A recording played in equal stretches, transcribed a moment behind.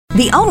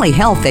The only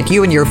health that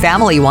you and your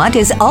family want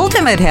is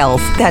ultimate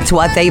health. That's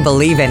what they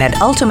believe in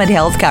at Ultimate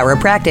Health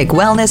Chiropractic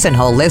Wellness and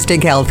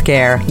Holistic Health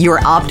Care. Your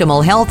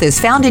optimal health is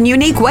found in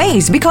unique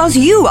ways because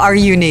you are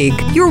unique.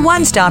 Your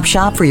one-stop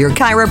shop for your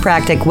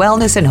chiropractic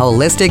wellness and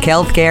holistic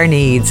health care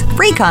needs.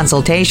 Free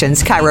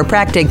consultations,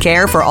 chiropractic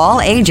care for all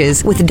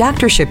ages with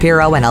Dr.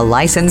 Shapiro and a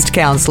licensed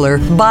counselor.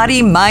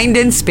 Body, mind,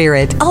 and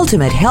spirit.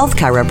 Ultimate Health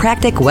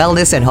Chiropractic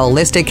Wellness and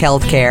Holistic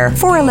Health Care.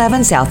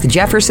 411 South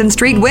Jefferson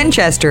Street,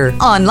 Winchester.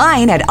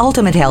 Online at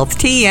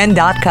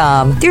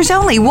ultimatehealthtn.com. There's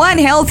only one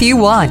health you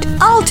want.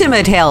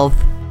 Ultimate Health.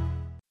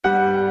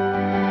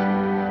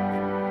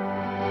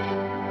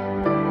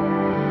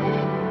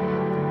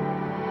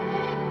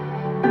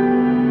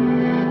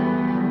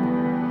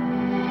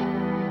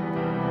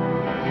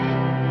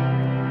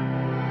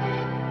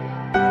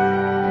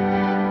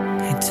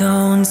 It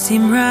don't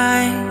seem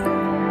right.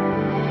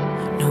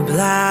 No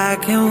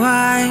black and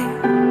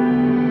white.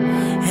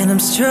 And I'm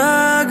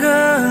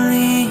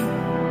struggling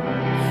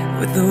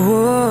with the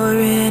war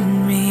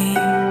in me.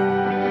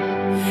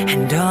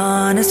 And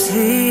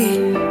honestly,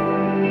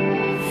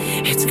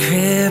 it's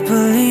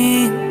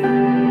crippling.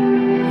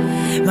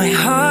 My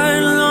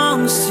heart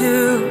longs to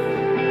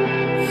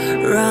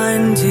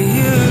run to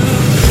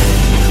you.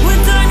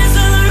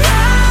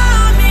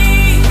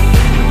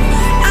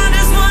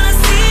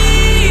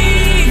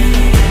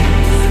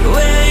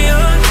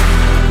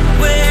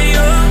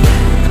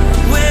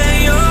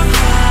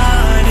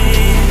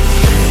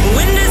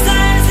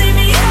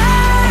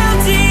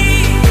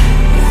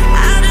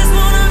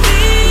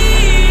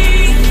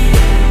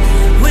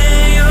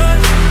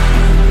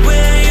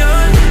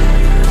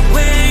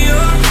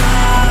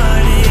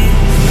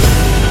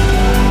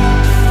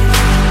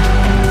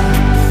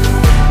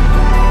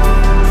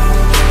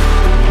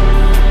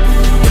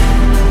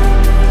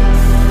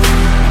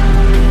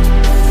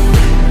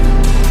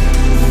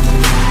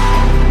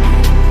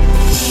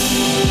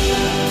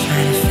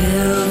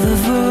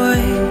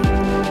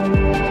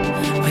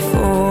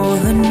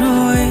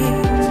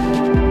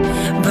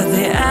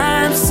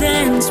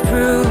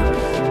 Break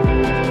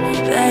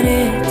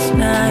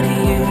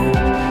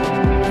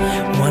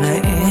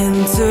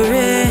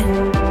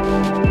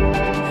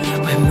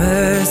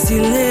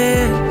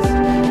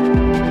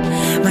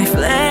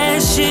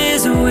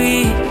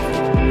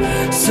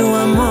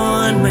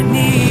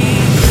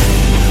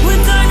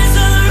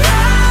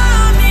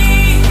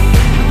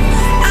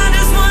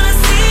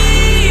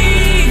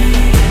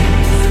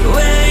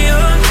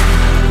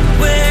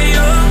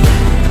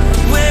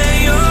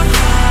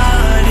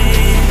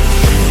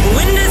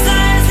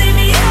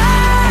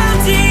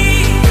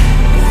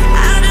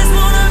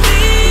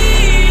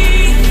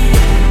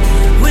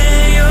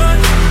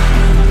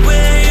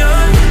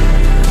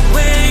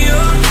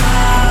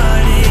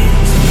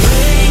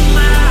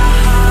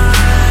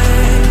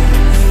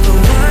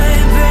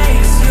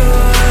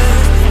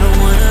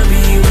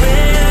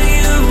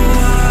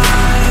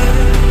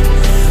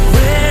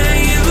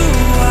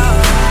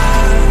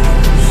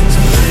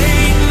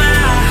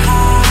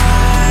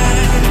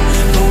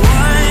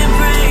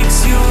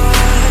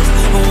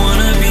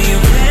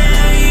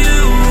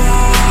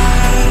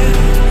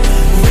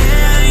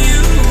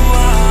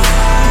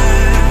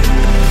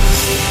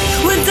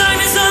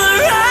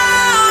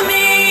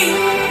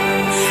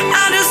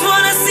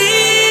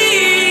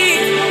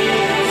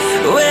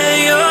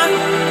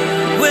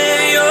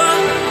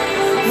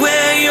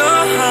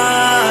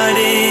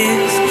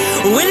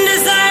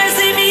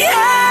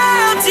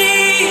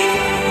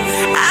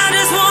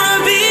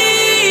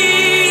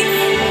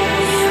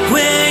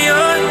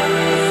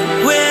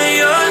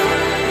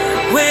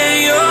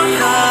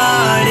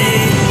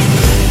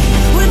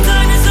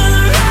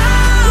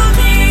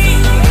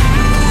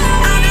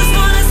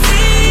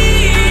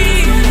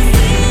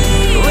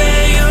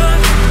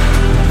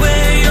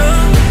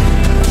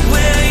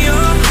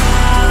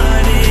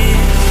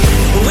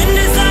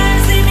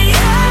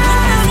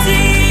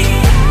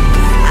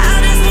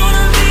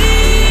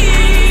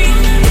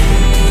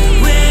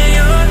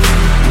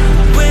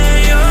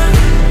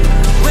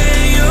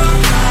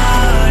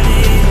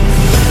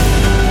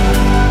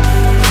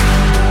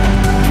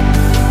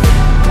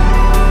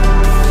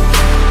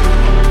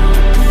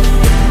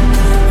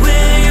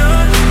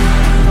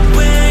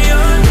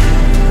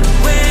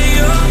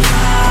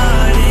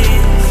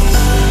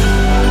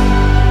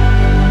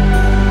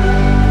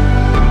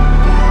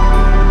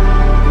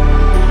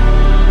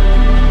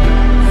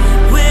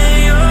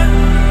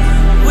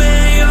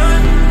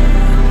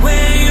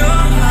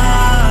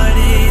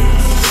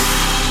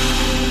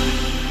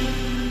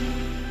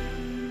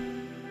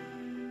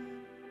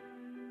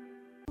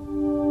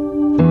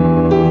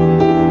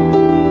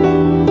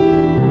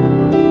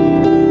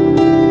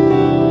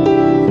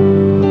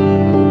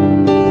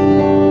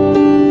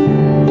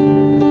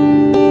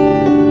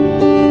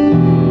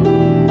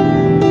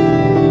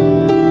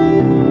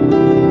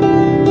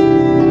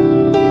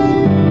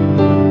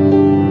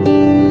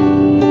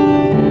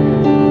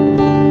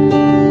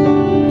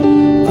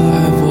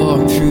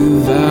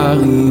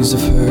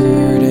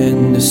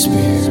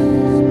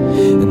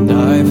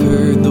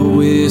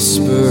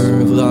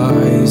whisper of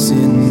lies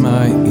in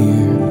my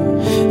ear,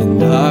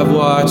 and I've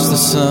watched the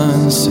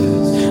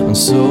sunset on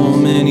so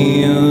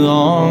many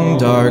long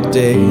dark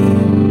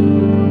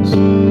days.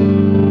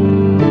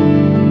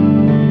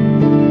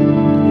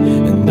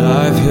 And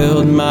I've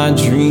held my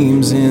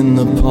dreams in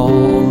the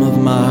palm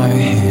of my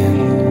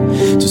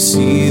hand to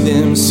see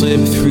them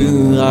slip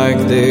through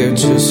like they're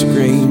just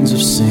grains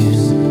of sand.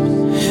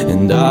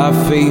 And I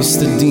face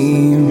the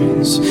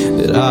demons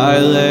that I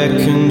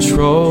let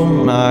control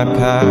my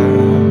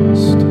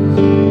past.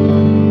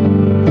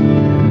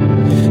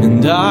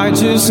 And I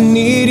just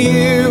need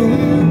you,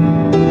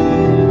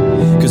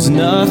 'cause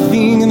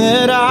nothing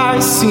that I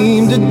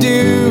seem to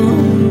do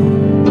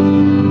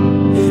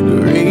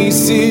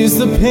erases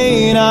the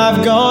pain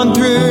I've gone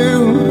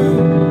through.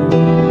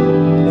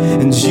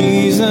 And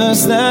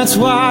Jesus, that's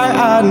why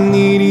I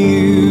need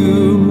you.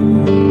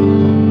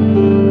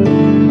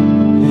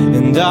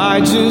 And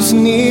I just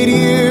need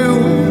you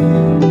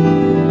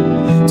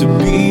to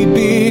be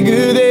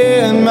bigger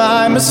than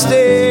my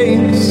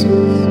mistakes,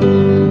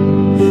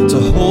 to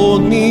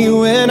hold me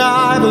when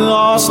I've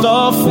lost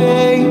all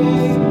faith.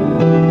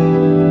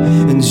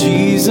 And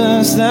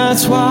Jesus,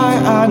 that's why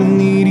I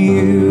need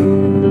you.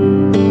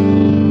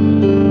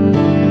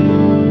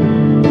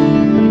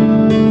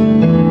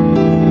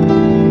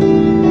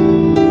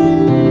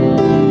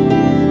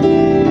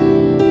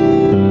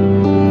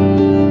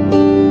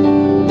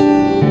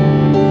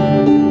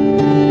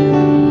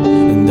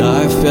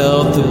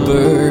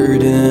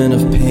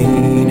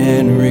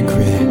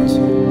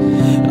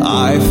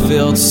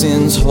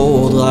 Sins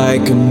hold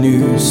like a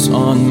noose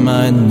on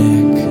my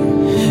neck,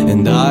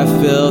 and I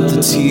felt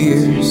the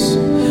tears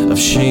of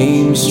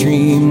shame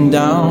stream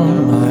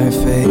down my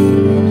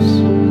face.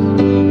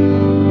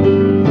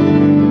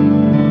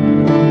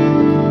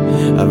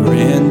 I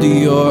ran to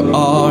your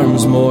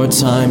arms more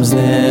times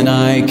than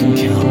I can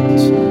count,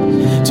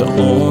 to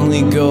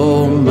only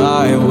go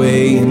my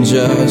way and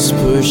just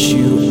push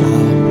you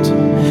out.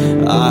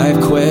 I've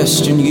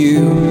questioned you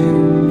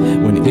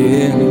when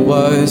it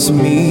was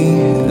me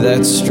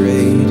that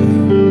strayed.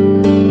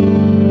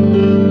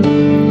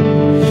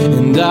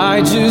 And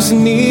I just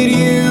need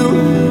you,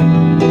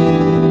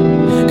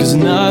 'cause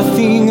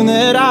nothing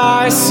that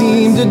I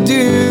seem to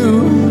do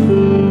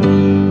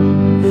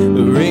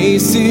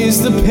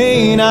erases the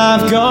pain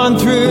I've gone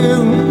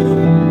through.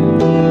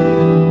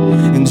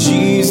 And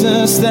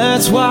Jesus,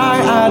 that's why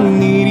I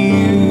need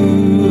you.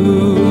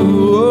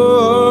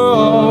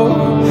 Oh,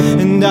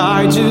 and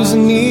I just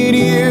need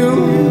you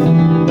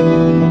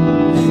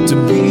to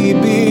be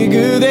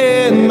bigger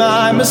than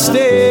my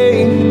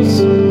mistakes,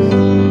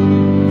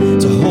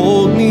 to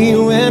hold me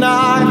when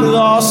I've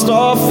lost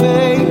all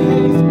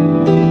faith.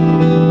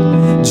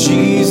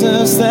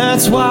 Jesus,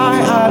 that's why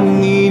I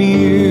need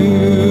you.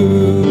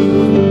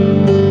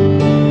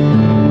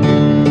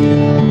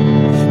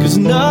 'Cause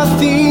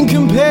nothing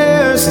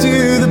compares to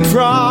the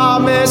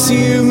promise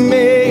you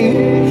made,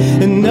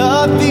 and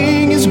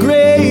nothing is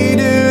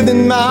greater than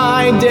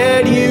my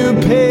debt you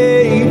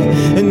paid,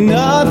 and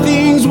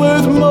nothing's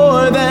worth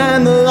more than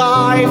the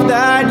life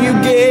that you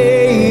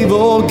gave.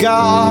 Oh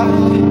God,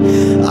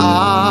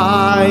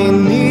 I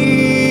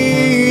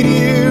need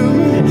you,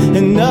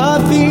 and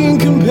nothing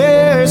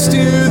compares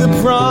to the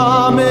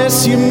promise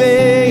you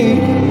made,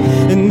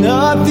 and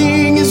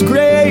nothing is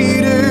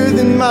greater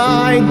than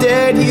my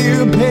debt you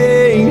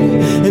paid,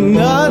 and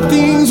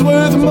nothing's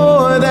worth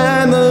more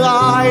than the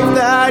life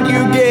that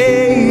you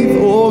gave.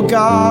 Oh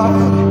God,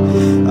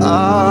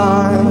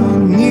 I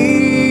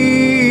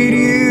need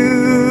you.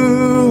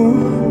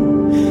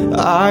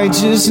 I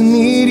just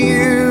need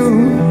you,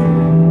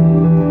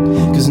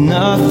 'cause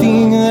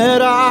nothing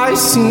that I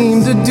seem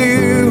to do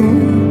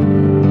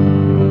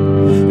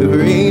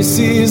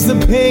erases the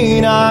pain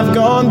I've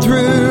gone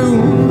through.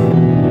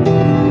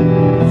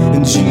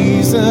 And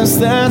Jesus,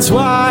 that's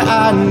why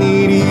I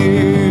need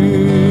you.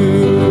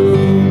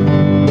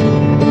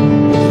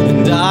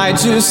 And I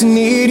just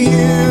need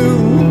you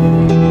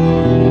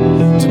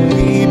to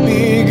be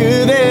bigger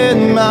than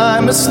my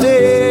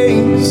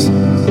mistakes,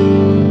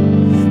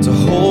 to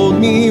hold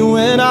me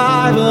when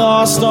I've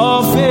lost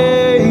all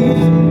faith.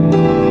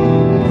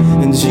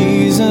 And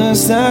Jesus,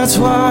 that's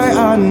why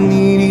I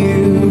need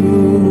you.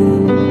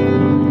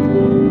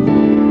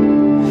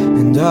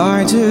 And I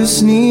just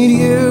need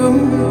you,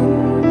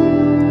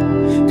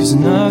 'cause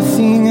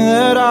nothing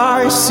that I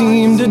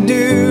seem to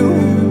do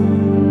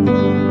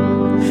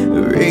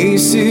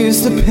erases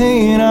the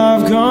pain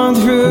I've gone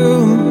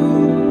through.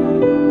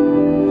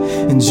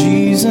 And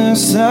Jesus,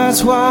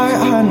 that's why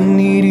I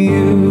need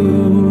you.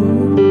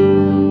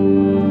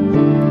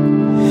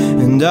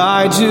 And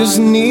I just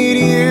need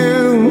you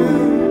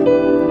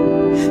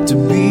to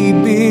be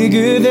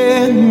bigger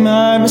than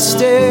my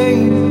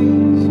mistakes,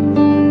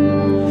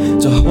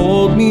 to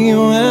hold me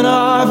when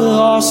I've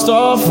lost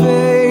all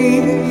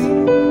faith.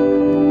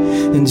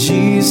 And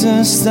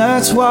Jesus,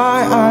 that's why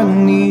I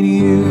need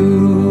you.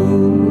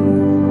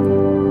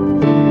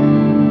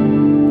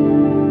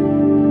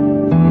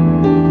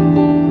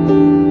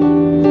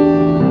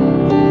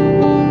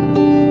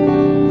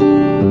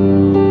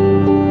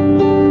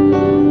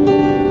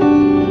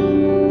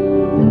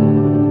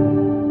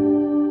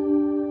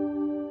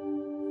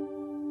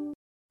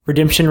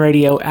 Redemption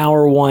Radio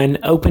Hour 1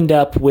 opened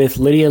up with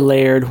Lydia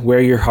Laird,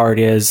 Where Your Heart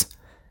Is.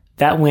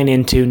 That went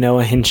into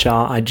Noah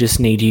Henshaw, I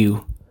Just Need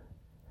You.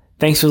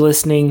 Thanks for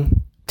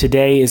listening.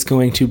 Today is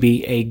going to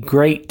be a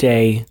great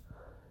day.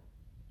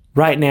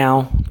 Right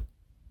now,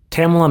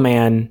 Tamela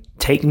Mann,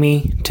 Take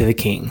Me to the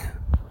King.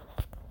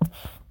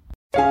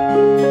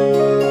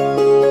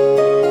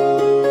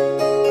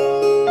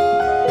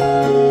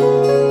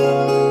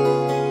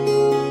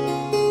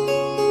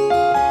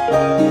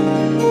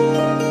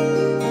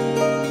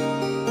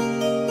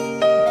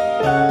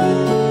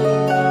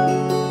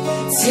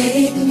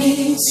 Take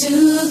me to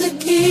the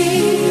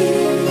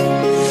King.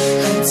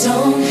 I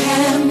don't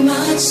have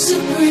much to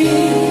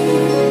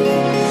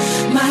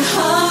bring. My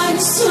heart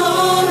is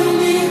torn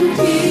in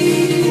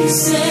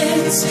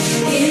pieces.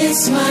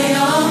 It's my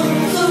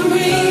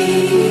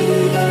offering.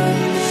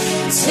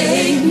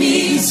 Take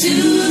me to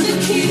the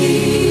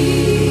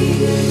King.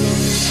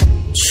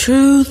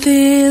 Truth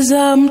is,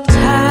 I'm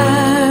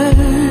tired.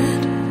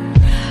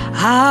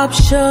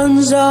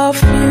 Options are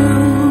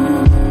few.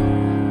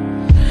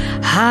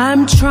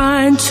 I'm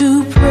trying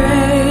to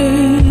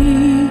pray,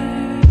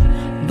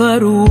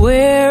 but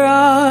where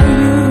are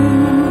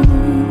you?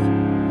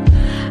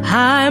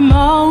 I'm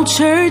all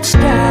churched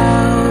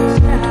out,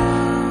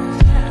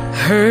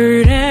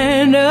 hurt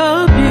and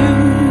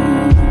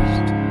abused.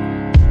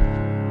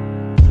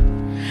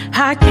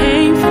 I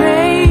can't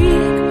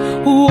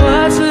fake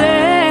what's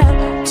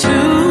left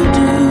to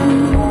do.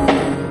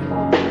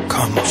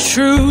 Come on.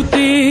 Truth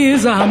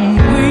is, I'm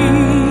weak.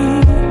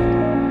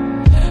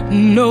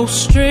 No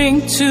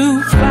strength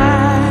to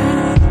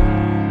fight,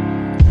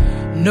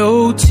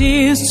 no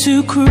tears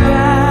to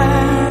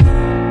cry.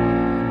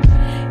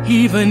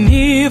 Even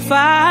if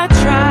I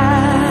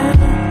tried,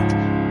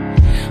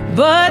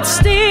 but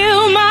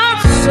still my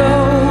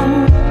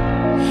soul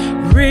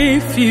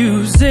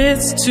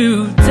refuses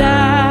to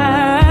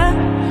die.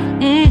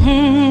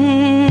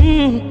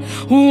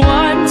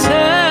 One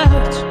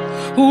touch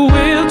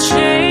will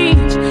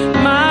change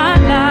my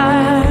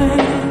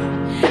life.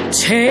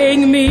 Take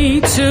me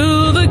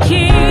to the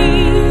King.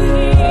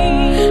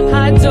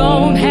 I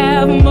don't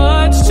have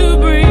much to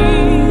bring.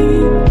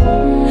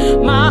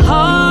 My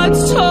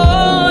heart's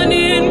torn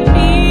in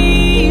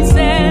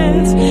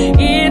pieces.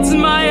 It's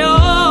my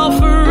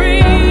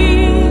offering.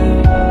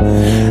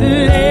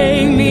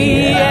 Lay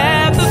me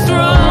at the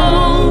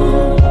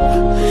throne.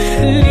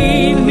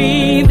 Leave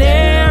me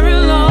there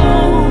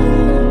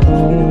alone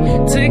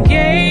to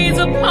gaze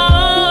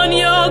upon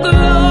your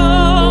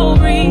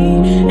glory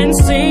and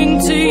sing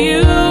to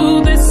you.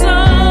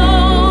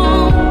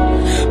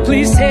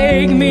 Please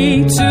take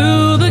me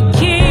to the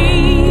King.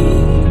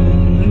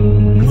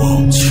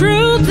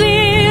 Truth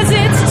is,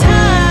 it's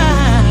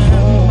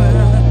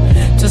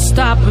time to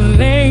stop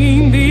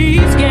playing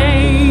these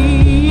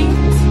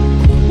games.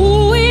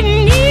 We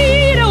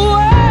need a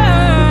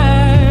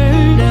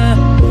word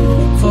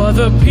for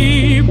the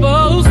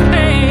people's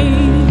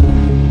pain.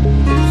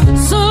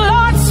 So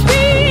Lord,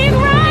 speak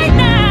right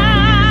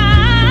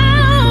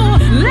now.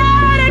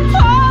 Let it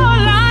pour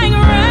like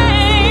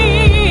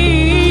rain.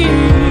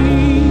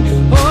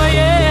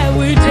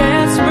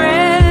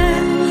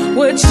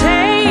 We're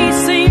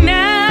chasing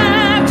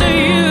after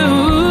you.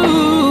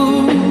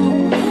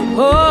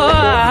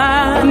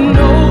 Oh,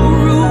 no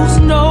rules,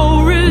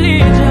 no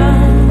religion.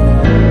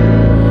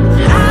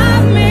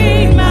 I've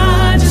made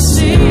my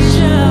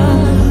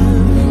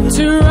decision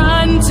to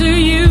run to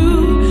you,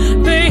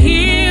 the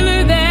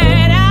healer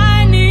that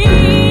I need.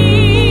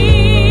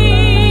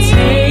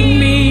 Take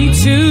me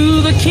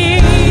to the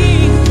King.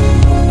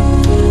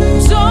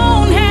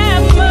 Don't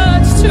have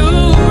much to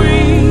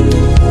bring.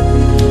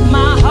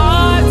 My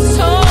heart's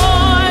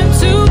torn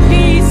to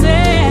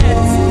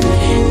pieces.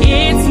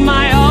 It's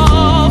my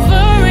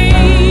offering.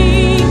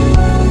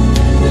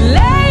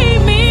 Lay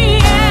me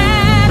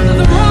at the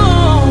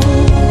throne.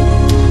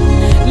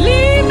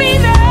 Leave me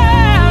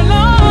there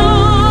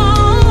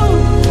alone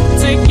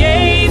to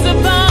gaze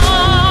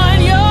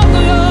upon your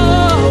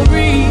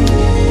glory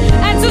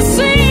and to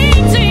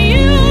sing to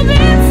you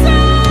this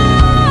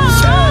song.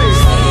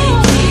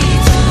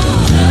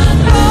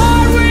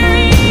 Lord, we're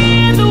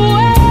in the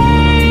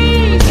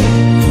way.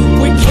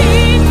 We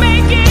keep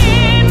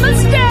making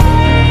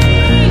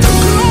mistakes.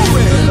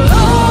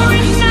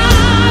 Glory's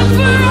not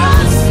for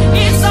us,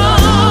 it's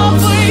all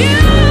for you.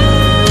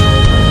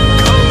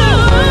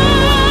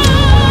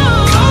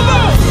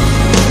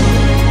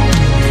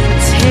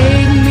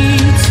 Take me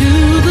to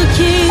the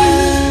King.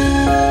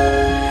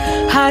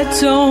 I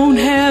don't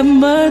have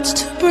much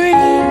to bring.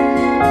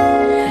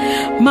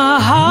 My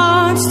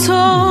heart's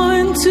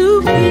torn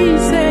to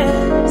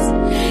pieces.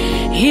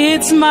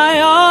 It's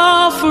my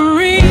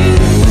offering.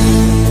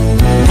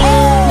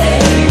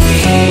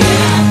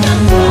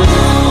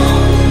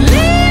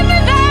 Leave me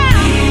there.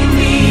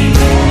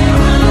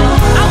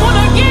 I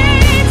wanna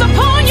gaze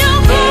upon your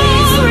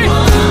glory.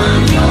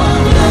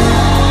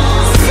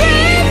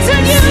 Sing to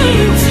you,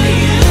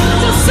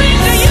 to sing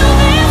to you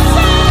this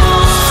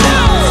song.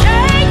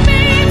 Take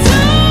me to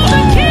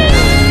the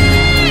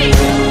King.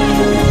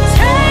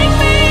 Take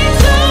me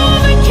to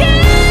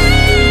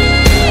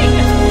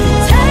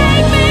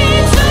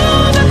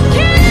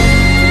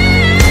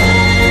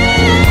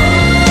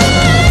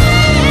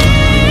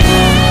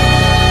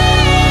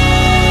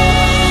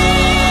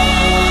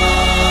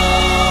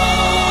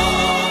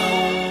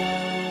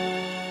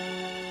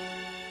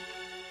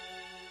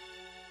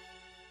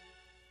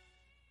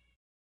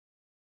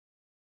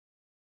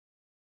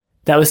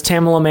That was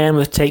Tamala Mann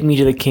with Take Me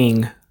to the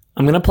King.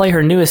 I'm going to play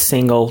her newest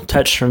single,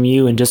 Touch From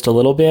You, in just a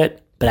little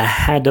bit, but I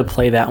had to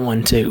play that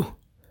one too.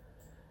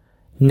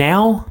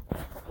 Now,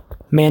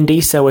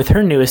 Mandisa with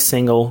her newest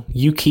single,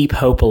 You Keep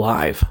Hope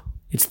Alive.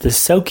 It's the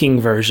soaking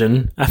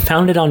version. I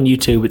found it on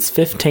YouTube. It's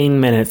 15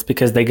 minutes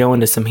because they go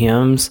into some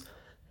hymns.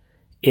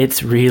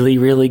 It's really,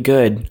 really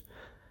good.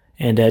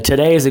 And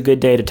today is a good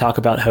day to talk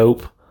about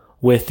hope.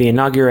 With the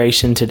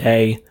inauguration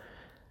today,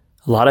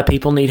 a lot of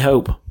people need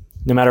hope.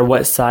 No matter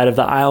what side of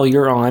the aisle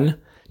you're on,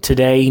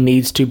 today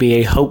needs to be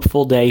a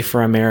hopeful day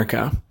for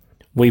America.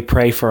 We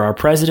pray for our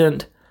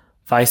president,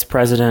 vice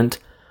president,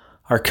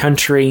 our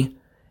country,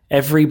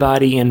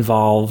 everybody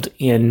involved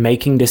in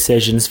making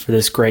decisions for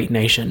this great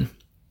nation.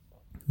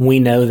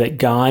 We know that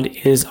God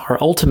is our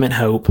ultimate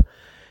hope,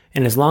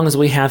 and as long as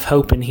we have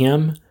hope in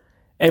Him,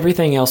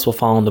 everything else will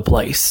fall into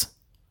place.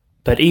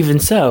 But even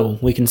so,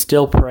 we can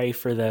still pray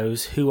for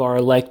those who are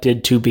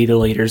elected to be the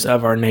leaders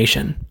of our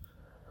nation.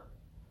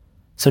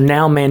 So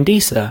now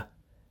Mandisa,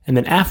 and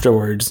then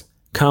afterwards,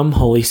 Come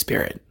Holy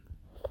Spirit.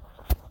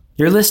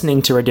 You're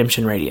listening to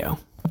Redemption Radio.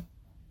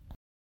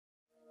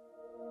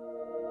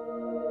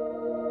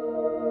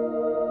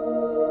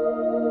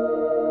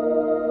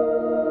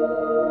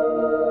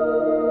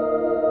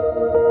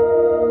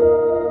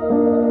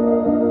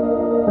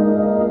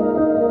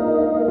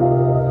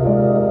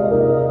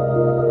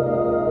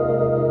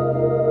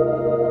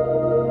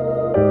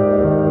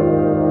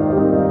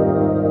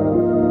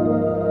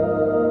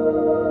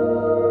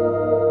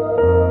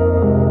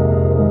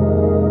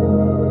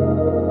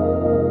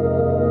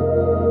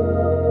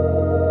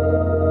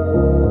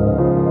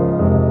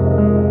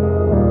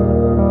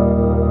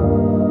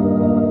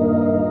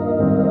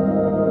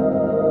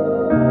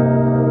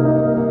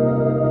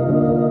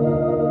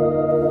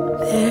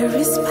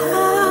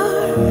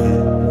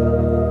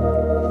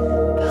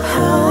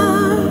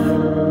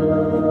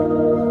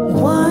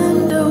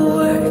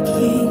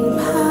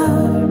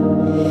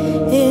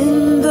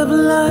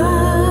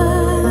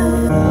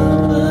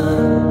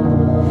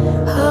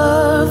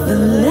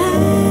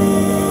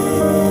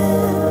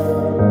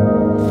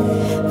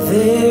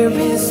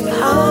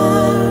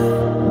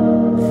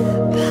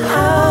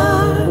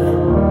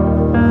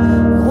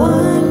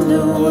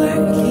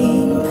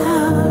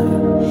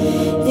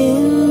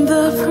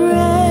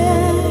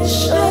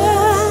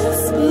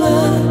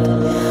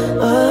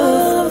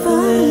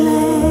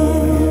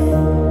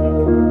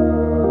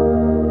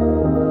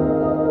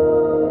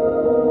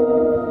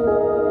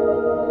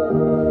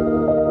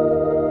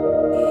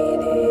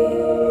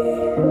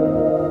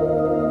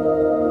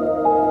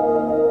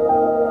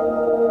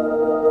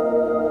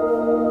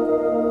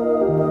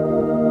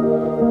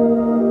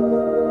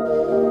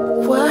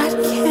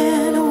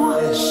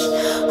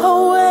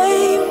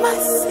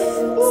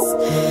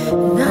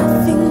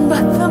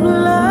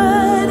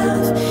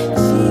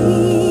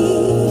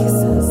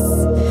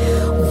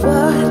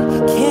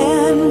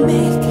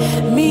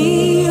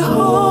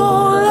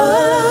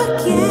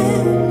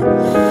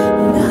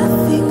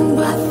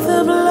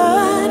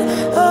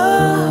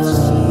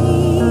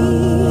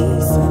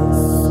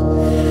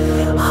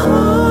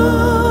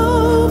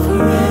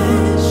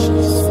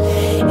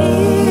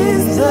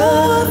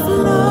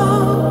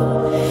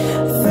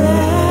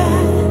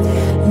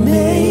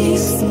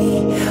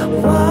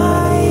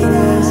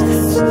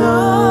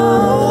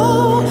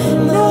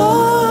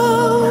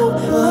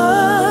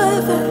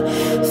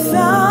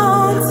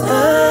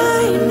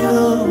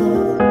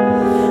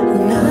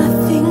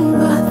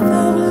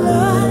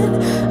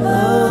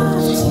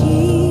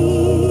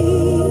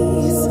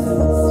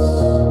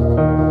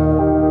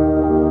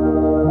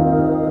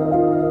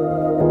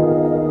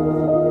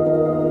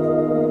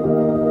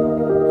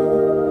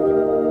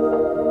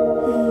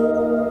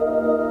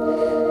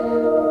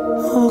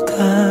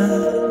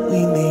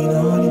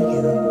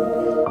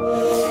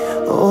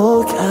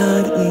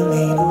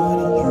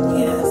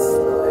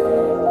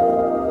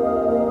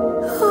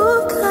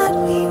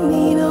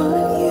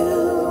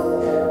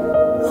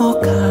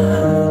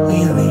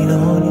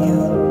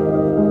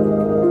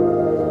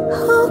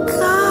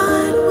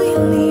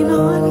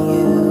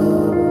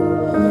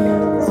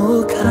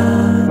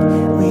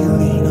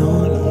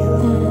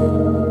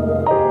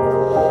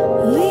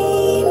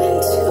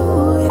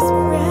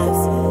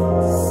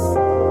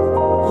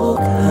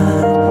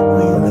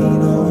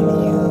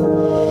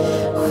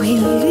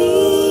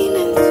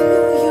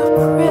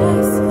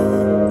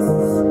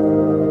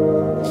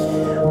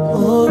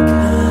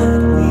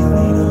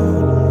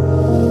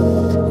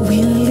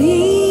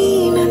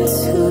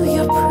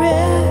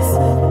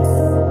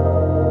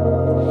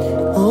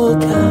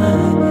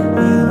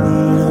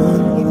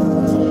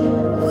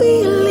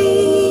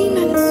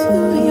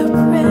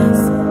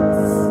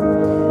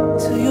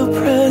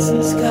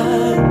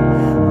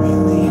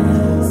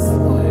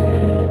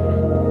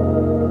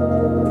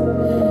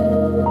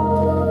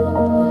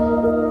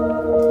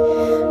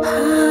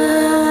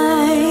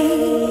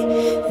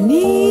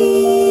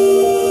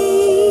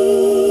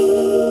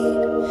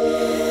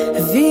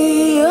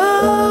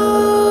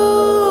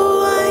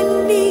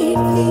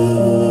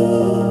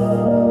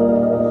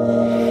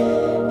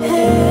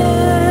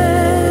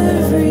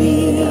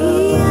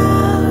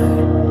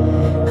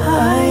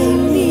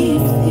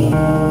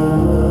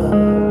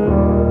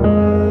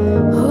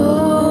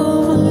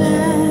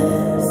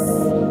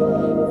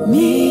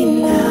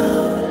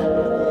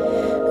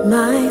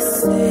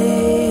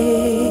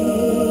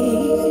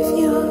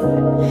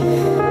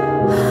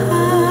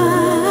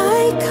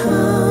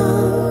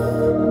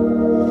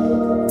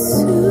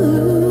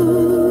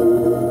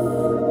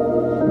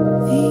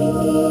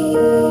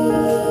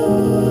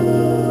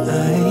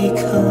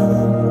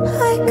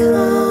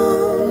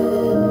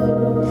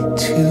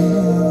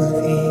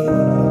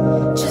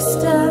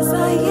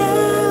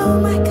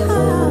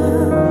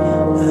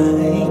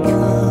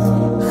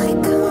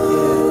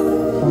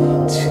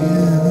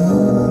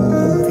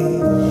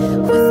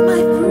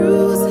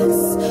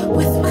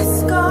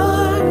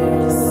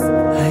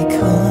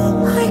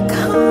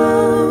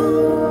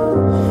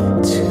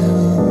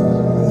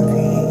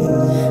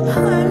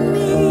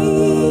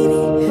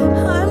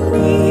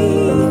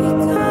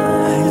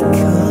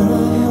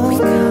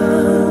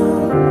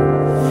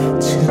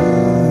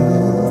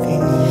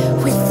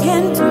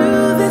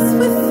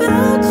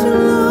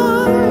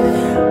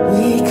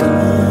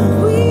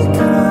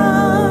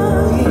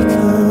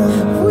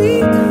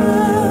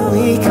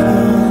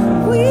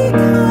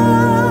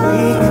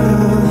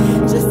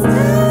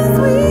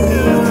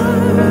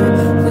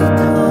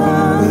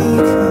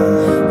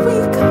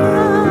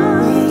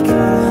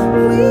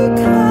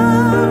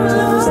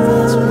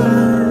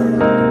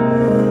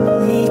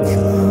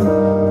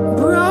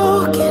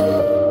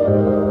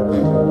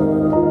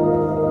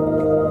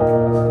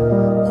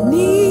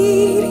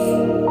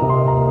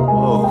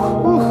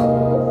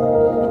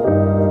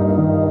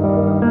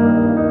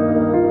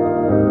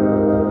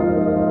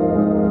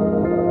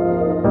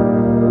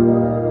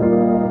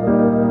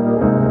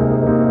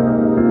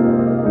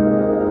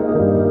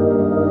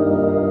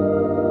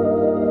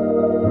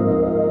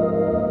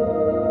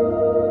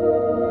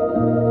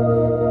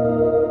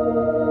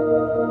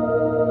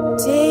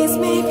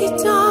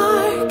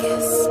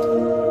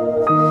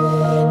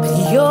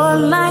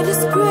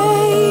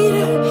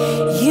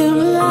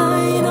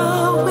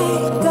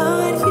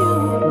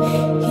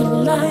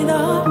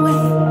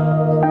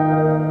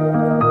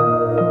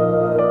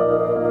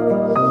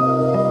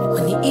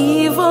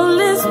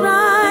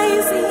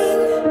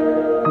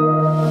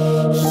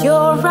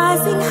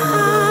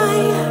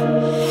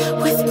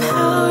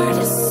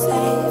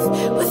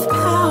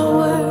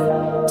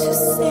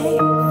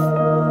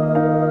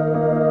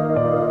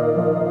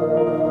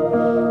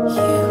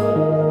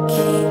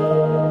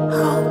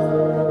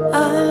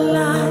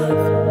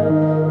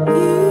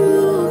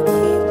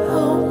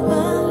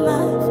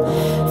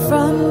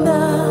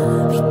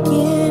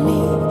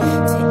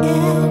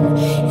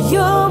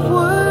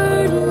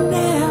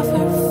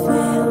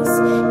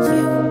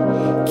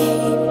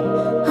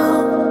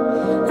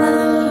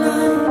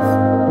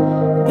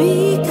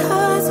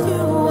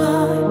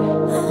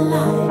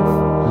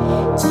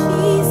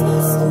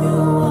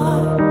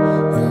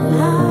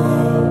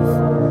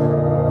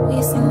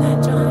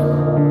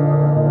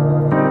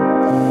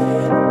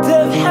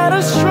 had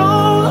a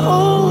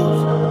stronghold,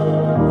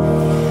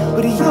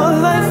 but your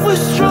life was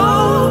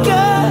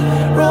stronger.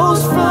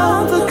 Rose from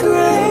the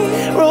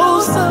grave,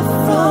 rose up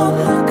from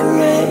the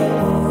grave.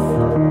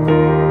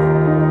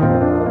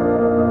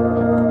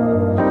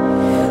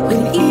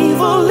 When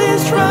evil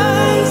is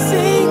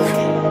rising,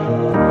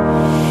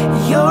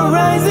 you're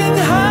rising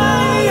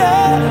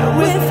higher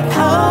with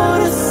power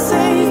to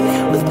save,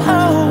 with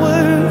power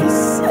to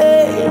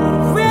save.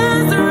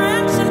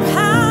 Resurrection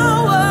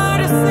power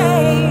to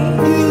save.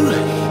 You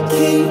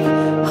keep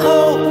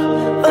hope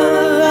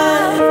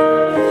alive.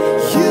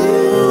 You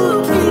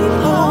keep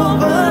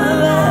hope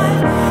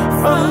alive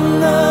from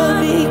the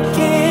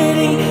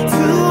beginning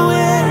to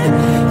end.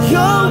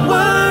 Your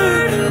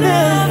word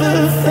never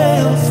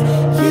fails.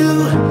 You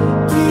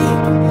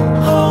keep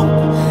hope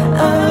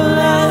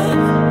alive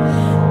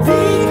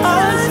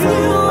because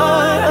you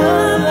are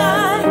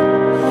alive.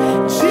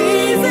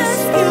 Jesus,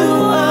 you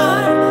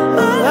are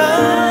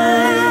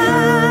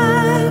alive.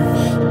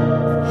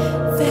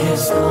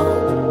 There's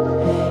hope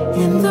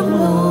in the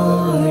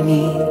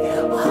morning,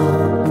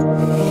 hope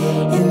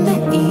in the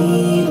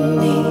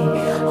evening,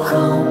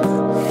 hope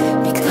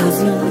because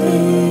you're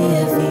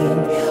living,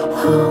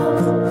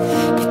 hope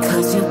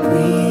because you're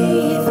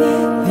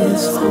breathing.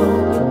 There's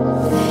hope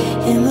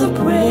in the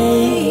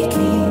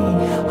breaking,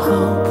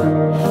 hope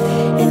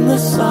in the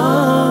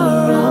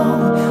sorrow,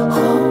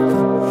 hope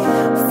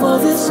for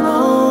this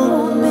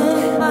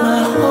moment, my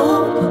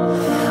hope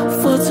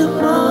for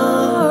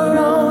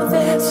tomorrow.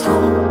 There's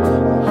hope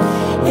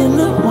in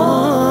the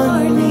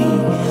morning,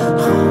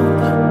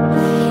 hope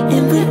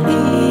in the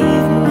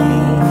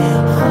evening,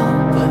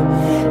 hope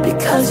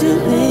because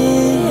you're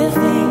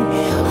living,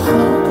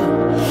 hope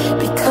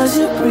because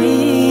you're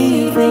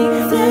breathing.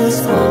 There's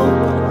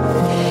hope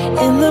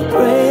in the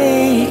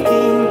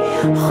breaking,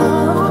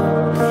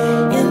 hope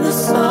in the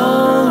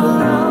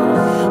sorrow,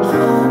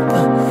 hope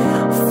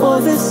for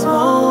this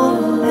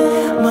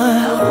moment, my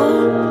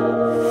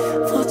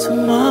hope for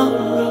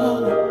tomorrow.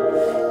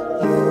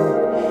 You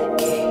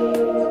keep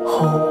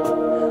hope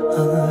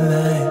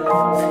alive.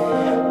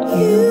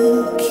 You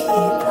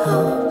keep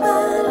hope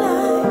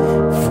alive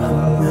from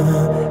the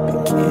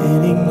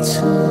beginning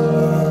to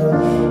end.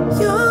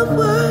 Your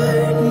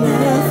word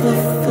never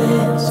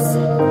fails.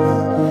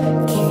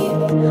 Keep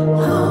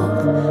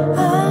hope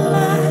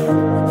alive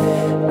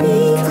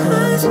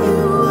because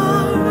you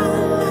are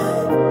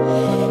alive.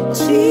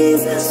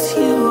 Jesus,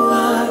 you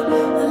are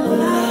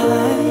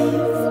alive.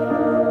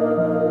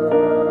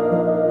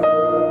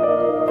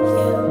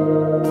 You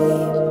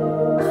keep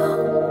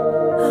hope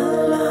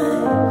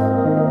alive.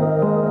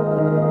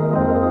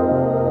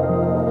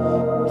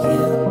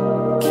 You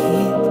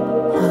keep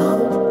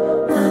hope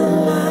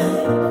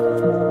alive.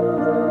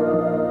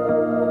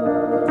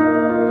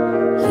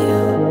 You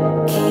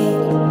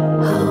keep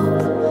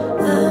hope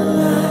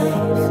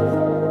alive.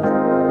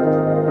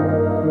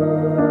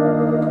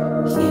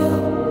 You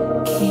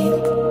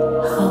keep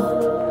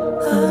hope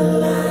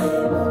alive.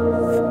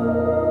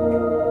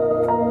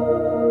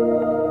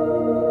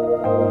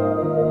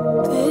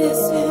 This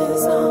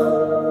is all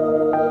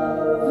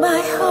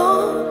my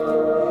hope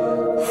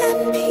and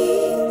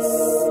peace.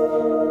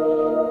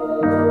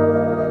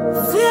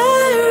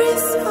 There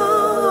is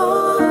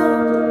hope.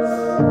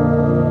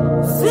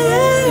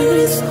 There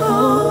is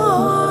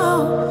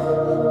hope.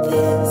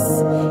 This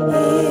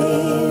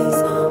is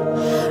all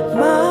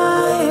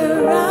my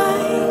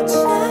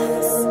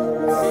righteousness.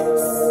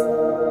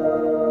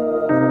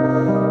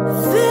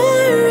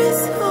 There is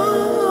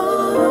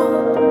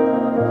hope.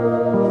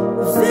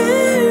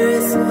 There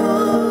is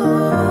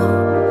hope.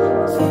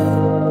 You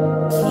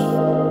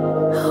keep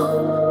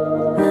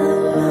hope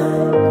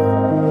alive.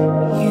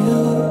 You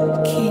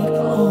keep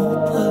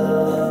hope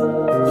alive.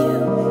 You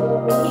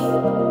keep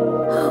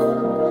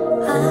hope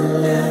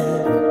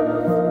alive.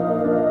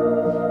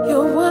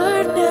 Your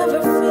word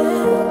never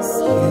fails.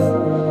 You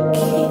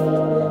keep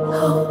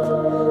hope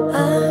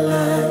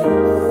alive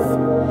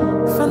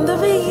from the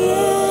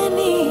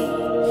beginning.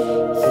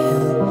 You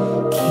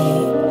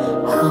keep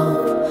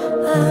hope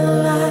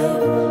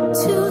alive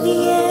to the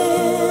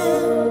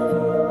end.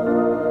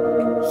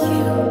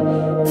 You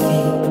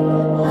keep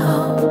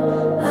hope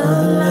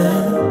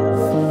alive.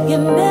 You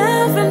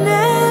never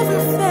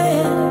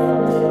fail.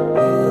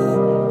 You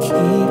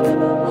keep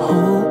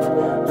hope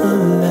alive.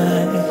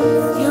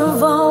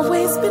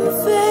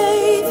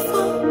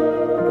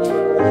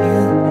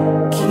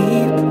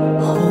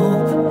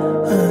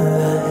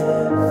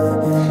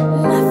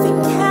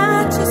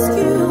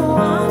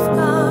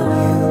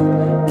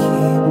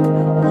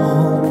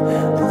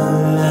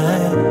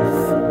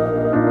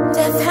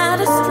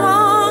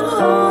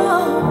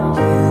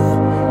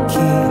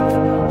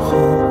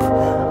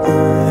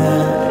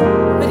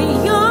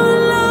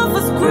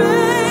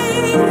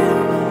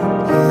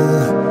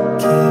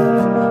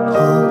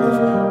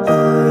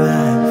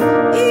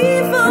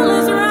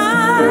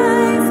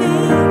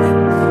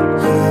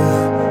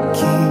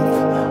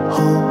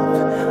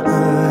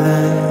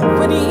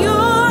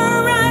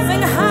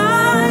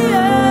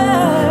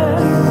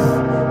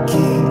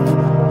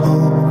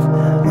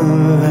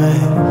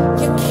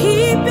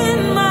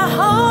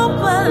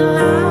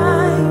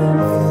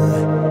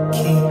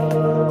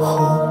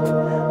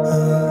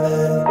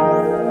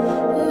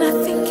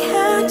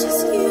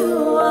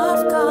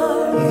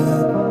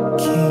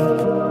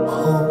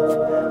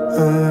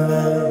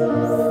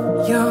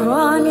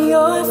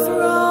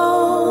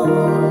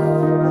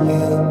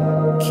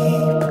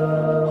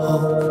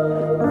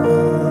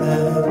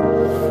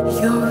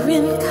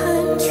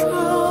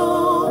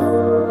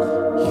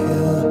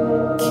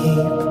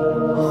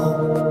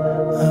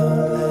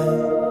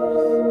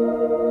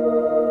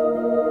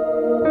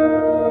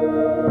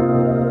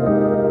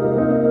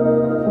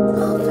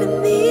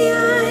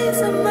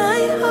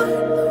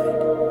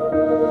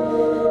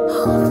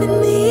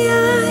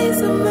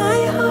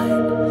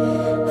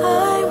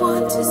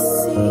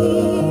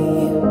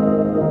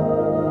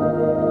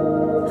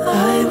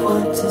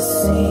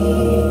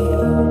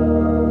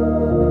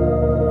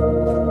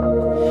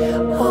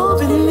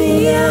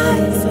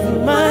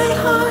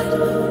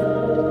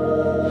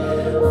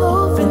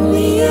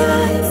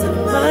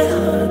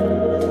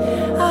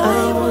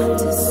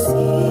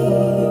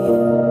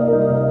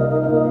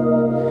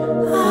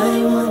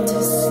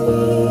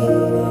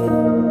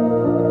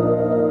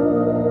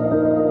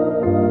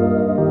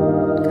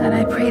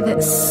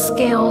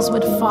 scales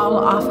would fall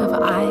off of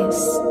eyes.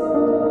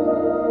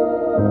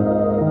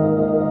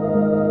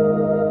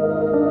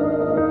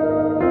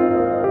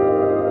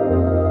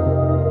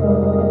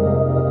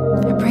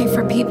 I pray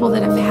for people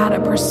that have had a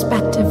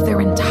perspective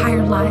their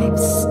entire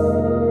lives.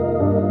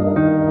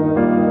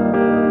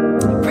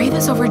 I pray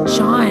this over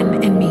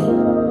John and me.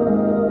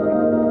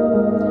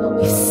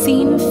 We've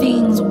seen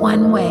things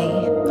one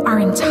way our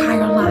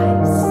entire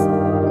lives.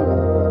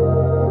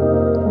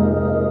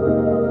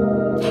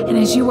 And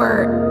as you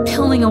are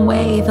peeling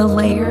away the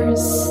layers,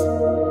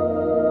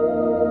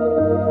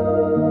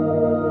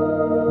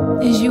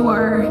 as you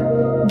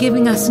are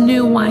giving us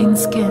new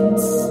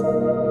wineskins,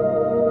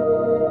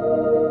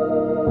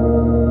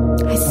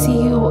 I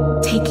see you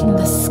taking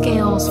the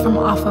scales from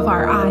off of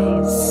our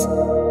eyes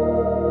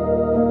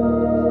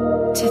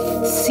to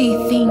see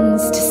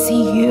things, to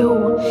see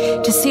you,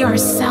 to see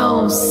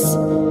ourselves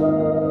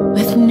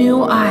with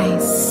new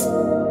eyes.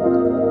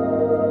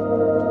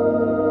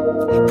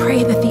 I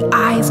pray that the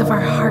eyes of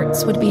our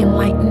hearts would be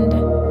enlightened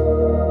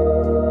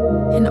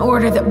in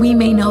order that we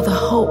may know the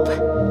hope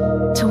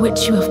to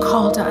which you have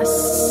called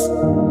us.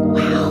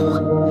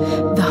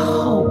 Wow, the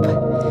hope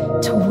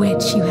to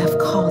which you have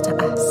called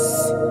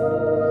us.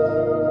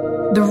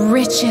 The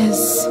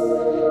riches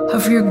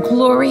of your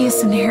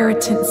glorious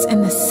inheritance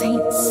in the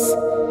saints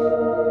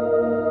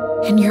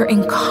and your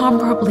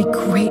incomparably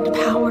great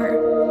power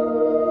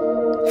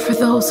for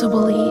those who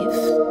believe.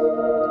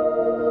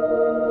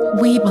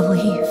 We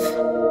believe,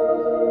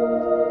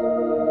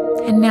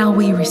 and now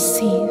we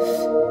receive.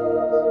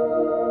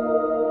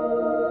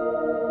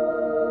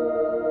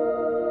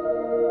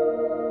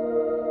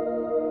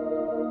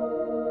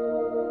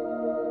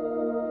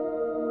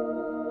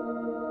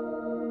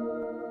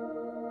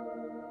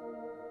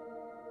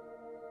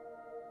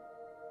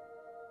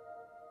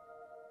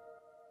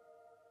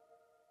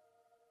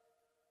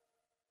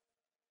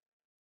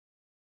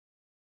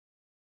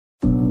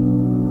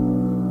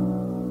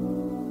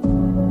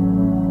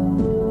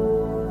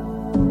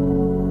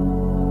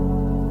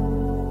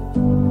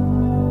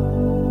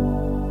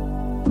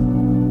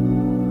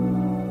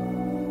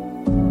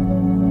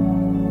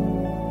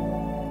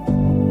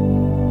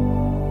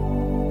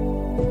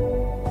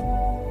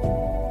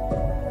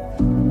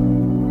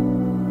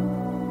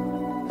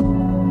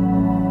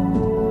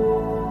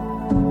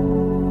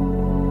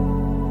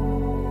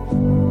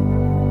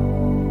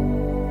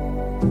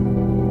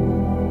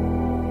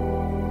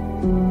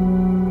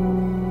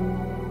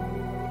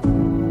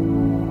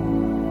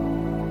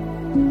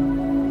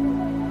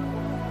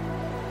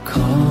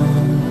 Burn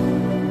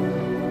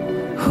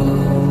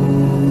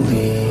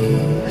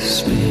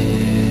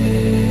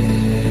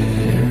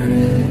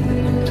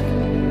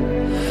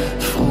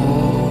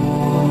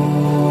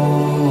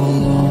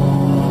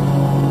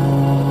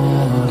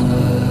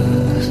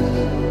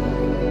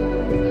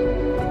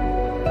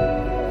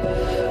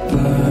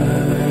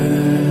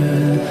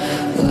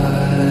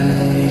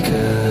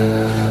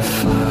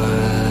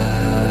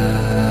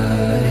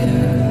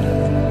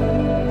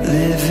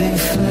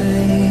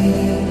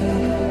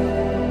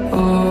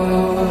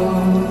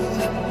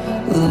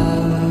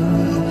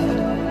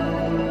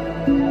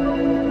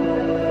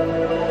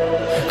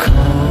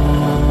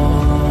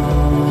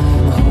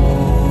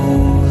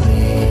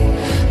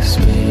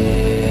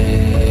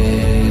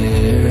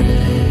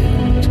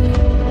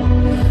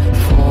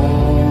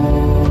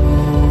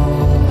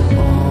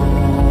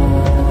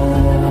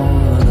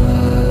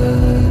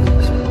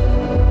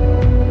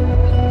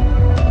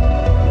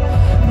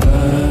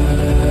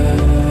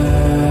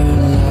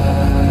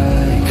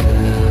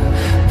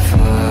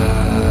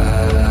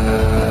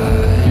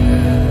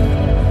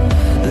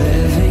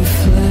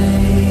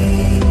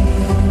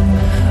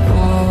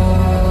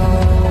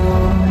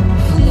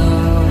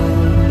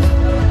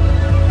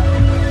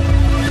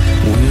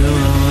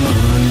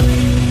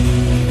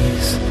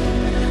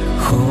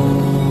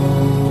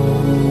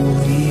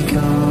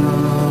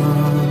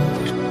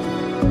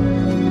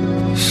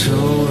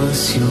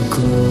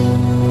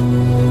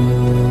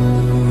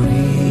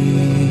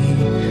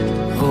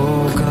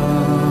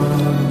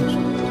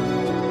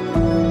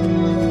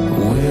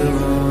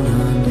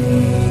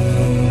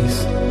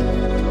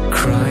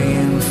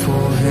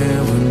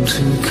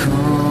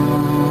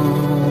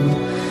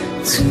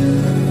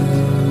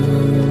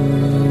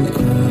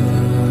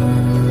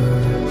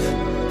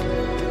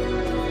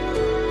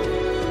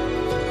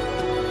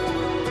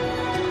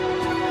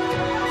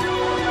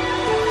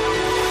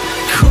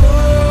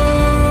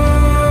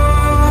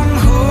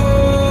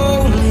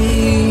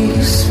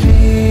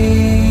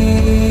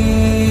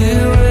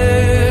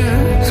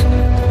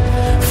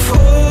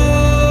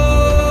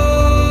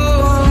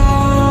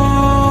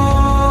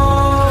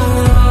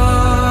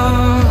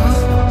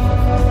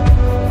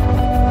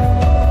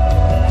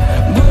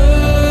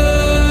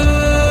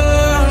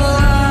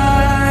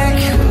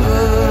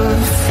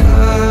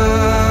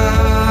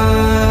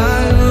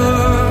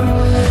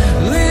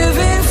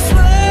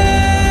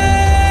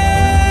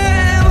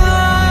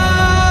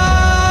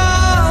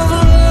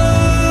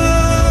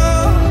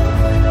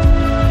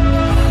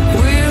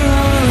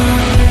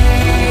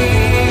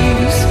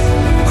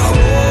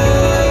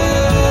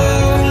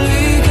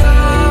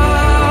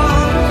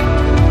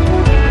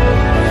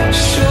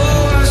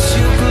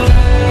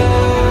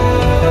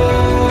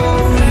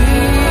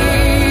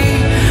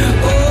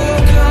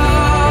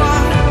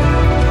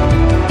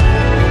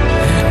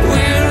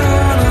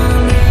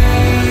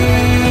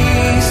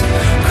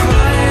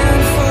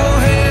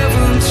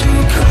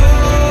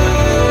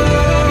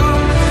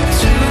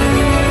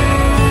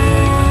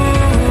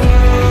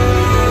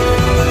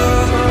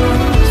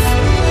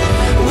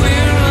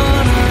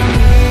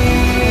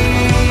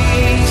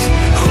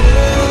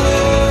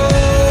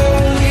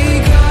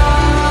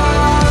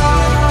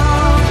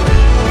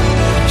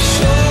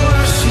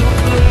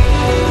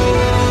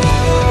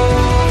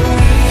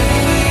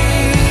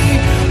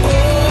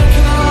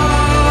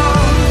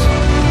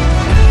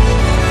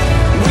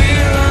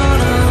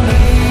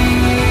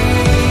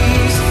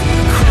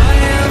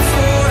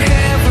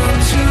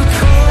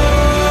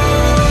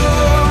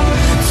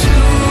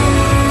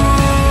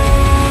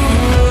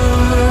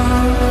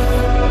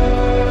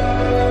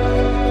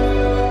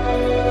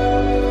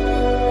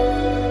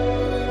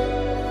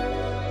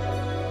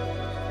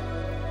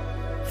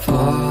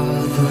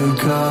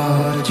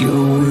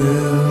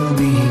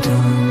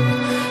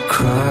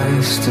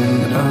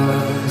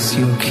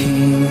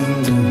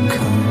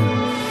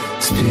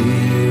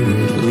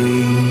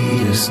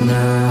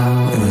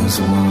now as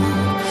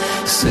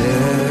one.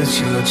 Set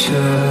your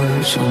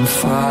church on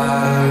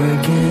fire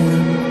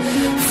again.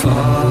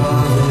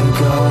 Father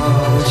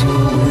God,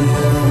 your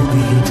will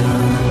be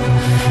done.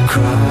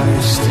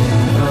 Christ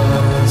in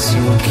us,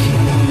 your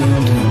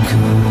kingdom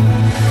come.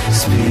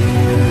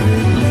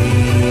 Spirit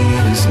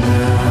lead us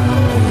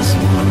now as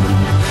one.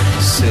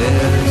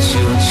 Set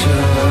your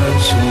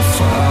church on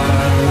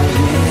fire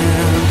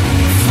again.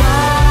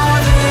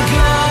 Father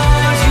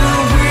God, your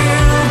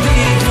will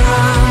be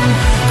done.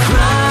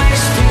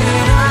 Christ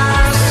in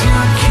us,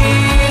 your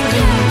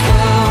kingdom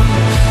come.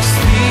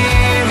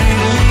 Spirit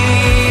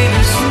lead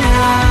us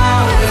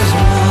now as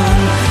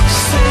one.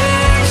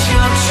 Set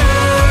your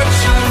church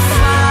on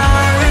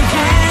fire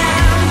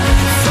again.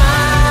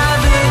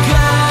 Father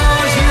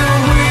God, your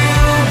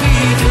will be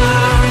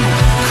done.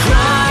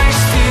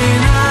 Christ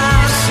in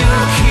us,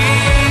 your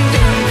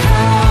kingdom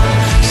come.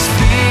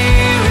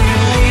 Spirit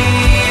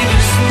lead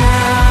us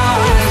now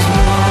as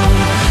one.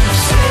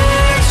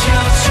 Set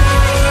your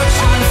church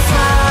on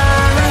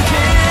fire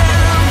again.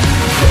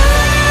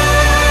 Holy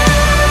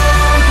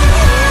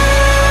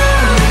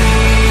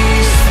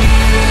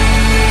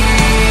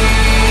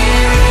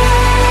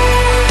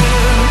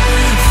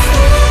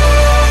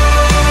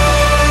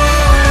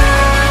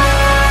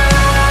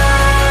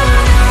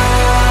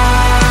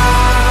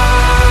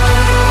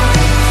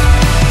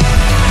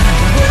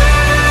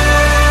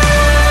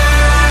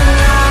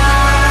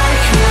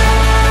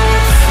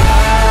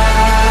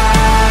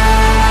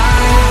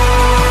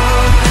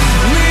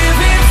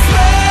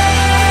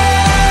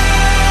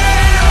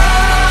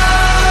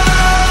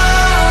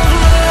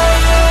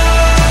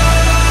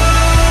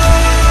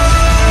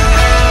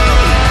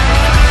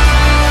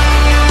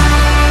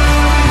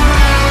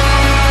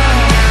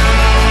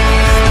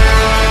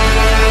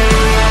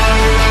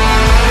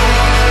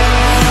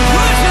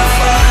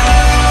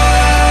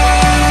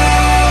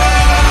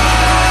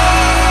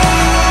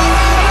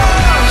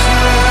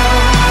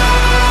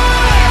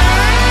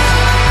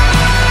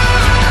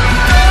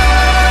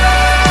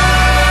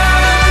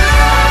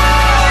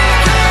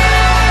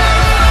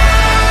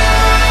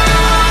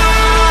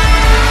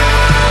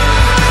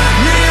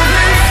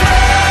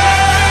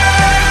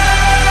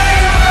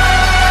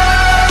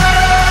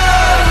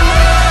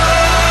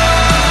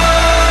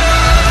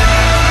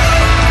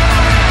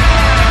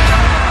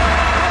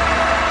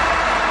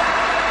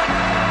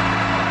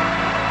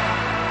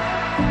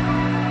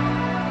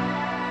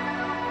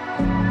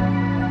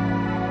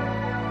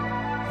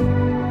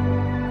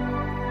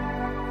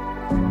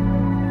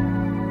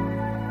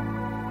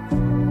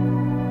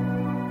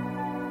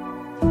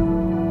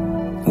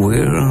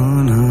We're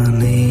on our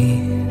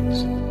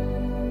knees,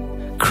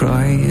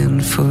 crying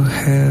for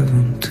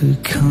heaven to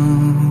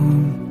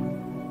come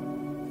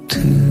to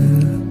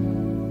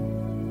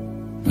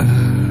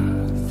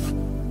earth.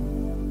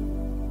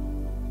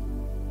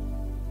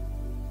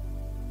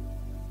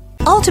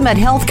 Ultimate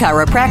Health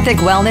Chiropractic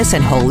Wellness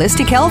and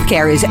Holistic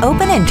Healthcare is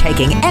open and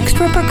taking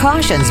extra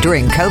precautions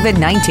during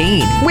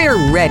COVID-19.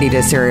 We're ready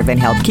to serve and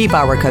help keep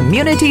our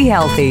community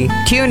healthy.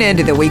 Tune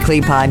into the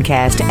weekly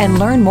podcast and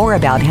learn more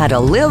about how to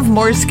live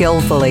more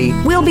skillfully.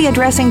 We'll be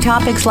addressing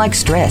topics like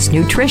stress,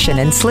 nutrition,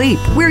 and sleep.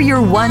 We're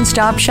your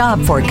one-stop shop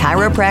for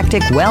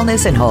chiropractic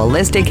wellness and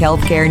holistic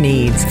healthcare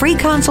needs. Free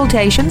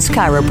consultations,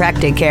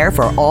 chiropractic care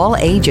for all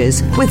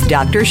ages with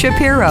Dr.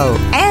 Shapiro,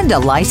 and a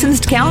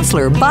licensed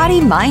counselor,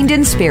 body, mind,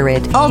 and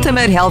spirit.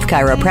 Ultimate Health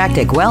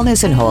Chiropractic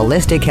Wellness and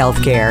Holistic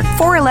Healthcare,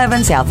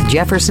 411 South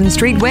Jefferson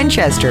Street,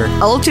 Winchester.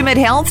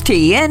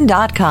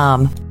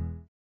 UltimateHealthTN.com.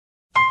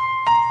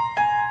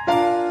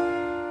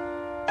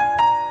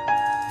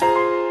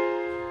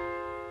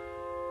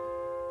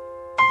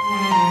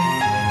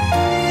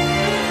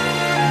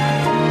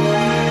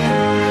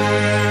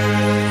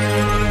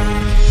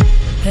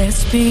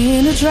 There's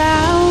been a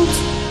drought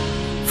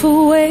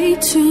for way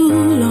too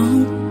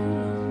long.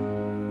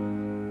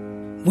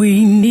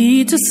 We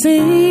need to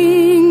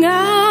sing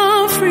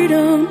our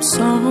freedom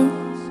song.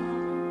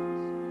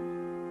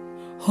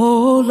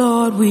 Oh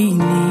Lord, we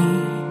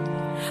need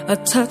a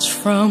touch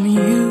from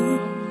you.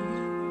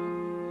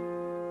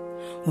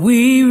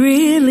 We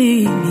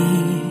really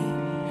need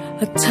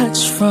a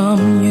touch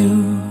from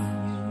you.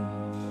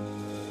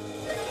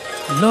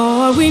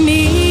 Lord, we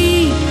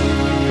need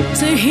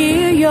to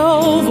hear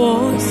your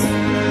voice.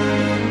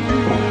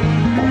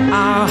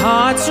 Our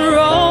hearts are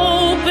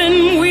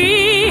open,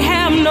 we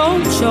have no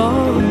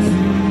choice.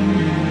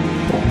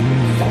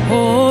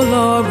 Oh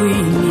Lord, we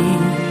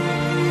need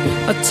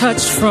a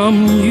touch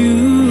from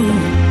you.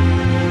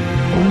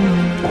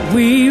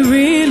 We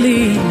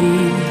really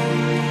need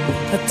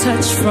a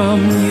touch from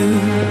you.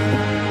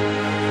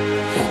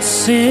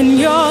 Send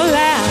your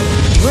loud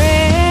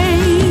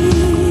rain,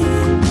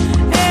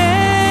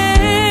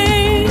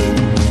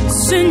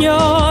 send your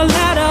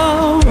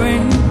latter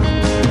rain.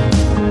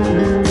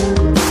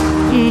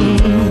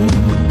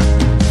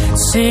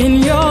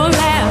 Send your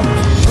loud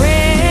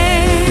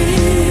rain,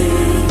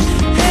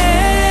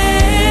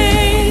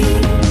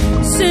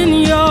 send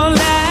your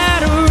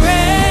latter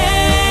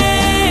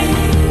rain.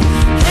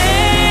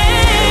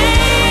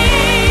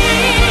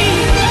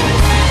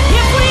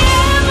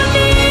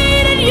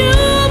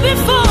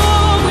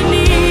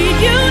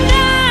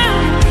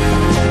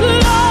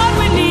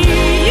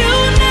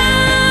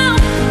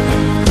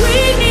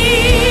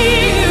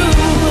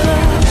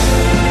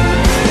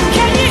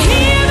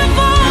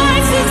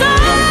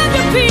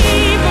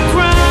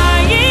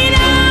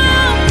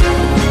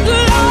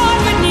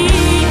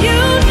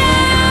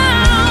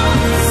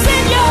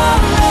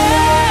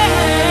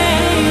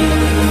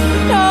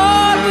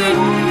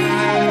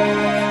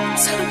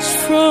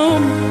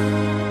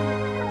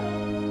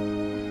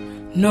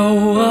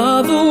 no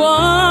other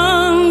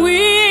one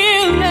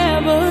will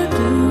ever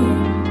do.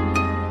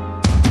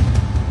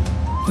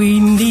 We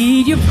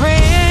need your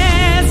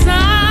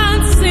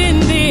presence,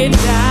 send it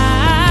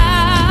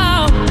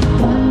down.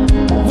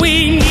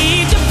 We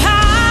need your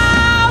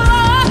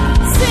power,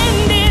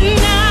 send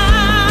it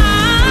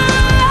now.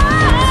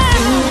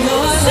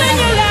 Send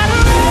your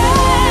letter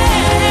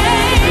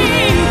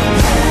rain.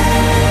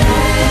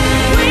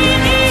 We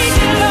need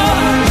you,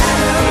 Lord.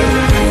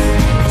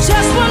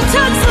 Just one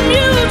touch from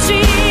you,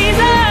 Jesus.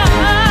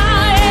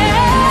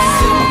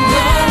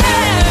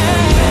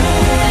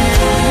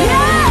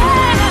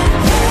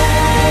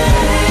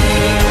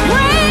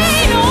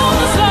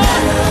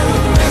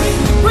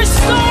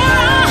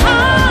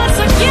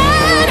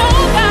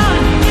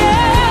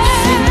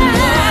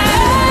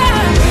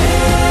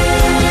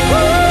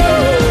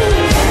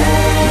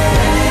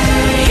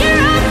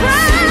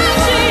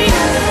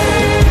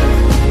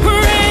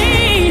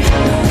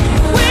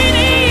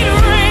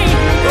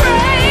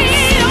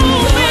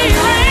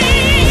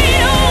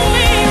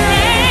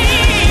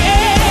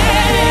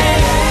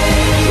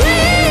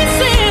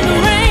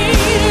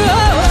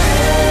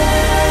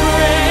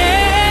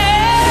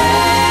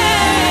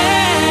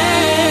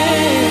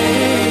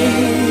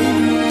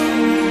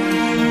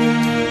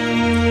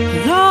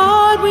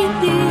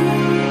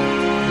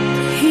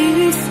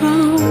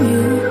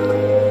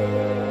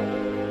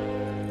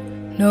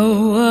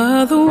 No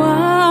other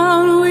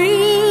one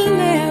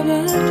will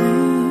ever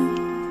do.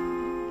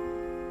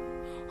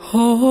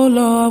 Oh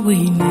Lord,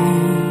 we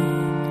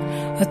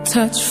need a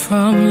touch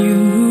from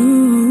you.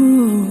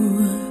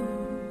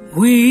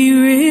 We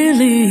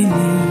really need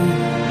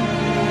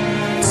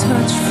a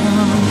touch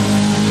from you.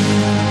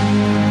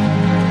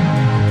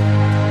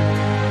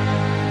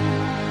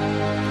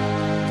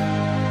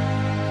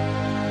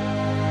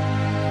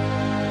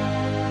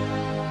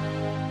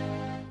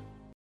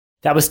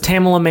 That was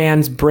Tamala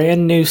Mann's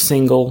brand new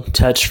single,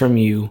 Touch From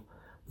You.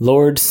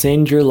 Lord,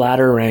 send your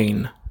latter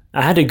rain.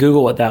 I had to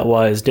Google what that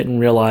was, didn't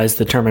realize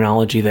the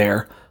terminology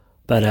there.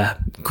 But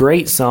a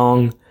great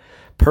song,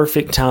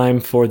 perfect time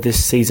for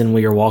this season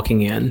we are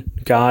walking in.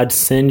 God,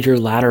 send your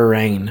latter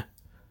rain.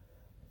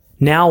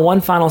 Now,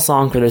 one final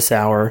song for this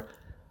hour,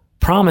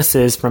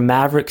 Promises from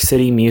Maverick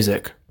City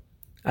Music.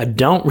 I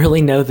don't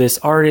really know this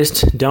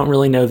artist, don't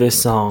really know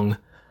this song,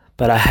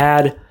 but I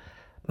had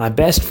my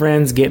best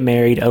friends get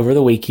married over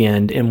the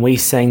weekend, and we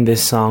sang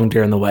this song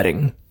during the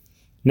wedding.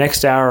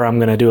 Next hour, I'm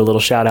going to do a little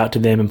shout out to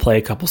them and play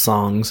a couple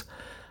songs.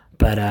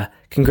 But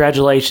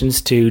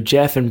congratulations to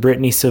Jeff and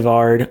Brittany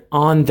Savard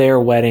on their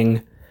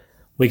wedding.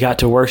 We got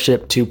to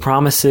worship to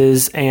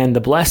Promises and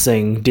the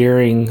Blessing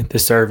during the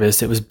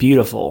service. It was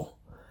beautiful.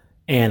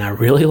 And I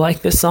really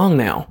like this song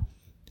now.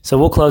 So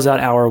we'll close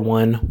out hour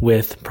one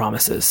with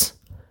Promises.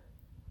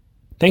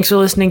 Thanks for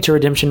listening to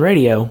Redemption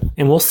Radio,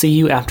 and we'll see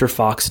you after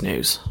Fox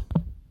News.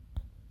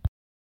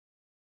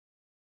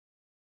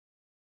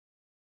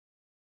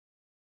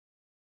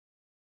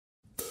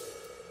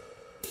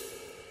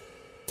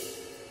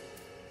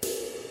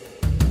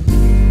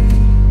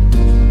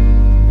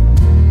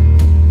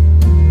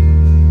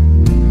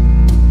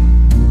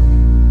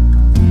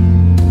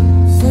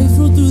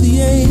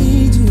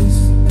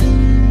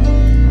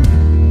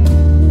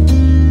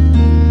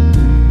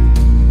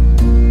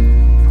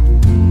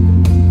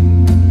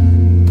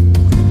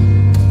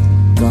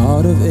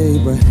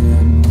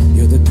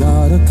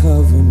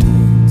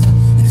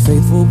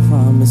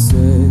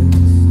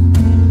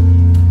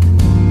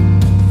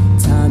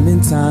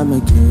 Time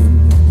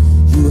again,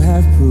 you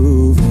have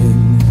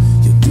proven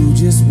you'll do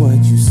just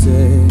what you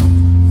said.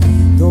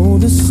 Though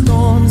the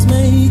storms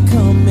may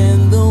come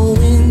and the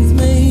winds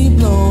may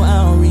blow,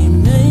 I'll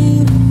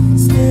remain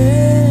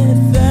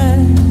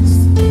steadfast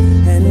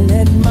and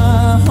let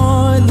my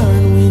heart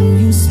learn when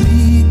you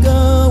speak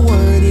a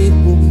word, it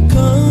will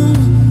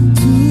come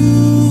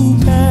to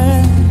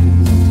pass.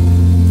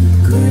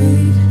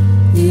 Great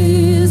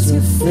is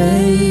your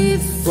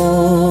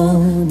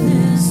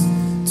faithfulness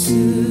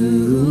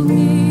to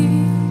me.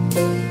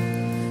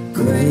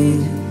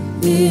 Great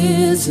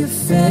is your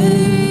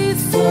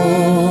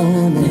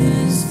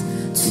faithfulness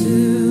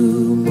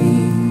to me.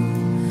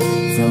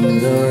 From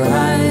the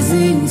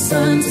rising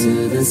sun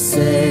to the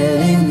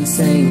setting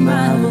same,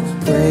 I will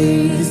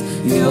praise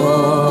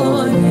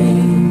your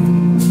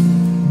name.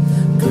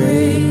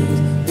 Great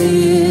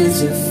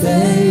is your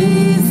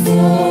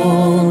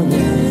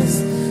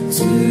faithfulness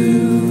to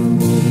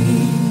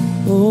me.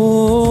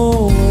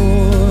 Oh,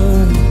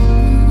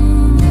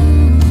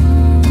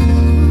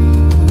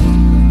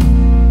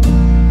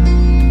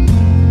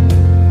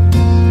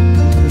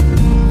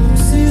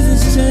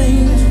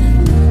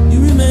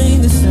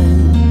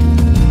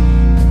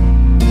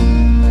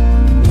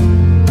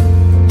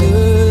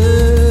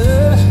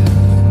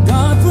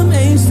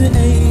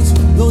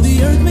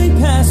 the earth may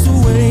pass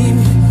away,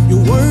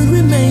 your word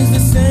remains the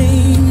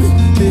same.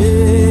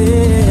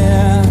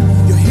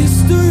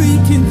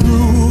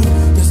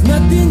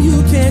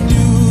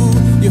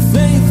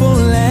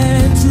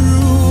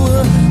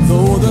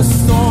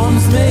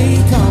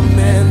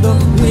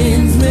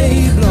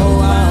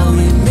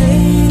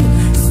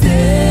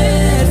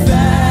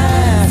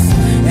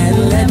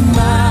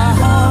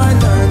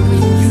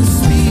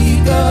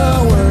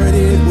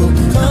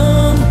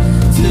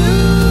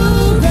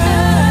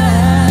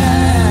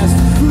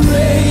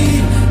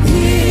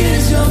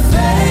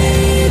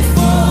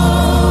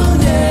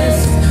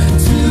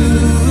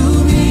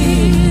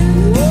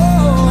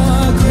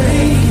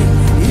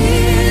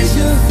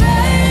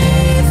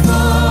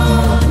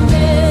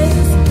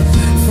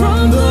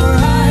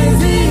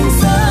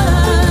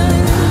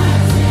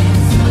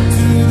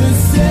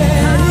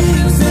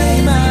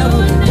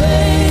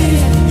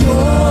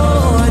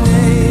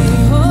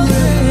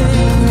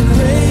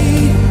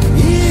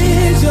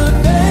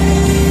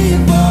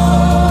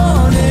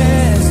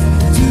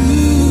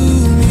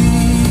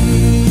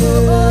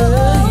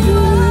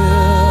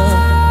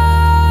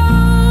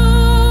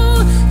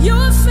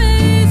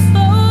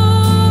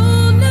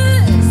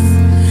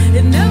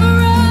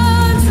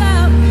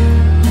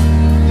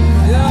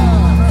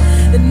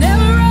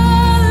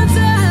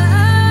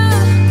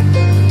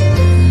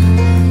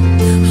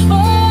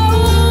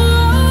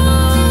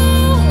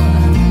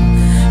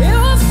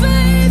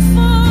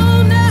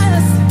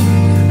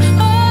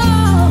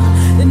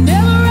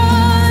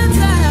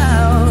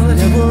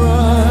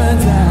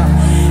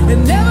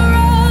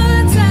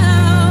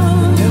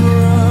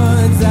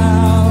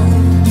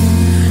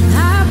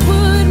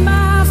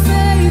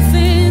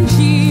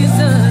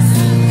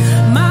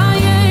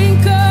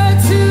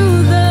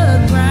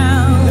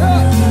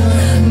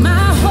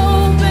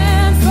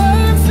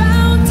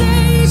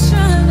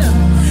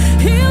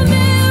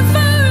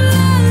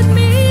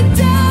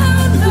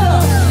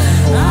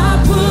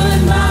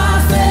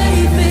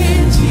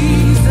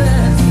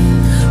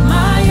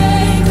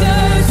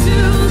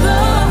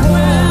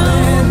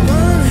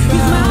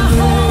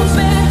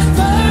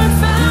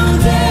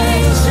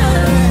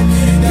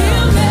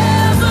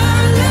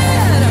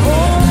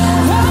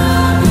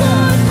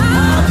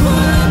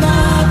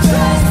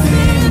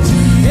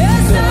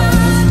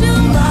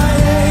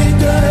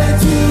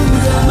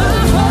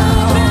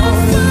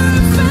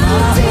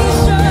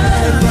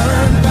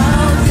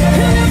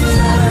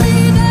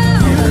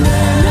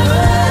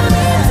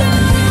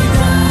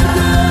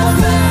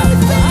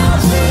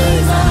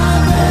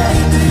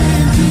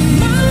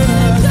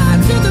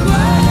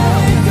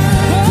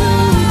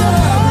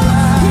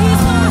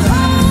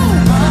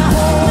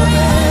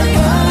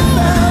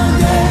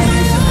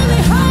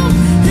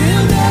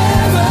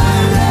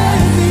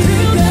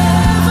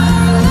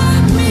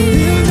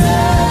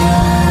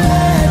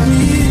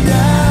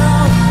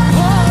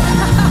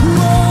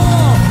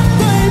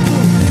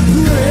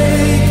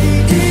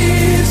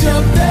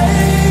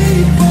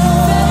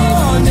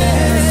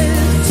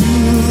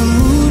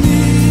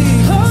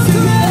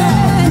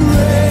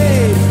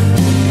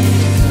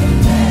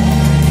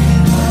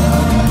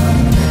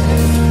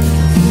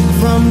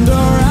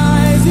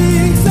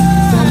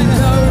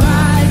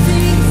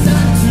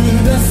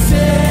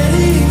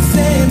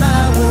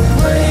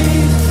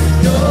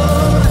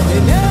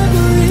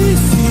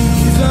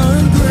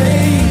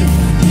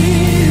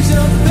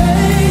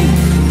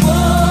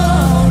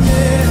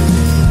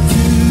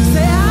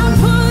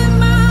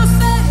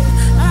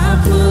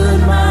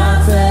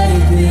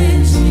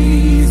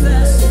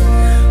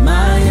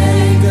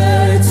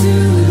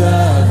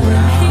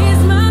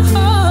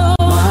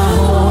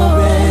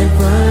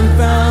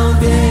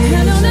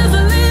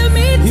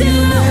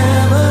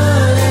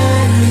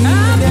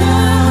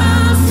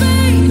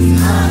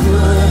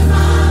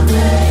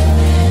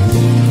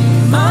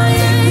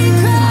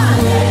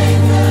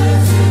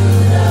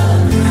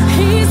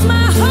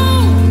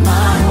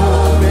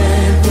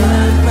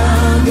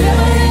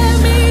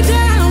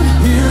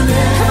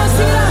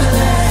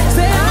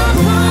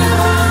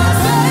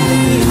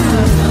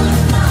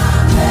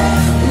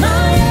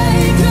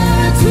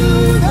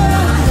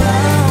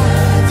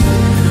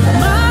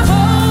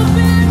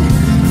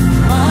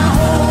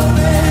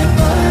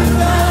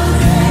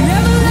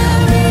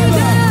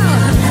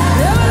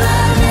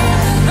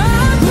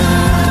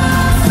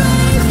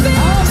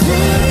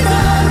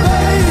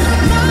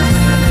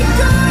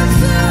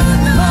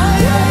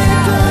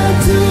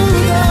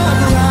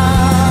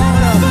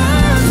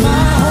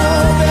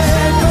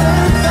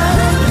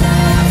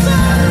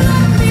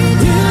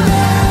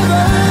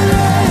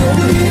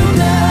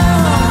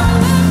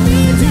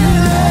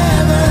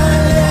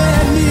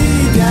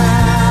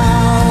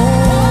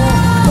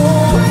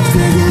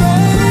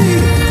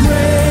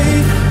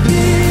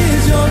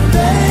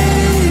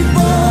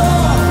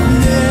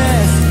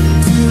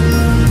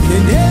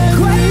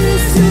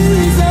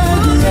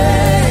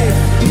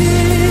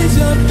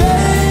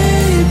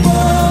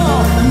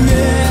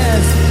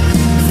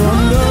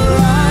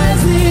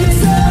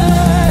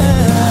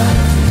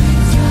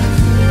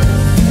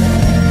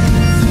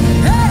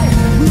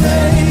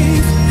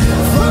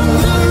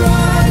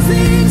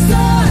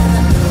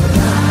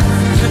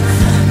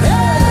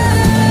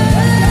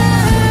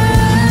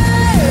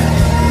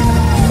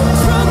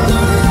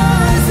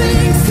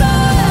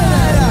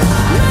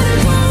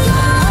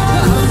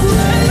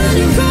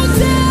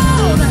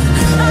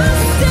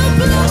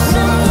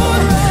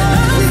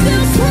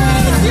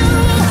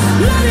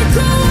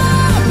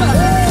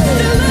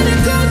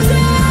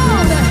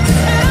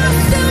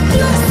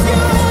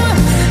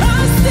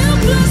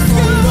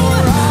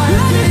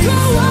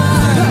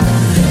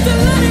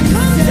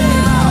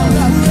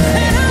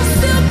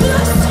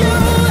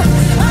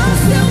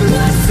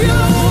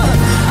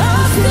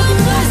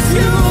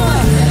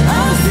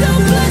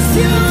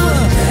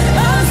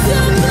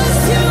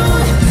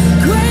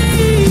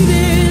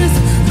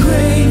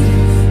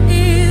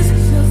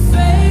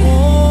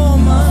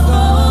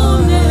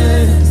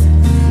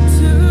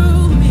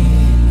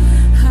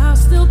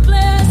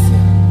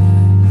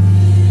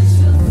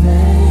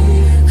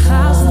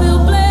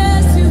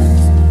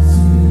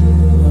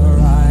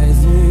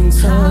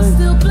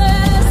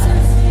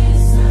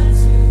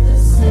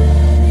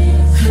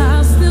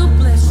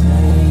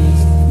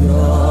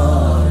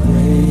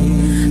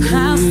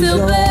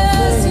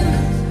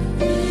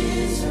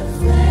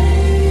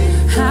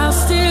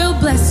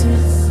 bless you.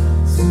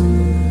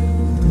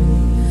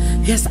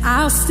 Yes,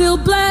 I'll still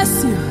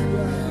bless you.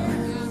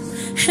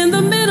 In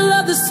the middle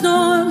of the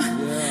storm,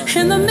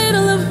 in the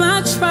middle of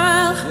my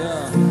trial,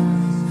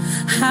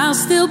 I'll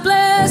still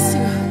bless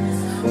you.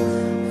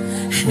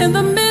 In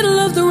the middle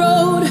of the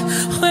road,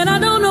 when I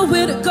don't know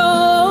where to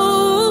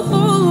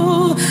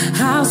go,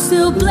 I'll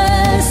still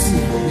bless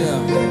you.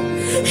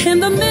 In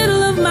the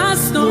middle of my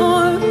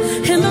storm,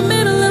 in the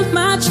middle of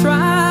my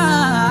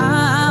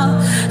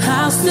trial,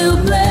 I'll still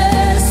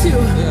bless you.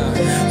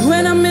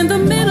 When I'm in the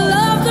middle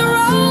of the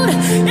road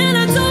and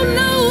I don't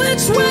know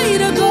which way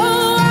to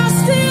go, I'll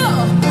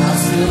still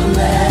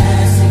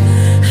bless you.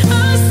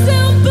 I'll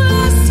still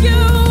bless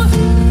you.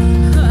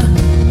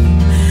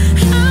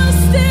 I'll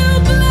still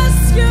bless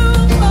you.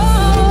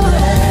 Oh,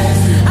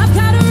 I've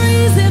got a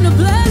reason to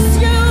bless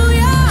you,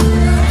 yeah.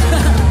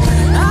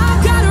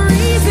 I've got a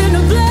reason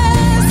to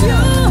bless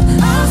you.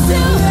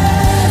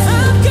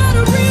 I've got a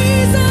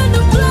reason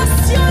to bless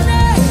your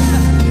name.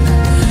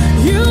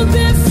 You've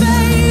been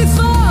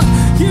faithful.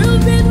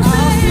 You've been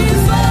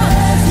faithful.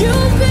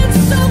 You've been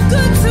so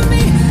good to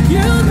me.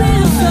 You've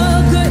been so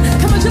good.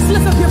 Come on, just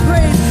lift up your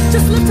praise.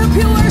 Just lift up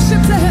your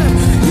worship to Him.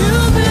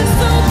 You've been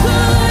so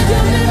good.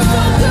 You've been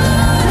so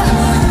good.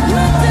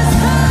 Let this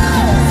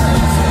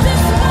house,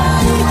 this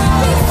body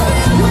be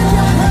filled with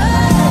your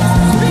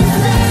praise. Be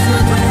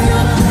filled with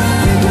your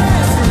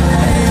praise.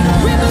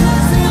 We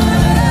bless your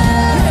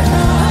name.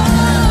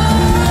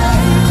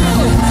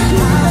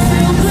 I'll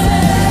still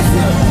bless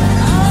you.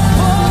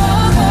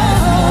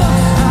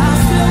 I'll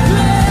still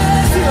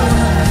bless you.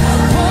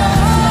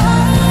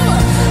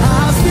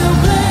 I'll still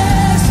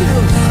bless you.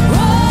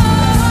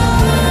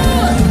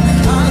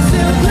 I'll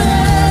still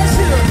bless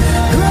you.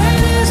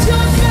 Great is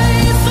your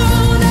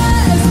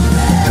faithfulness.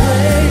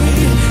 Great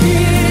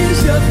is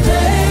your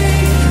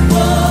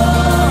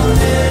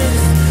faithfulness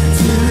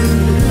to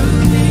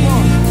me.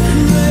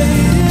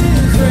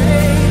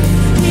 Great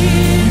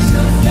is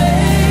your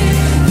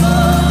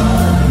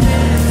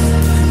faithfulness.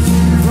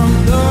 From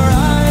the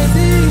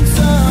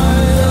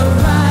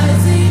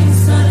rising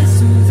sun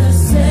to the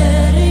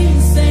setting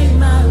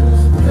sun, I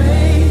will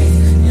praise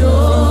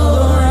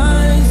your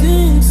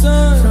rising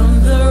sun. From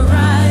the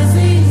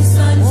rising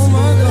sun to the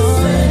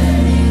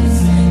setting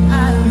sun, I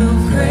will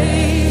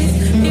praise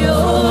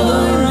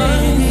your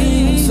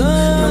name. From the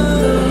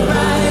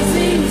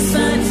rising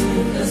sun to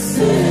the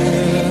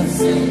setting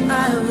sun, I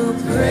will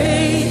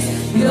praise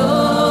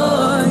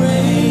your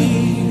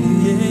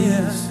name.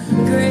 Yes,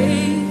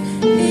 great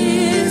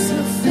is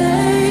your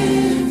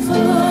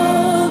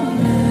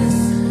faithfulness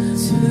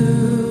to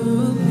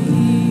me.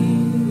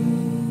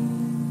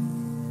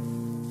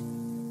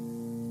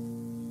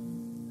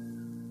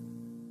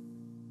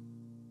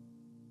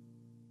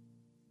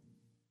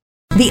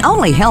 The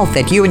only health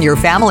that you and your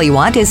family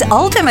want is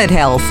ultimate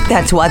health.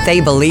 That's what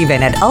they believe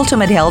in at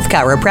Ultimate Health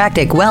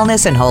Chiropractic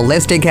Wellness and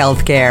Holistic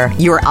Healthcare.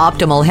 Your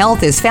optimal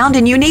health is found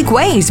in unique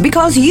ways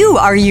because you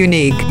are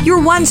unique. Your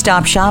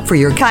one-stop shop for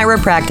your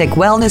chiropractic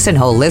wellness and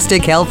holistic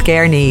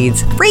healthcare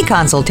needs. Free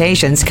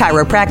consultations,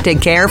 chiropractic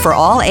care for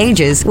all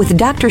ages with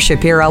Dr.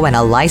 Shapiro and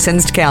a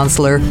licensed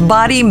counselor.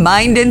 Body,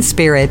 mind, and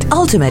spirit.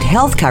 Ultimate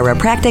Health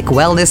Chiropractic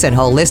Wellness and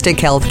Holistic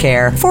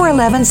Healthcare.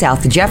 411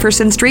 South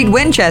Jefferson Street,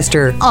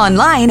 Winchester.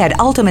 Online at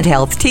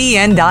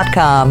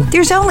ultimatehealthtn.com.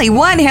 There's only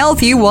one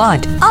health you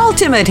want.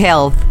 Ultimate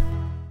Health.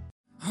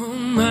 Oh,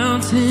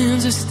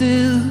 mountains are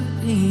still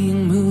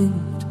being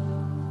moved,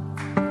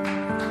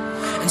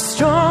 and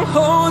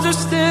strongholds are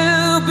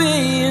still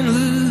being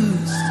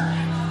loosed.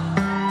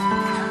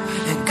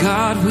 And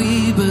God,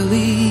 we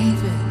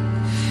believe it.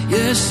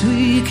 Yes,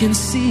 we can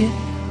see it.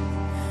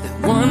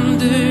 That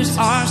wonders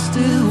are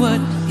still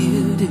what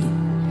you do.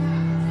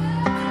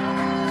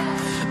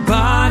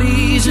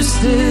 Bodies are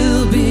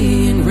still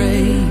being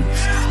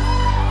raised,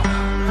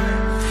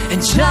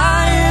 and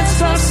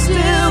giants are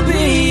still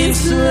being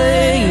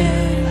slain.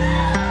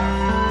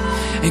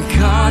 And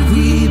God,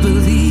 we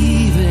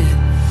believe it.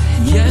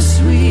 Yes,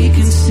 we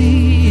can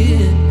see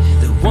it.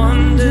 The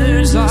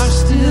wonders are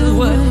still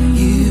what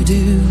you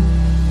do.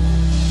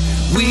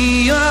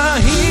 We are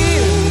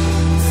here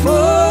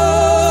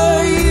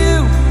for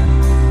you.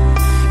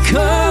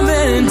 Come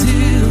and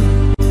do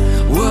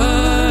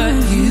what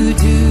you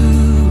do.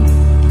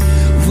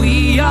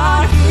 We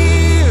are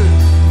here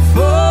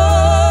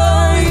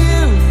for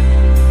you.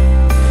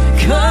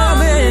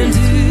 Come and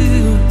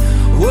do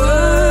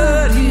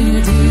what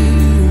you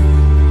do.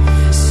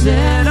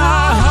 Set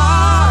our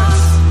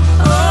hearts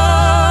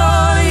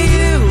on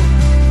you.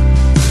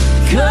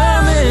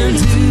 Come and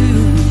do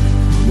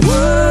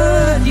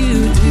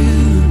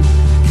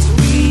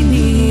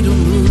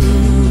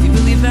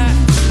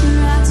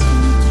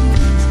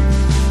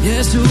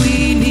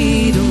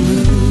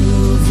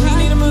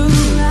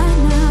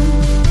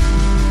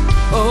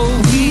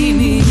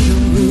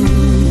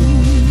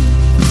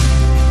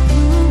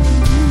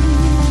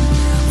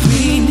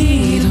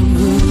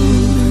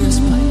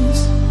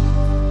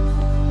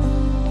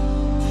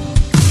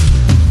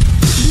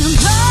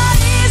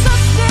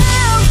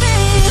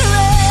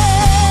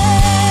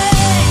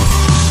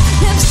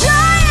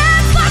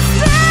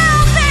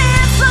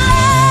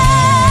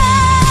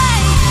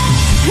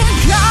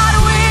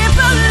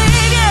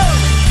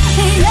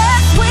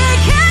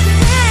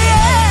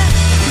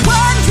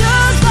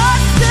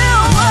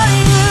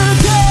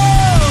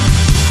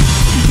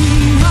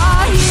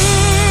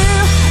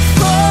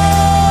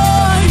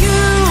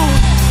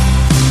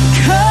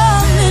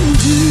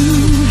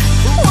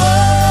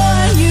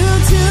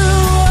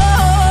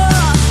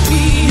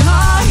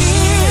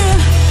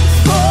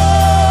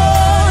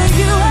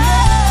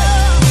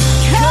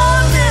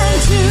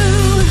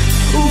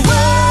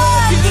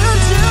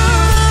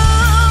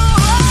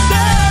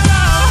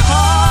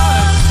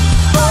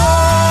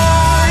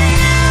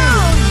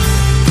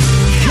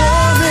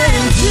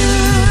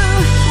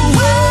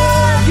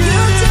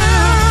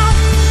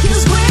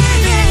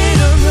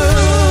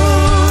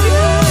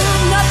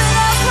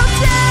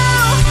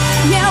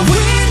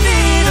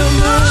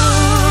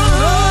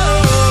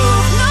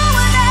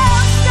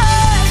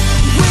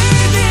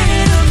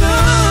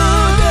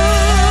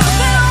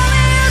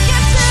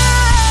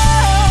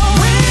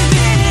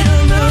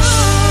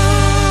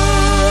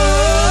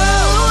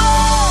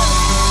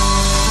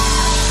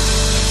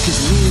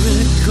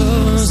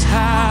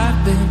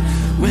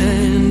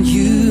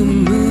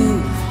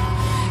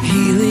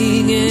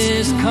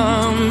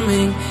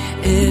coming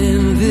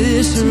in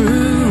this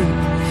room.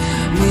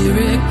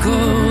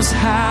 Miracles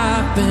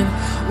happen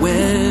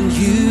when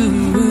you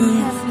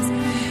move.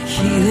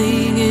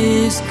 Healing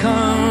is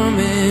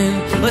coming.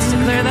 Let's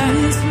declare that.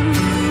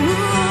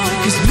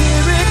 'Cause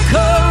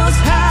miracles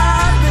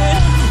happen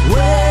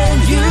when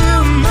you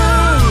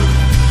move.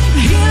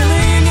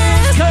 Healing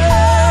is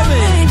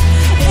coming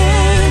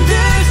in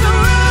this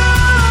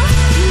room.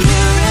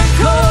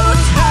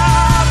 Miracles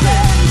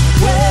happen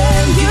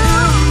when you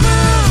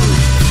move.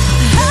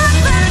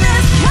 Heaven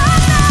is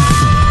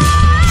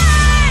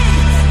coming,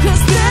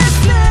 'cause this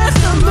is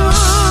the move.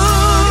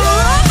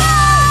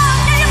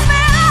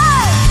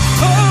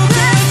 Oh,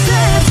 this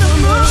is the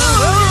move.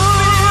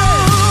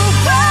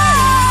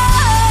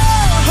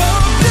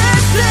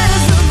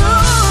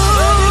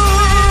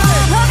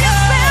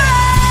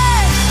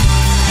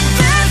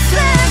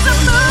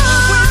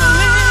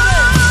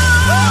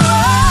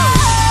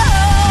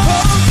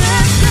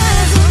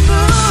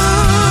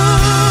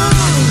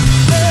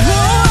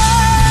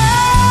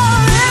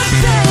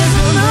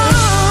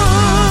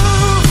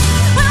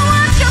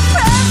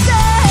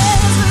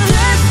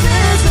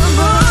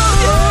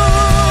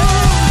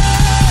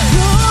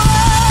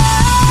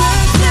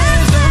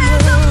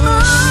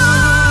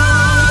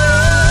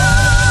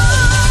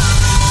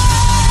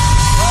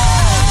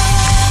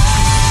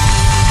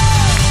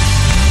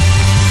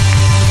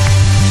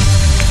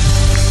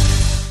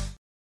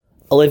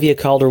 Olivia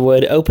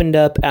Calderwood opened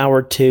up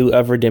Hour 2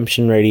 of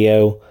Redemption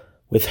Radio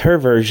with her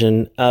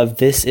version of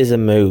This Is a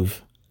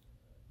Move.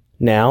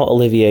 Now,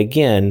 Olivia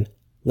again,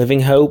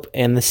 Living Hope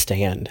and The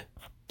Stand.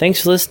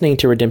 Thanks for listening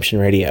to Redemption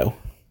Radio.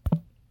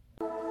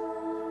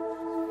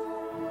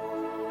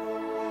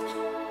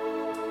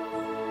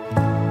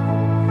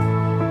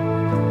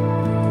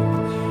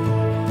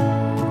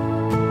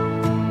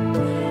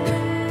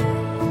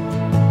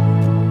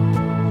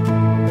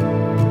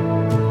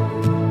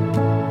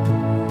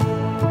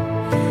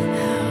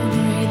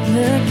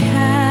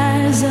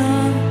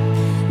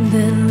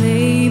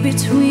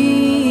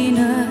 Between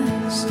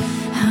us,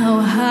 how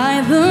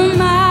high the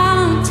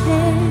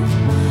mountain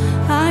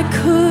I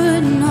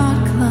could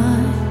not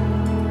climb.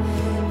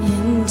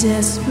 In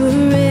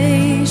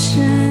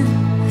desperation,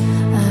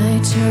 I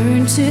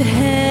turned to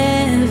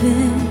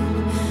heaven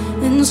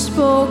and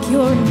spoke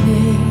your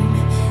name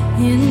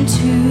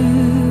into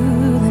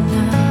the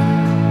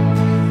night.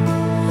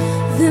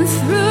 Then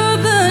through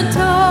the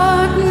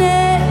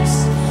darkness,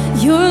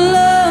 your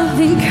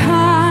loving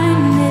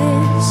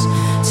kindness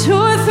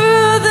tore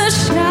through the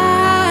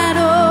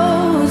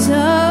shadows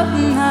of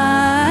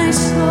my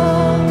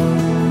soul.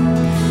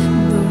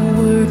 The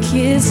work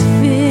is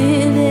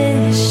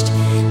finished,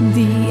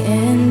 the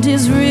end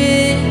is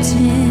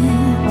written.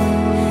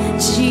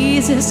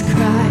 Jesus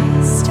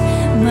Christ,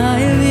 my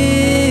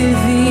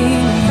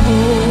living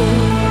hope.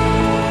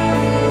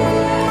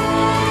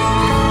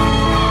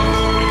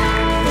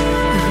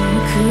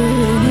 Who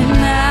could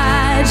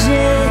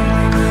imagine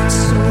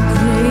so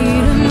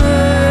great a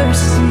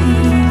mercy?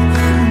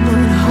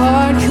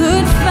 Heart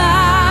could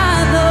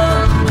fathom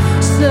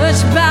such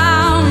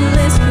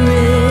boundless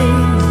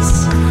grace.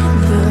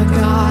 The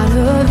God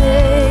of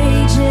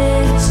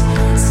ages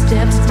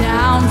steps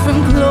down from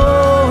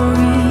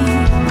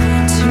glory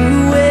to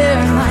wear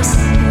my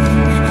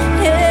sin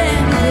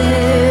and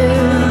bear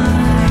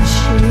my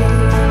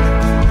shame.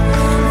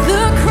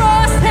 The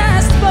cross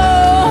has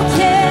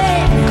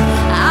spoken,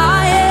 I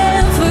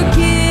am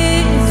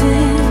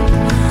forgiven.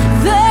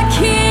 The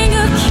King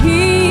of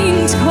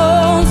Kings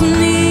calls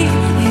me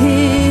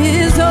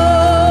His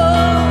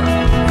own.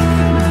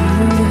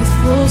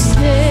 Beautiful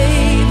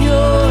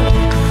Savior,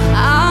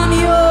 I'm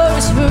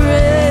yours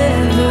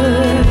forever.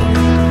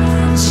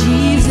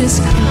 Jesus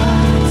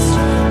Christ,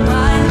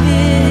 my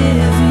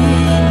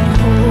living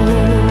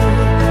hope.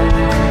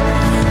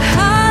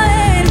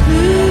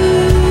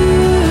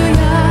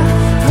 Hallelujah,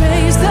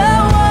 praise the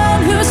one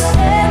who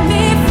set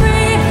me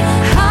free.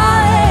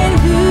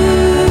 Hallelujah,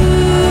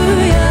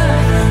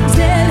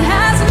 death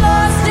has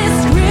lost its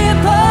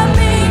grip on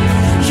me.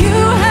 You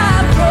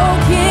have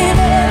broken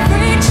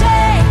every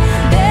chain.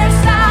 There's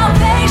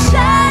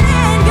salvation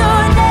in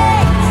your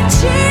name.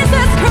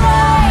 Jesus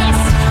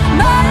Christ,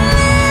 my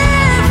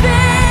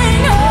living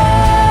hope.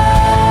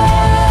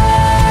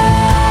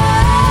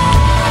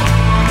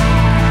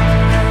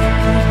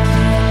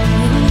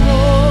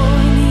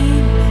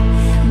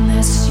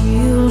 That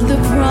sealed the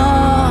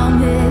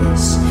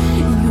promise.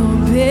 Your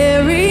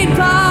buried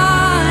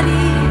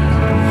body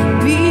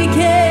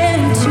began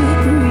to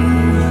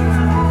breathe.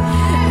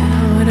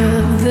 Out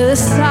of the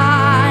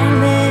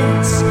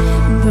silence,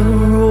 the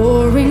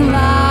roaring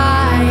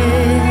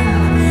lion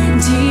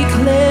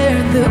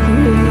declared the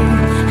grave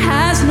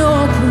has no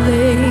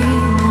claim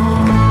on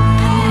me.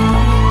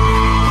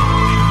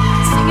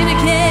 Sing it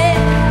again.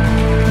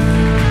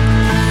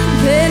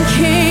 Then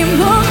came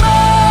the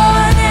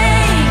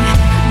morning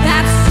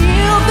that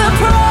sealed the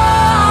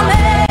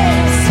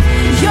promise.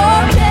 Your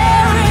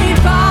buried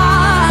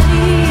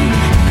body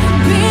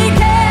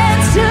began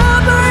to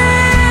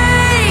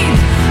breathe.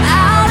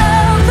 Out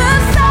of the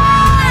silence,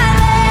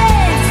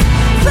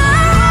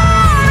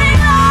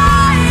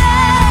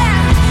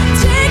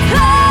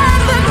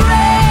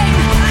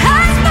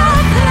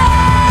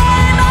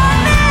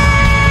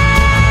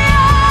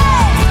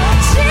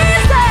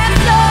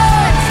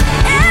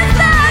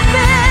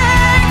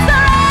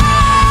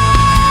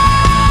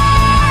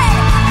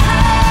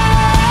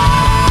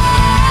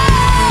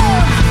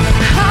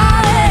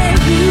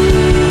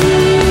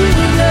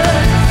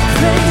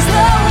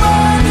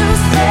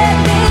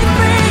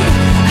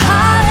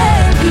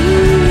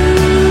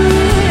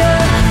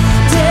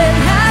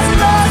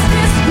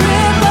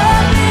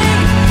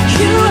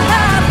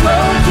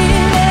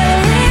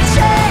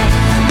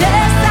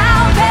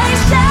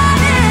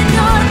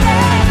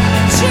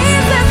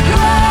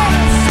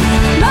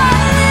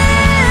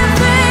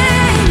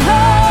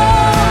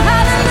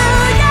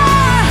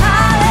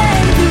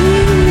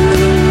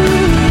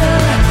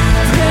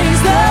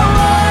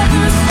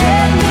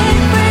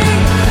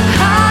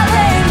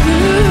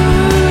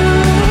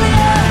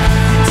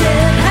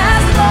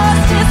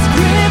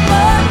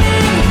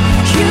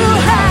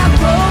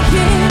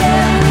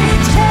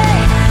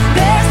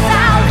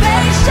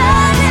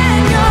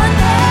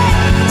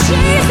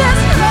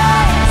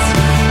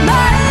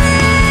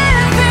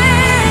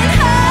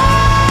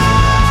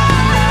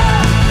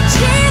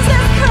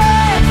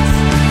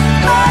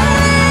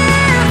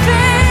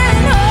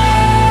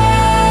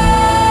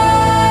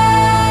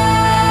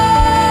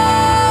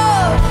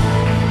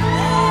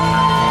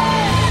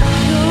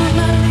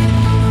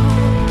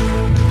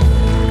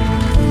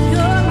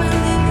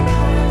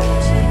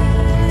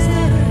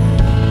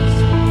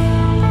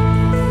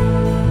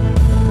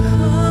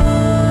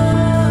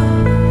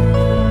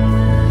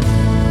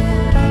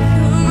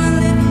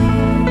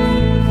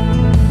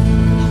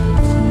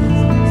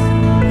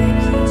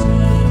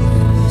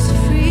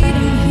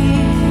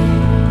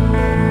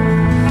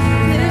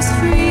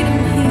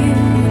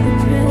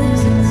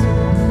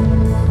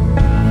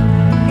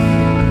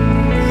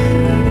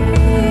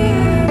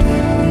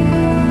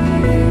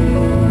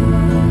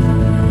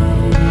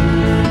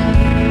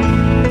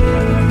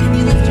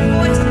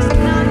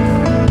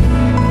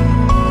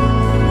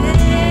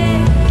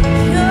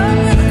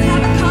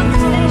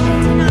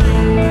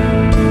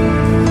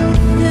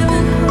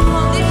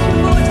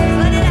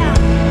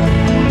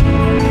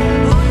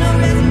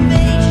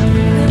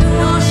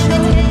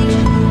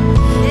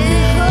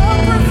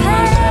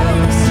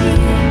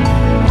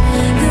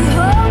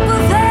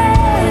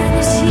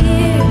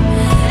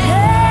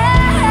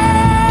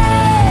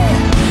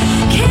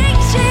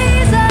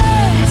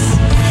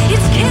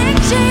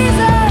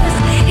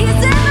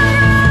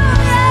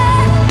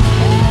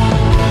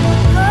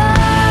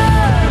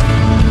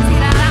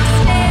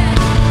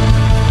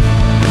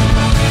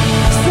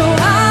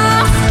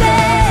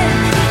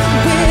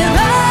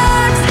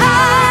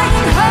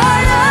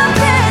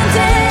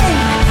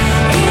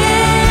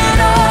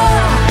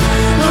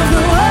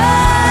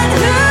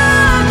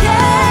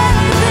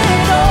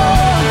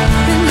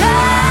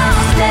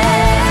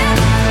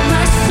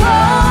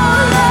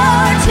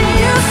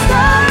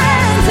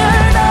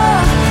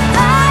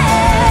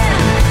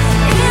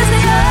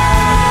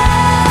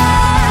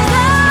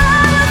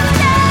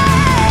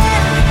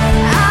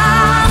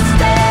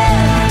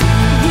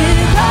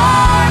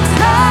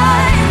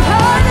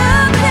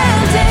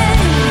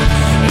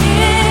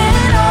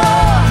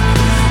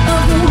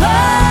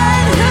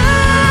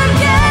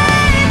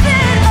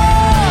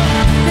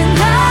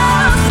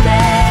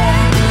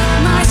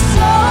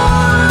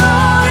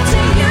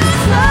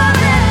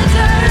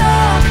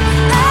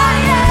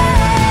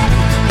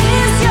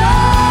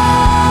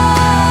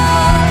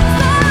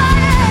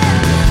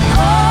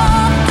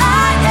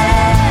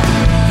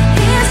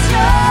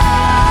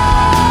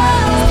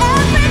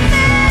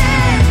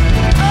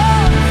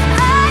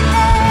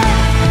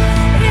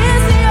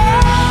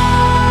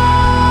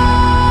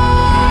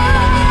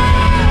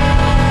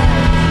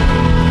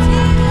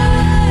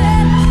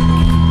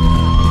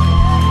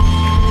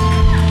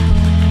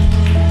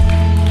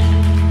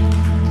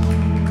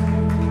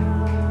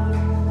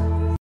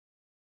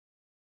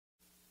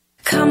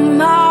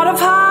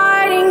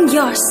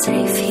 are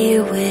safe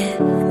here with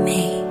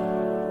me.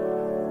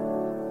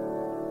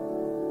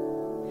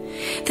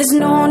 There's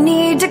no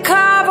need to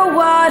cover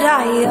what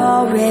I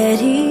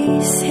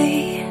already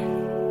see.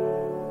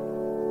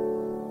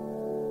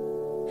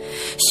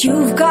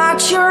 You've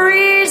got your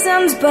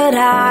reasons, but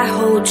I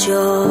hold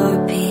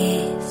your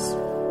peace.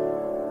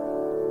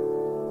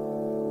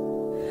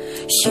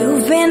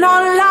 You've been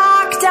on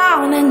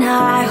lockdown and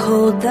I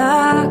hold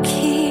the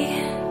key.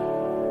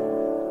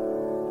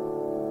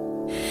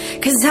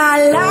 'Cause I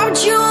loved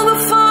you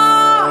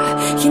before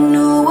you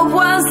knew it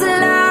was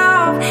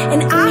love,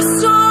 and I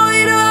saw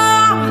it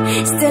all.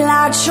 Still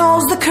I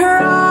chose the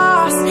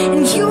cross,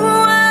 and you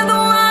were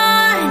the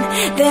one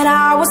that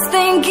I was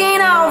thinking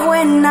of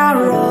when I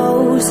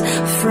rose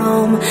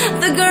from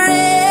the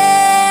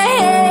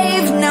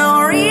grave. Now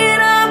rid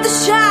of the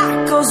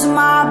shackles,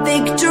 my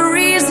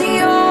victory's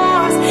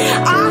yours.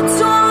 I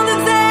tore the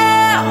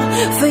veil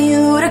for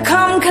you to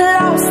come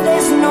close.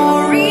 There's no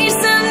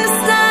reason to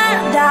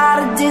stand at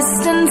a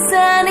distance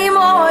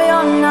anymore.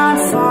 You're not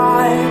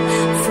far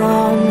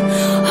from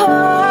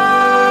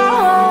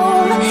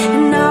home,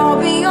 and I'll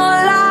be your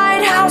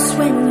lighthouse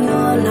when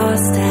you're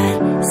lost at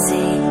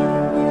sea.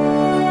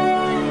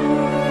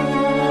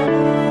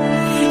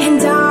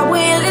 And I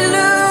will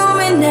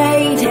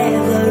illuminate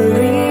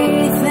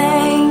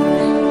everything.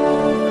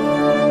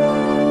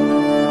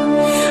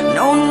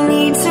 No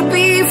need to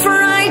be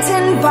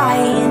frightened by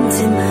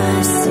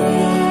intimacy.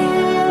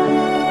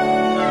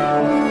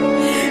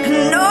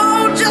 No,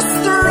 just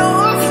throw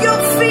off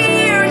your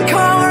fear and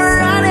come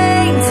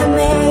running to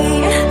me.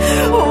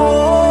 Oh,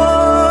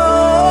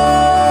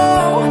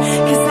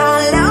 'cause I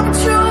loved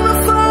you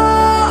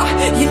before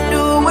you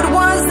knew it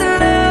was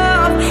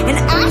love, and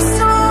I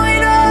saw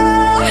it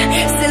all.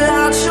 Still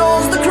I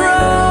chose the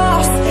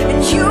cross,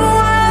 and you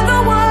were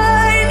the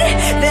one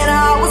that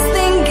I was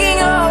thinking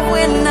of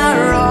when I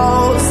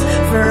rose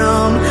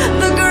from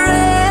the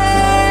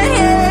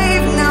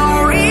grave. Now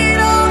rid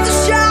of the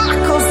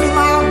shackles,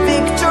 my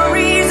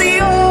victory's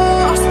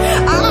yours.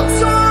 I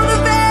tore the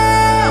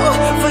veil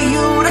for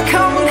you to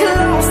come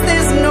close.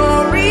 There's no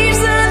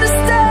reason to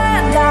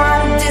stand at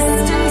a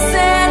distance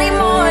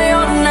anymore.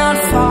 You're not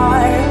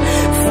far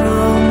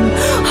from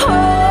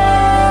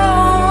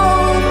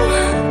home.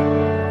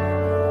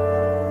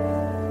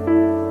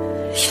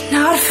 You're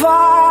not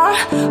far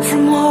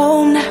from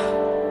home now.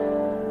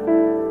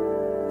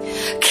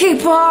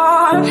 Keep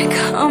on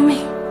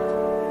coming.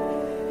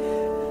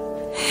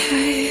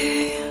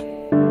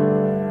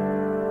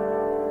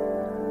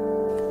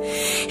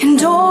 And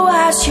oh,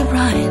 as you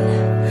run,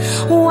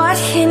 what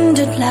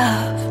hindered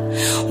love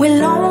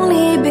will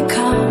only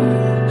become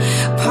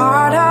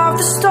part of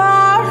the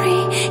story.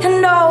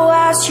 And oh,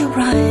 as you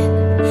run,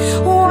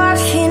 what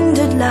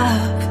hindered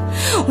love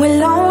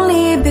will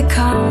only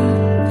become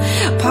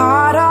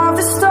part of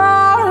the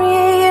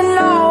story. And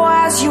oh,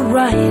 as you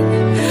run,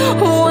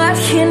 what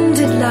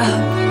hindered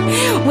love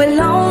will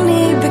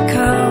only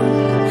become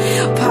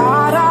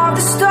part of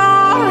the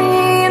story.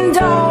 And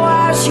oh,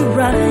 as you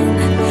run,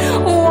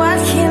 what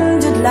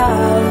hindered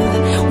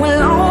love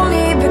will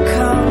only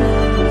become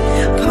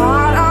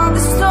part of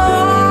the story.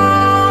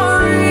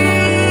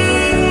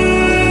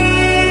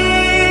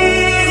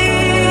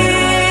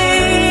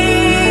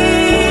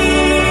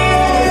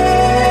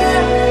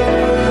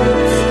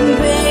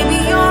 Baby,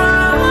 you're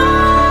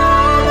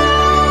almost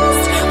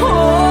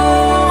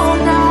home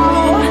now.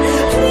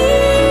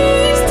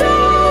 Please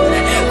don't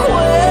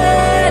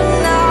quit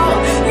now.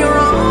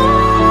 You're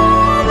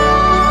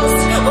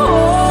almost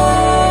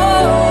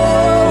home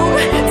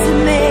to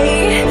me.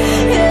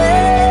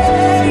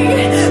 Hey,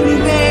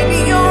 baby,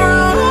 you're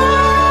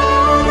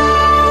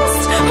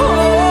almost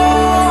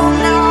home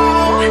now.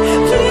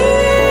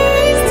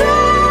 Please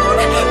don't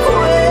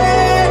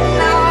quit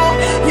now.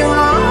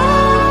 You're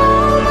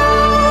almost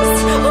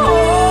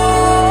home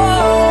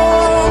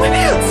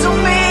to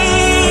me.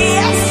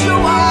 Yes, you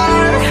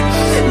are.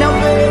 Now,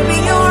 baby,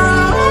 you're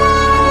almost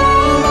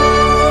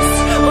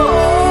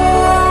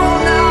home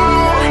now.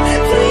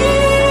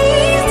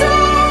 Please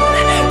don't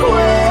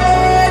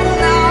quit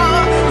now.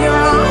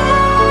 You're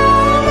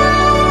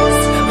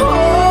almost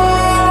home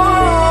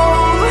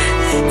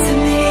to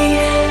me.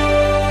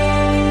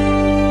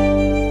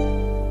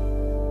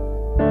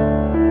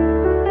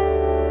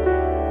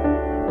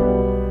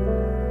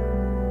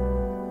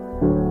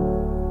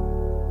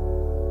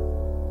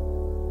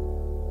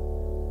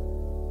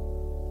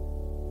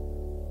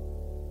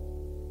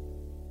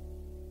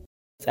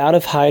 It's Out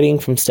of Hiding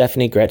from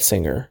Stephanie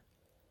Gretzinger.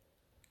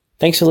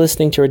 Thanks for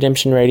listening to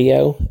Redemption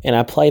Radio, and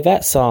I play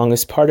that song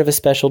as part of a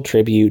special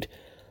tribute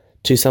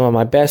to some of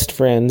my best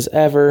friends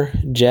ever,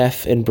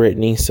 Jeff and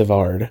Brittany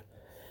Savard.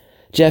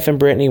 Jeff and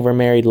Brittany were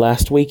married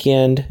last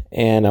weekend,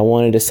 and I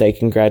wanted to say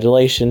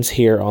congratulations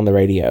here on the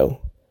radio.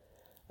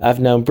 I've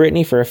known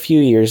Brittany for a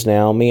few years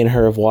now. Me and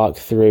her have walked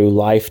through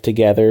life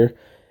together,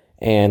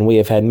 and we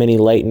have had many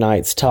late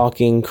nights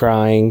talking,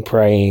 crying,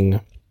 praying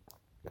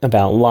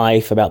about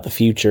life, about the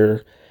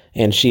future,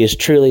 and she is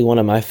truly one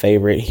of my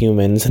favorite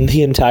humans in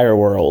the entire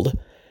world.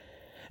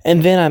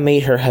 And then I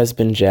meet her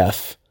husband,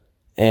 Jeff,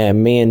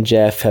 And me and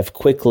Jeff have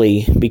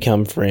quickly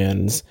become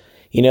friends.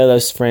 You know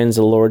those friends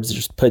the Lord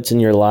just puts in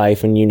your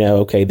life and you know,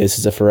 okay, this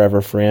is a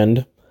forever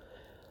friend?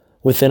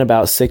 Within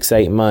about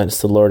 6-8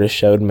 months, the Lord has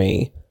showed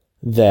me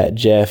that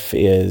Jeff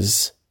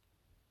is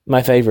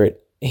my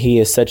favorite. He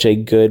is such a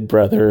good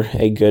brother,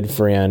 a good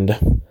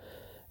friend,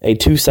 a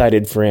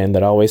two-sided friend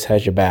that always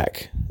has your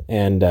back.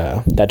 And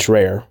that's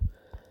rare.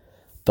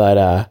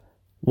 But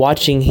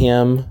watching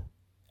him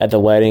at the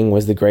wedding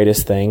was the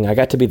greatest thing. I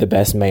got to be the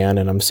best man,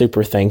 and I'm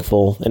super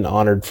thankful and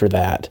honored for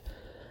that.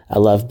 I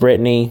love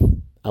Brittany.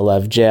 I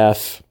love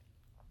Jeff.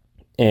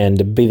 And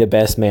to be the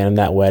best man in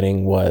that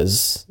wedding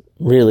was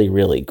really,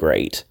 really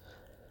great.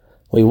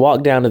 We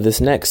walked down to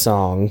this next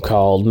song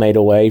called Made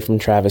Away from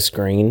Travis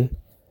Green.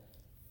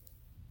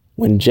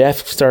 When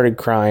Jeff started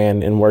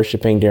crying and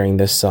worshiping during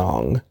this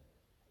song,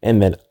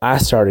 and then I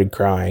started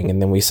crying,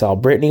 and then we saw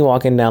Brittany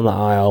walking down the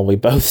aisle, we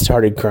both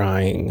started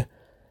crying.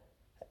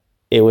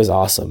 It was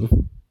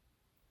awesome.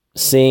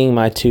 Seeing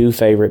my two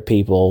favorite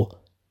people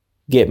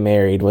get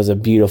married was a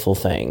beautiful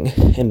thing,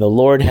 and the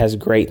Lord has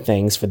great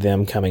things for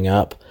them coming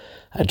up.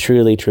 I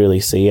truly, truly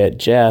see it.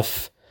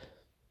 Jeff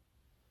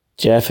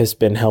has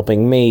been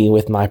helping me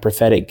with my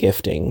prophetic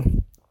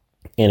gifting,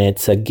 and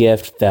it's a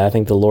gift that I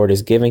think the Lord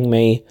is giving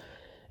me,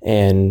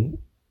 and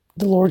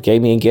the Lord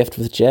gave me a gift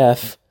with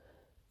Jeff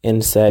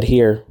and said,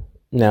 here,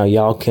 now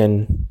y'all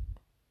can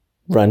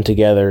run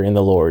together in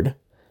the Lord.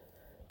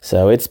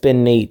 So it's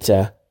been neat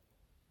to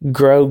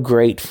grow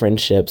great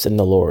friendships in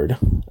the Lord.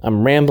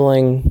 I'm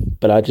rambling,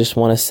 but I just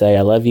want to say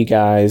I love you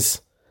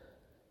guys.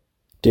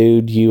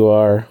 Dude, you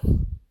are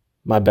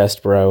my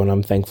best bro, and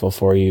I'm thankful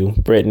for you.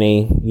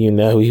 Brittany, you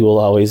know you will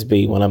always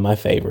be one of my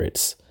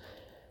favorites.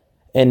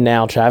 And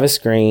now, Travis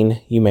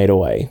Green, You Made a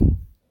Way.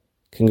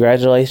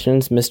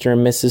 Congratulations, Mr.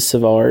 and Mrs.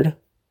 Savard,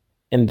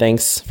 and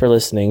thanks for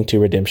listening to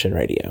Redemption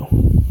Radio.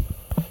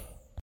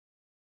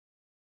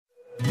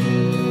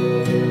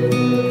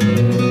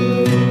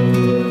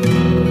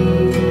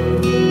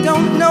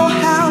 Don't know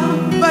how,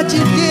 but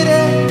you did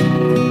it.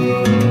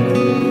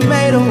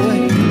 Made a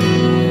way.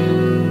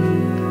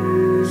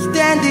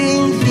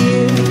 Standing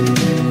here,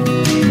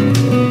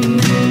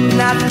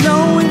 not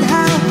knowing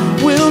how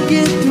we'll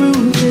get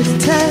through this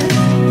test,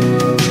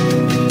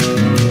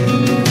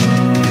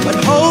 but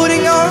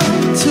holding on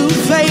to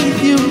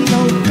faith, you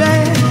know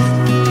best.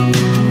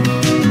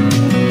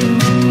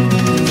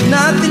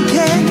 Nothing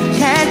can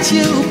catch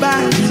you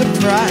by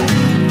surprise.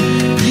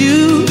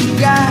 You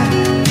got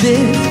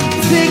this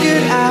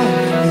figured out,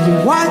 and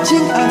you're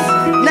watching us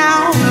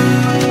now.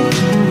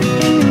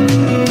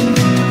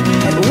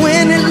 And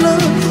when it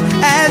looks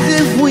as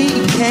if we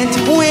can't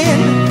win,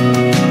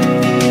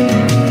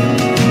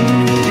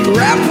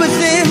 wrap us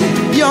in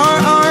your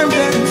arms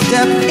and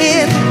step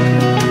in.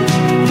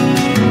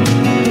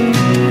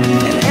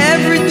 And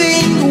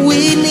everything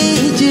we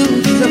need you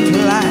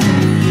supply.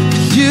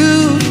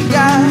 You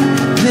got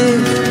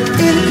this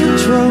in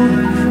control,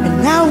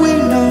 and now we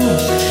know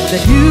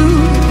that you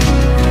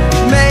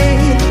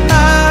made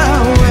a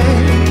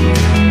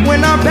way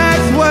when our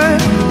backs were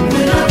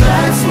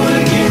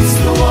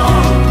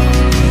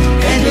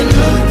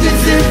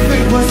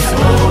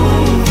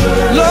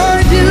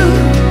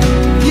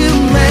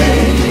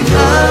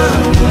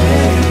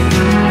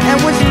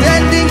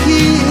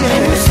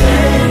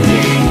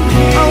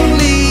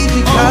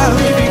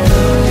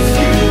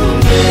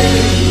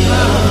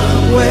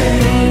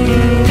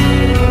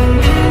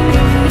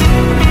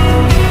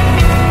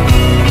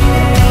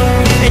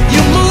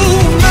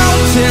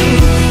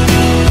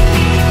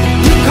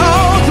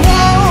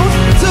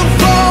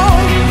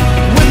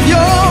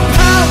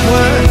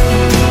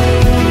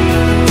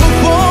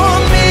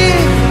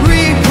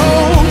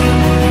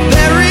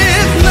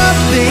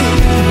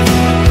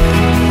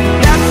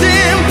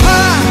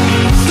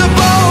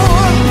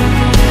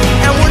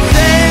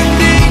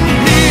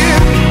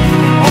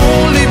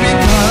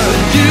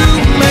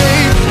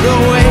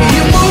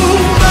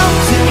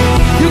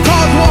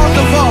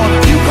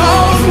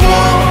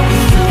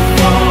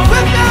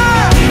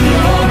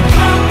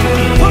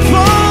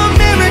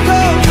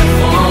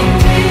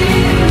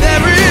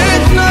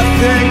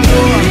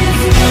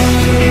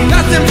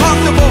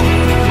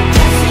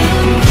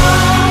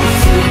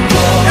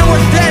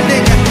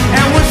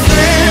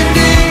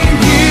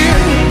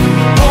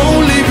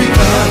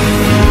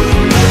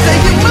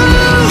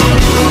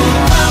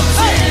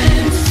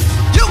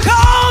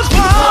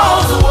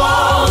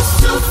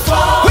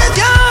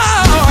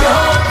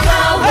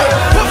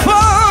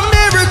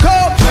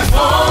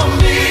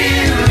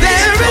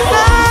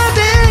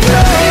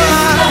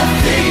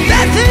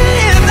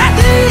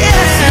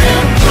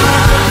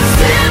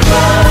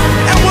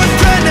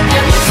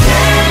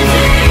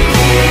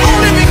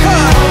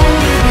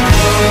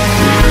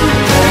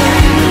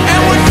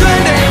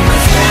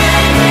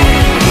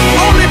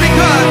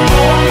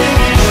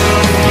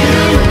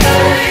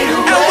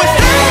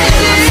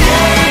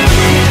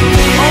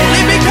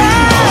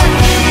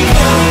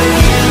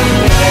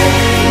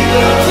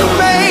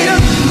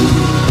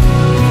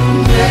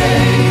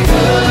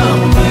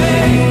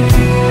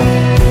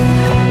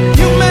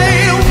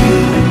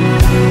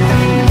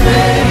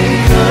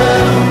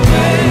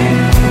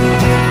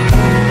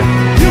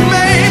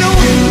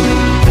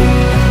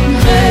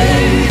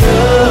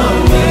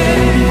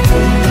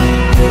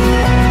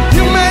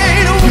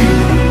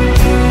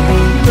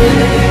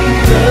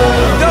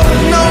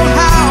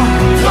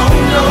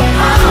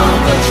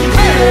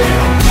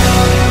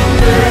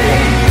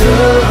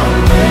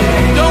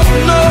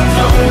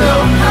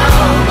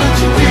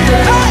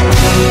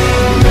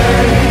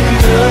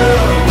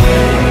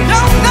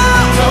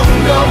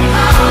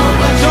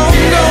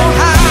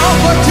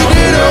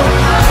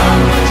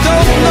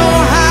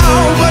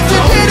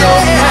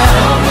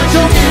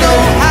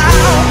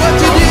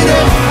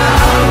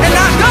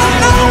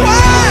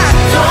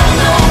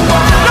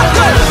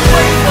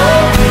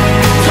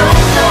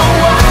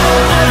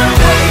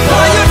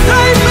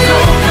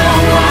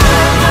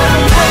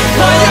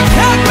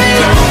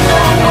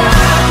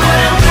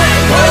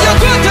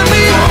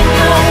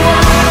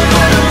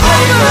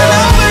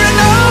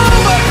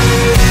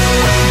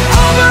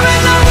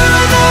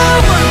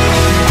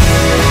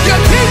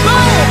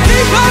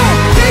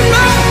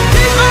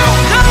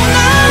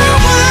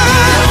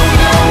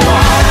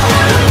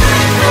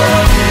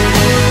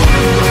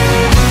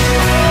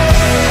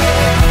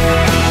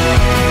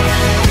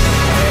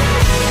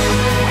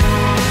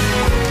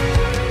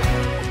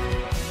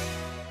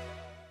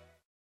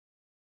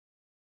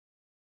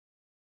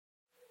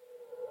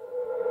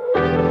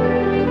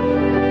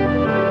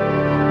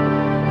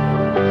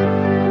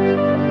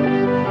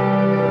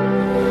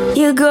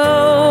You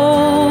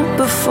go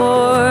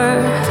before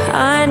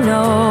I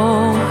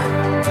know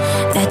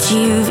that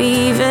you've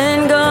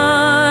even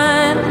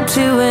gone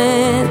to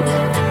win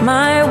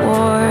my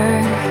war.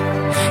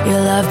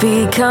 Your love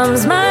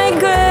becomes my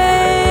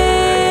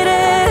greatest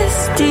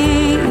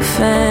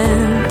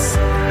defense.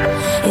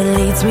 It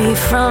leads me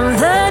from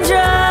the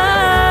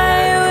dry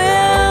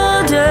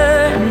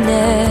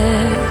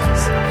wilderness,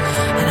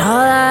 and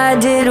all I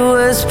did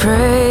was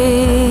praise.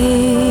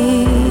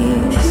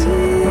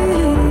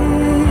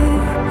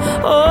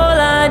 All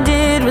I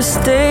did was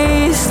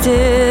stay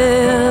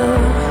still,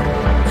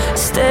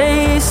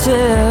 stay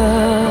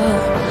still.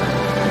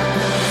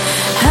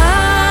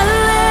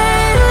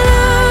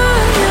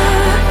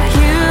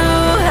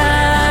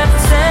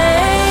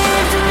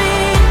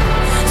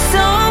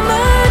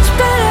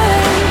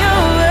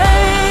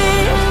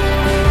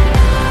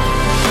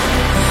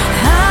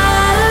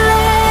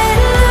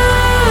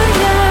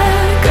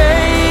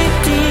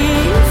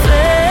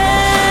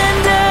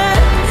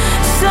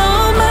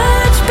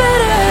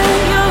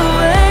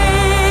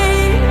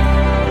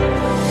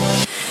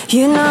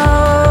 You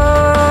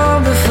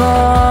know before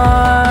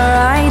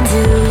I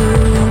do,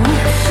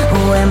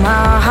 when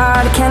my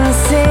heart can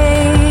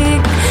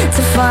seek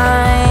to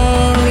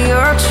find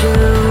your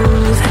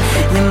truth,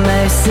 your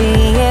mercy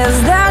is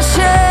the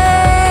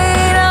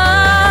shade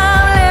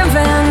I'm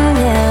living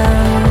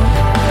in,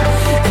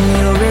 and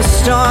you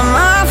restore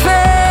my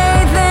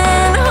faith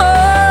and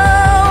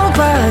hope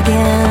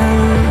again.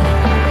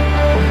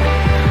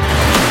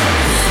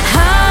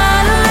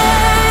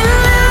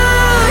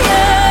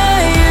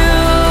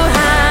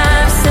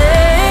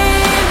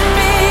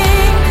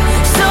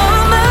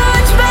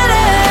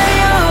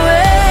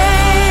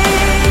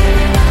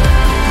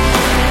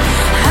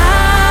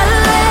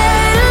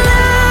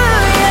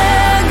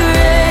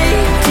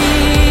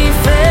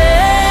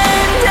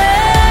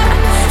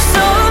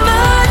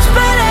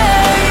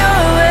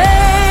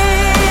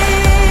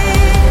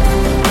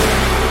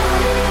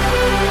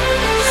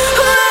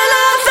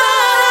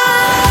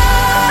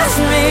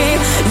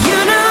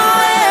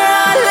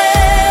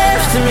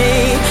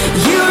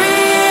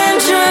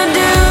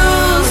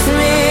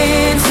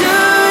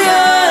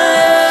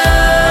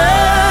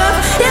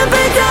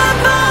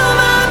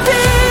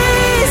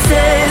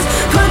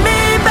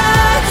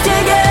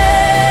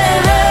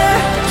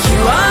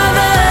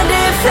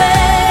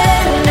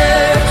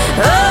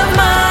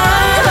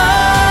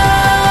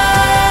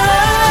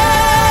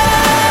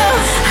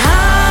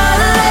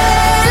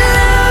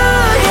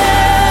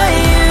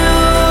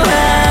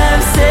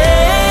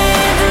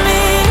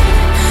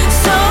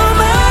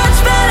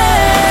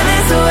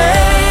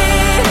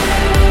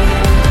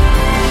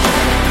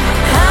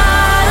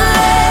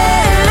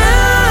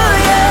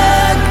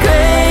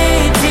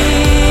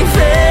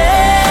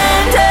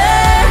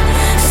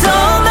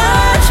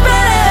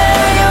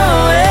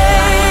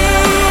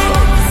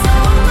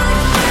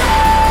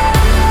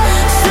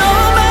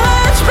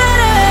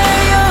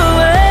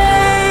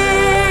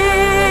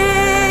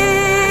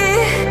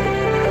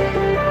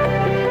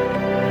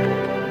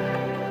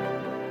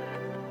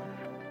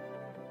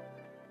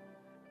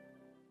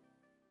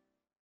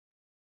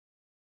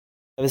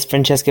 That was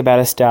Francesca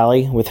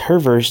Battistali with her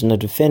version of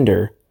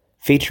Defender,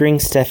 featuring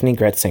Stephanie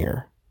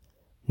Gretzinger.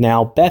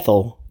 Now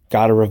Bethel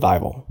got a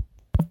revival.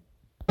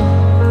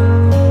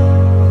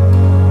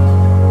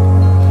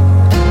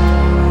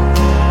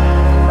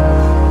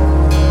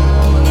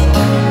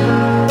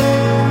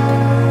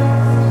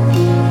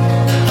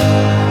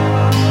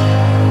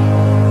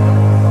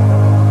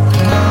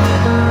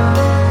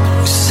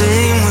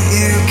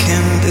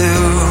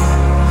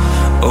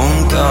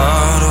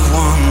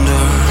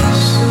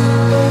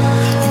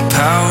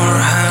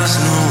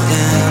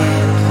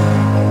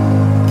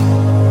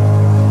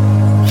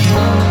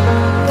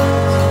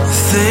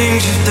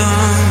 Things you've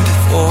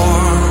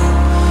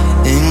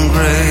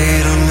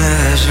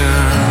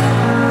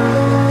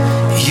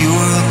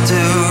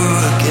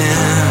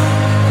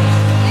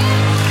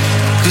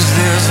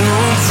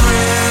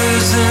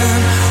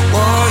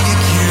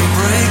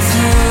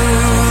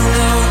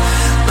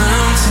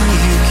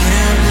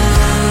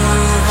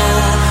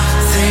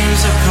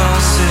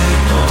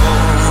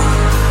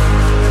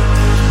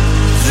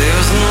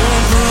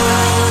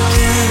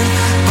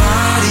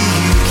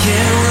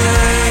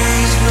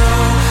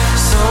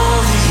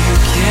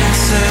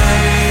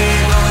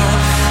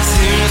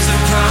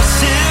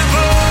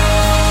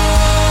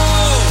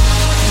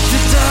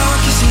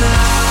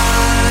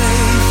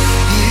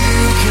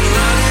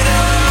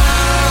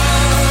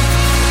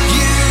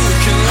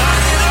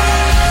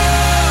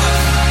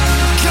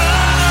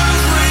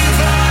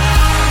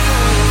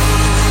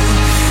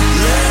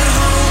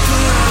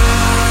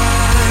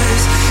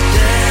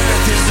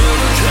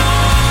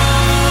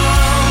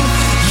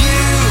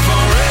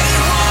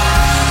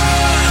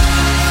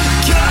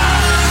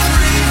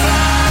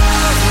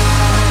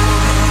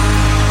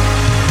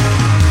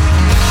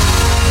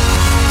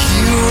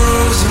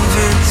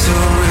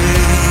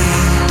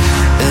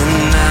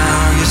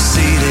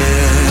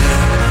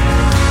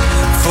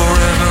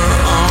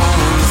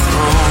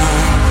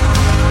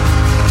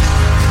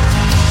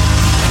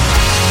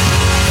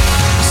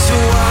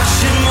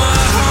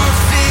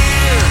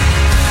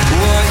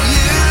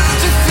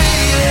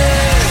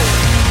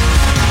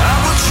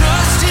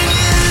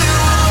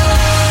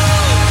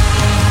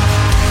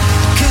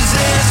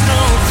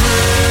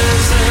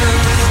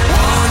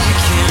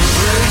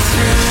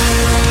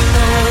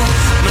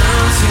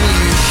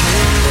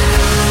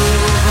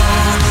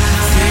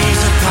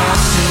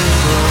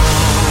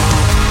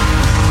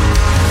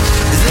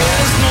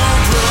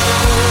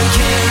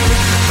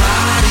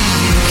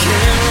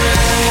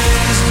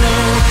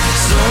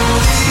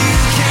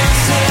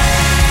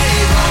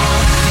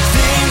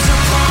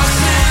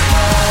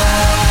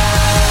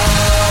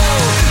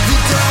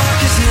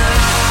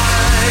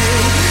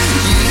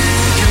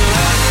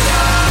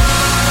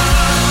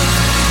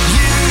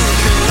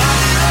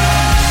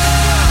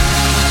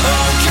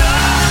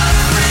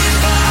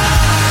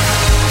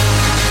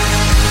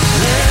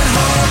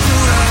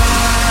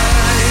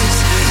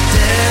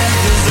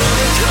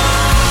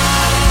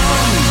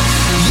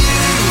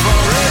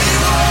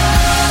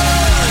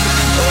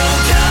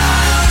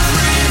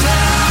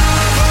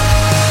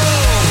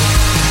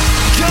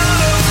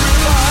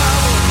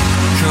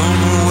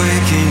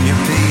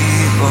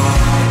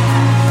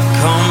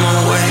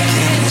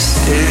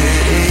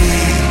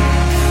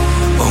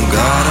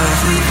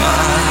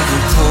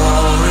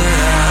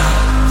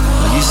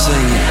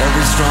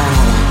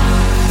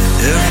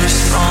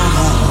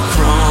stronghold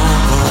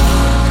crumble.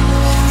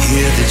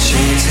 Hear the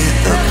chains hit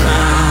the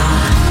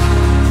ground.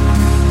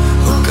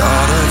 Oh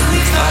God of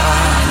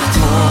revival,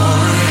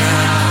 pour it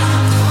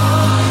out,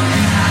 pour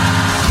it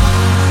out.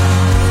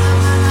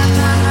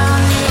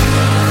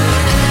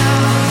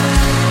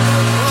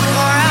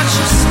 Pour out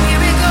your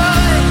spirit,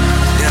 God.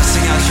 Yeah,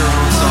 sing out your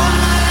own song.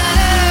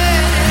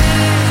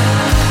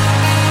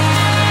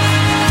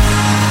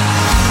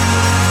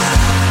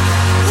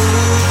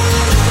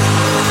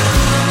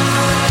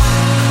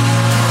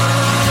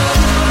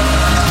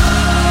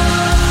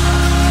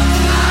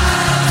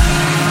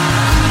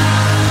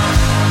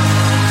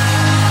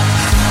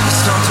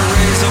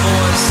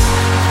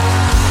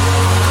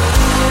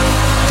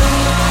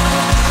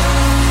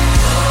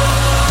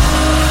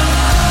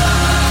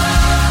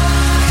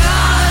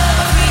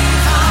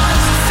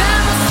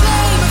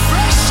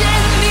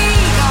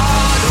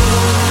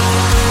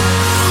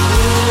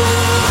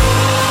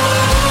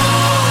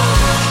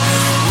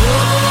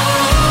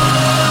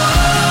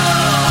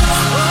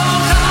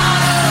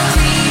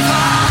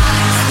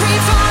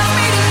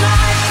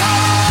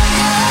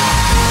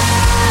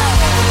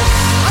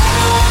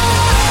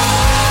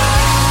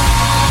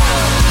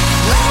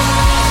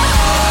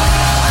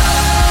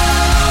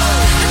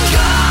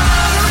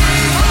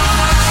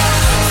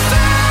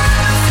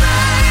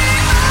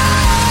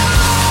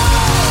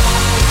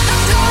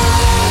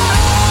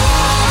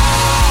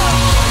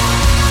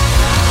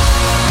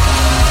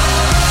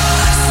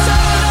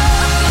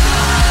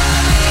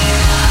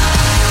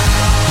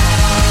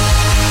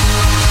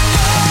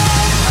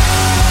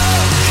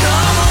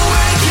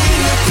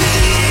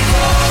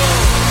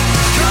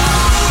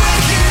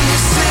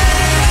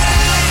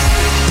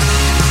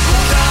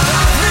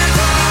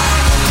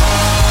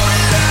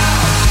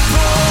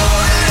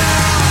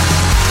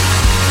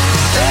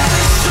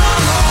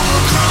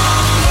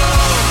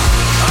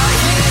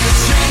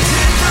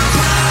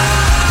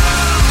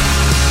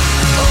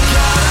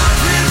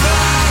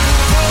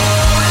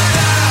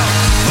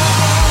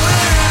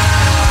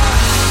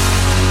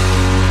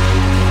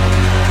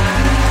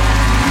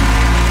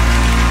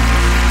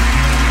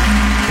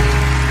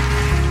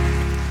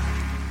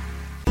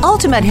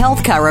 Ultimate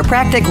Health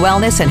Chiropractic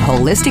Wellness and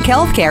Holistic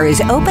Healthcare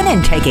is open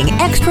and taking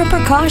extra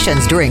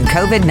precautions during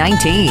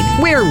COVID-19.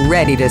 We're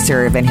ready to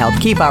serve and help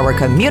keep our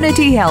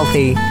community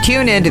healthy.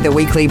 Tune into the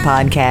weekly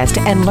podcast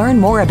and learn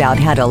more about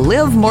how to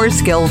live more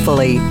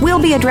skillfully. We'll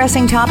be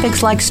addressing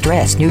topics like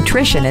stress,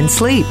 nutrition, and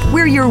sleep.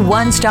 We're your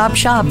one-stop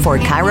shop for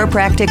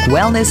chiropractic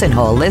wellness and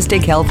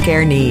holistic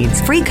healthcare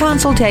needs. Free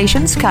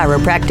consultations,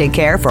 chiropractic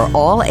care for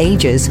all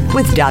ages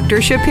with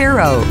Dr.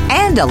 Shapiro,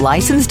 and a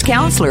licensed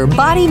counselor,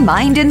 body,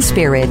 mind, and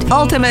spirit.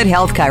 Ultimate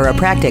Health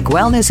Chiropractic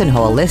Wellness and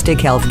Holistic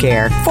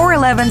Healthcare,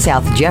 411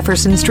 South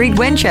Jefferson Street,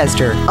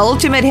 Winchester.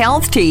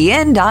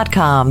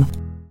 UltimateHealthTN.com.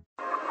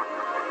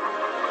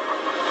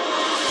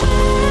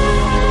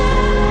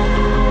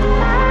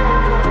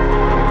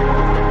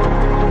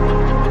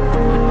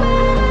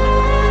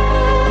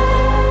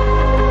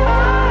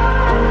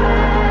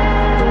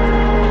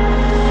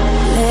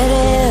 Let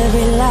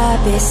every lie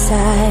be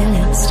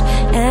silenced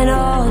and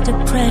all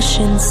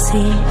depression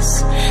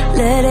cease.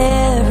 Let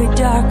every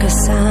dark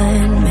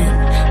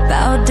assignment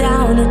bow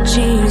down at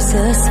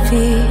Jesus'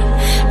 feet.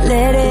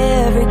 Let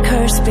every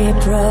curse be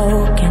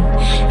broken.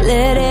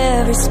 Let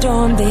every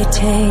storm be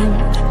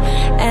tamed.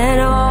 And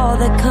all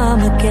that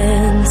come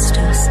against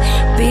us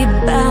be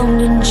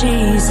bound in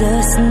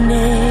Jesus'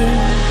 name.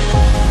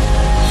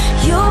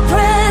 Your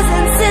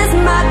presence is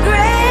my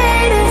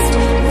greatest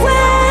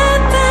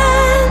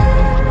weapon,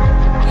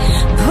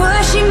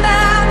 pushing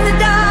back the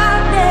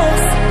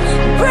darkness,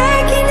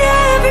 breaking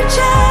every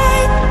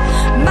chain.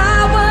 My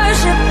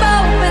worship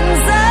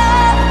opens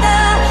up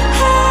the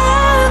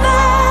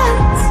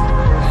heavens,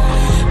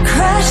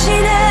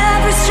 crushing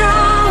every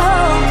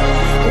stronghold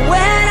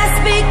when I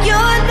speak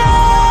your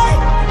name.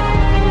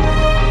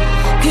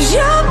 'Cause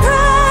your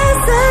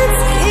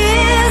presence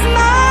is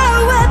my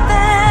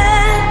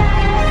weapon.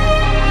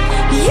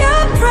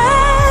 Your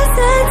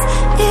presence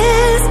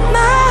is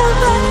my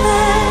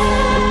weapon.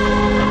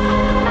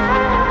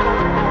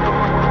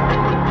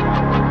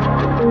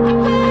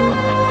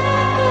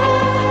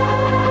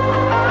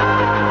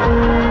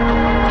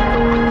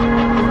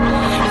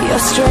 Your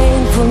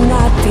strength will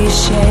not be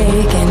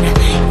shaken.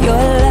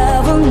 Your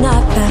love will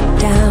not back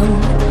down.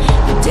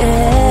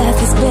 Death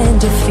has been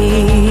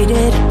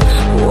defeated.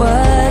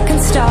 What can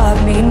stop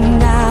me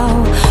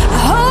now? I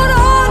hold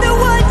on to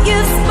what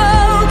you've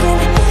spoken.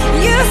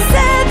 You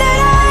said that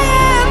I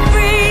am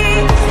free.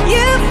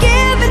 You've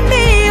given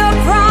me your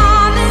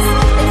promise,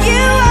 and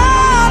you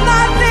are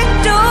my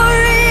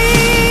victory.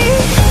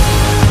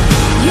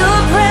 Your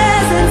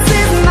presence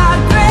is my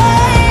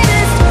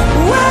greatest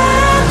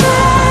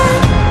weapon,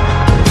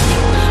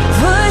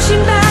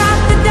 pushing back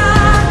the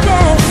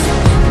darkness,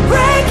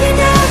 breaking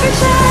every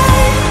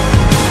chain.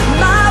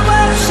 My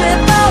worship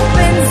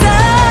opens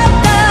up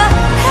the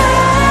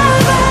heavens.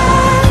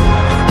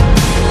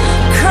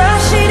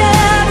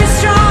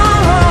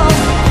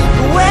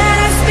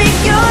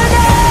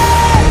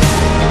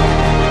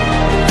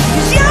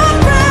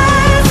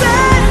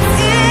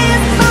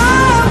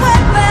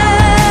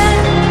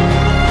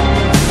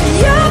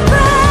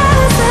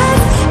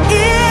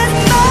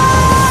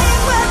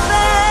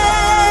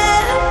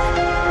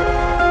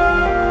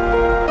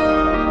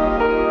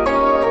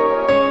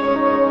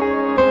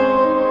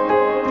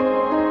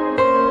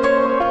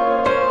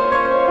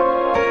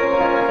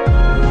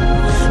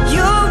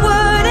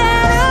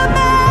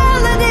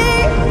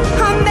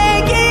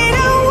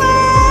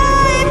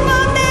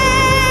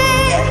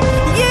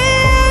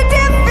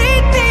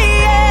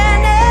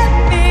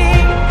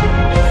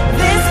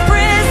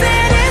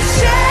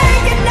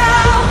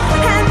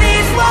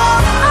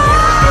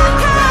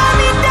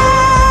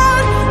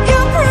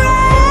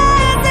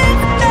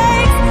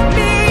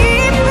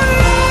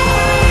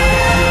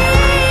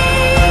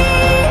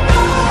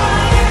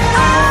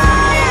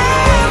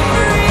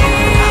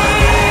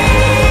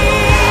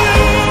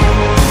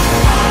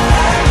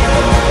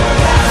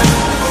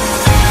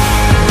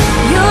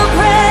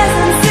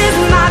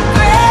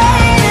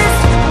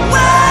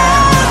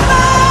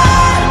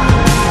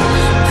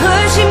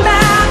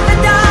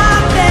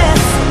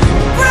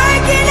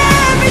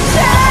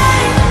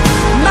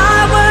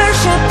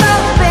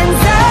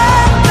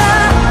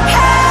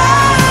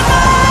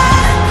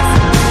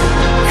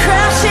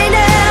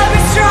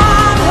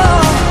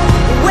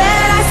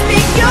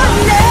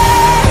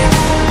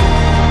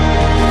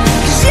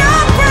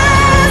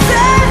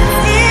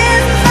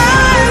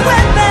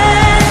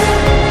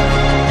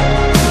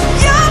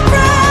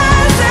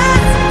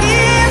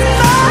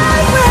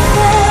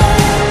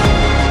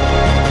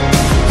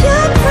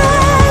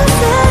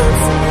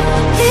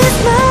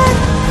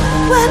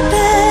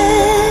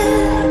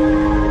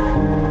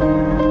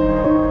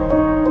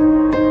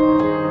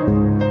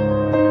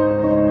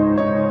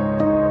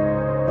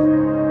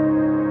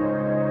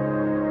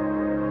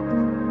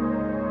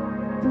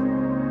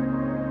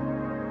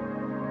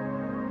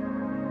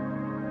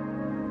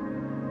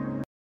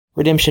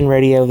 Redemption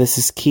Radio, this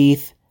is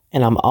Keith,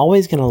 and I'm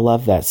always going to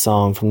love that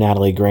song from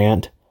Natalie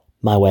Grant,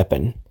 My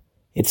Weapon.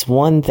 It's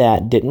one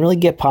that didn't really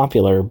get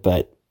popular,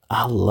 but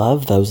I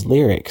love those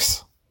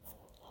lyrics.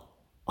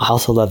 I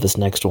also love this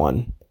next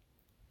one.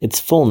 It's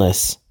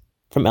Fullness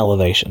from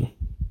Elevation.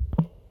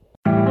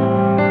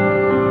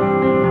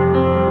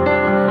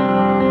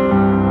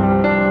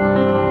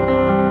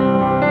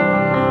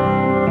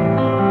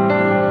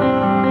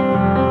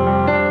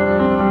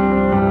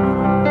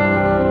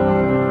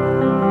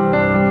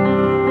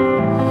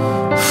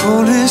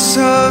 Fullness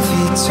of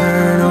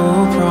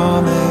eternal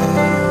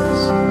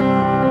promise,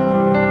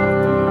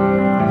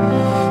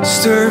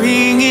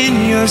 stirring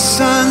in your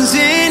sons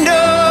and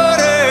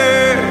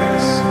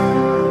daughters,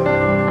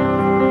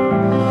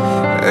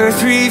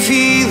 earth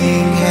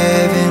revealing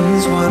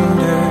heaven's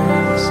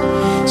wonders.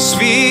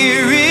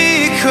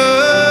 Spirit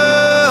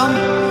come,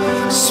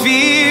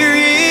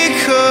 Spirit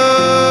come.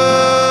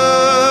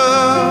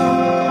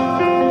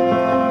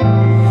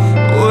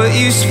 What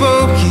you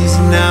spoke is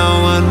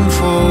now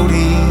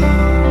unfolding.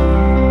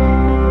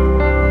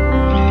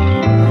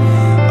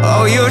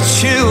 All your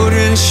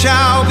children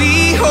shall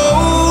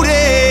behold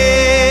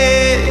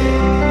it.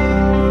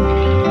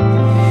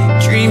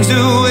 Dreams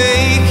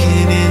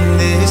awaken in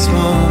this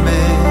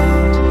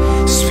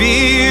moment.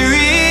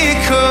 Spirit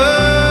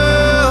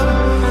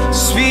come,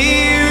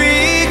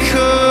 Spirit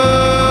come.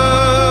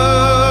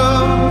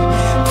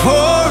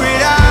 Pour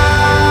it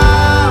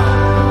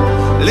out,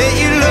 let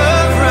your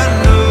love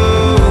run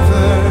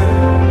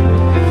over.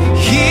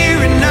 Here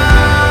and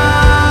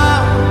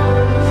now,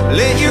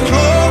 let your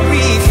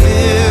glory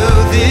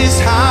fill this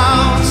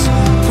house.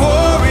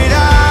 Pour it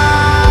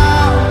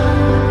out,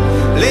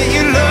 let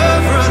your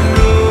love run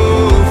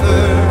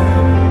over.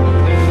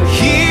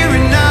 Here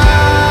and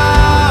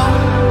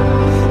now,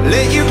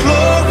 let your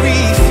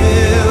glory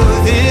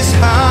fill this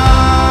house.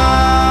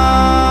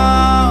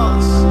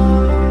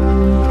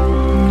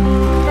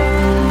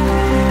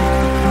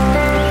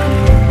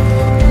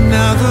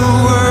 Now the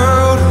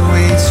world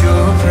awaits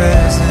your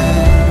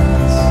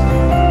presence,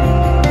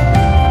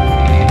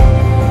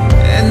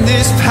 and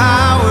this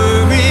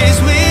power is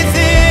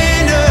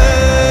within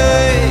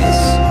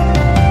us.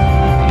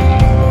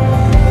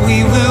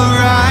 We will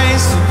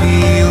rise to be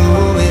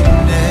your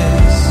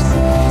witness.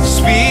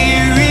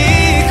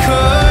 Spirit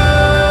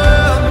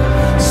come,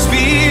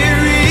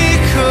 Spirit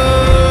come.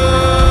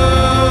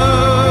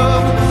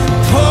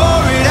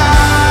 Pour it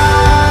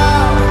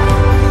out,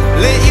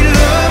 let your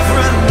love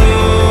run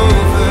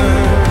over.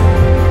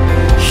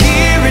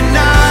 Here and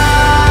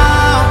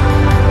now,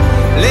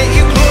 let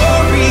your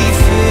glory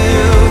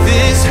fill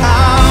this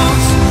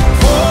house.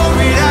 Pour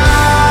it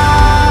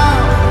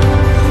out,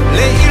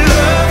 let your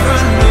love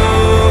run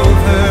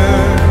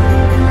over.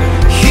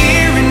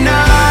 Here and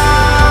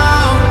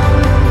now,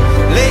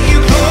 let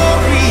your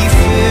glory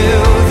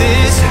fill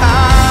this house.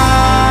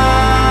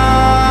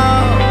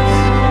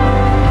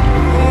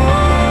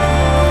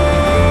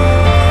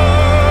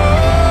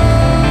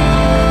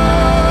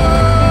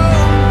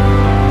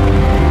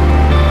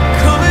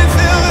 Come and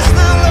fill us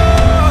now,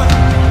 Lord,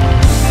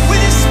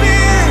 with your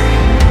spirit,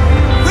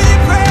 with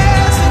your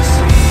presence.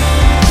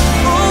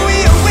 Oh, we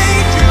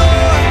await you,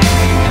 Lord.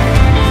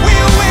 We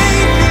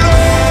await you,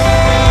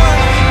 Lord.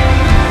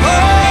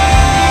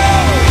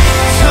 Oh,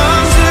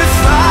 tongues of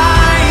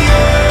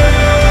fire,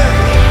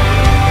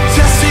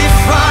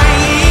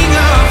 testifying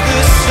of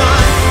the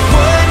Son.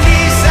 One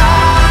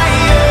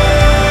desire.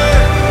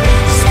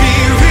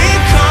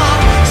 Spirit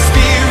come,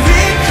 speak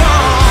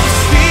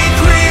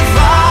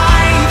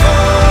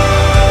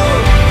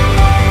revival.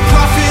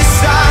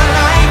 Prophesy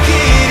like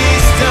it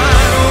is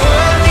done.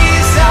 One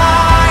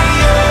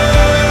desire.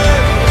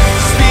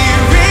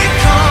 Spirit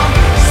come,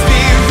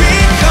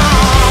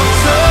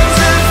 tongues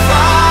of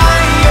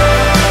fire,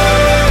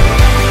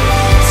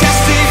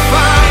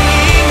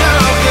 testifying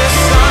of the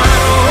Son.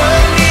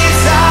 One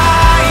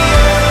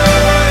desire.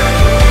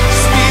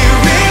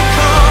 Spirit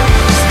come,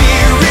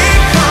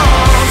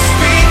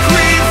 speak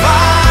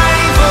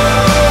revival.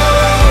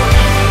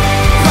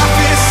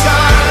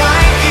 Prophesy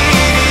like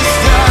it is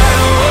done.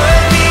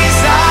 One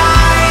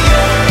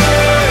desire.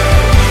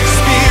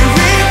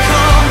 Spirit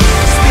come,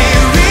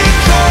 Spirit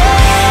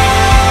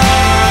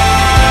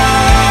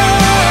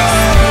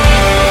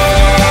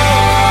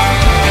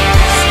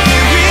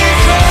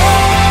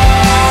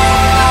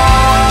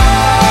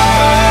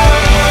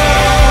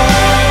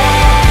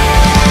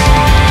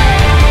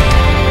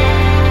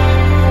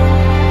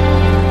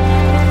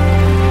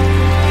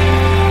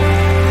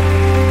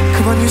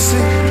Come on, you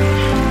sing.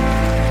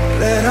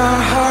 Let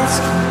our hearts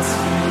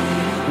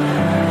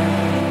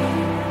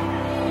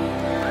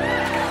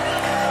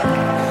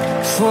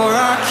for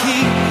our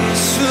King is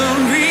soon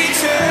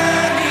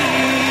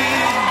returning.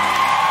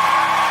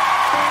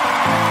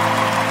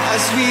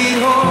 As we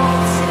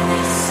hold,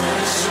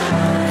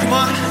 come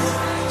on,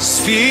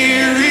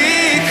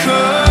 Spirit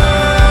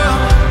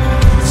come,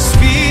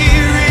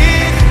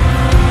 Spirit,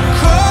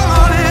 call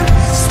on Him.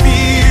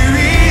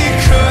 Spirit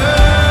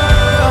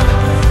come,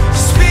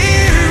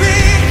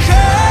 Spirit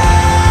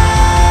come.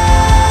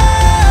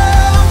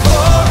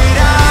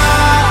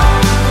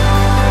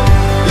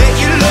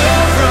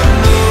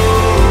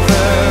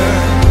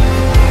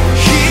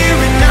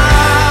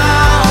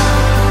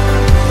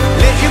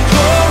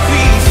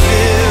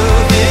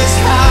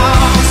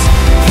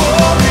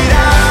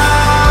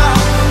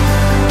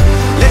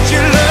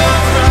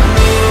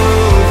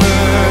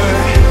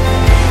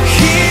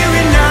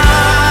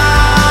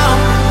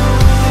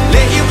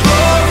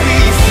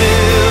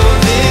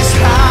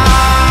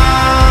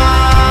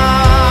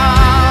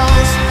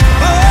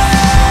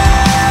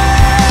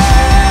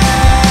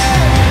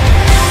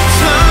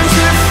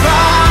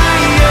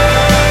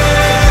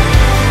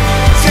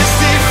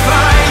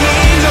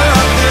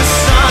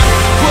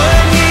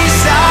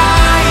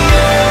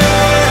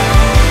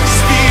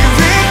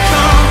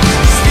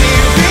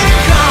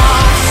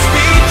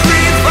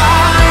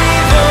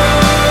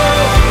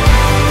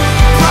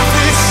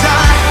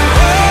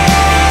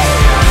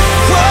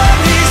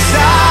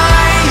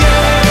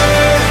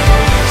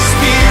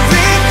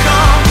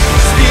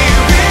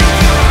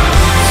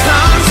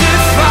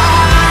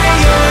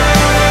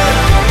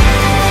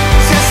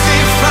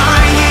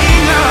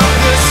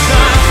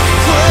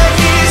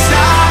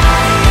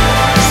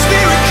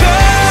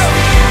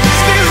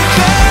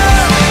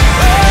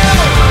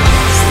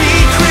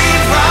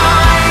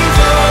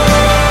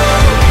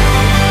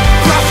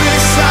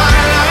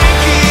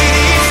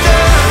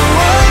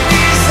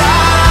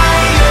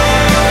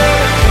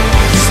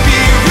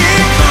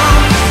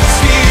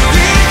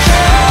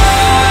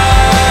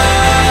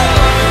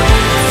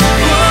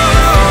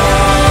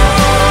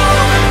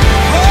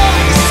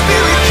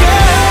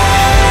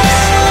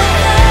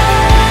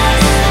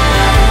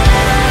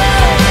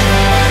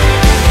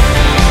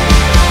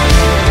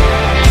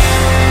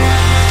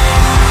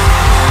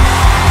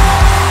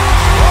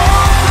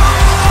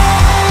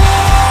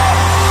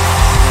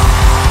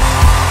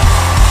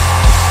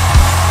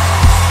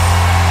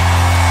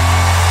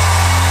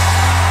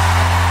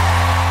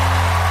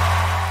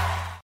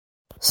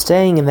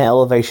 Staying in the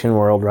Elevation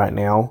world right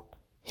now,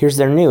 here's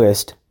their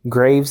newest,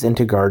 Graves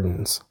into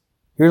Gardens.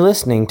 You're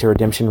listening to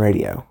Redemption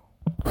Radio.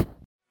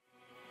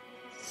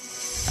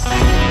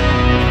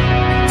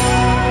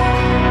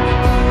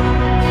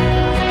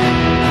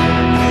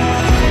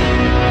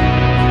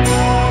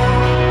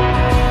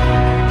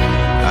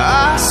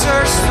 I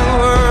searched the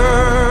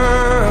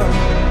world,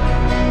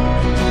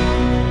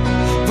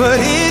 but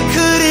it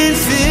couldn't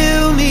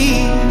fill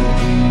me.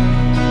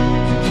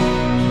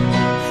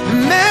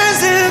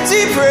 Man's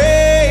empty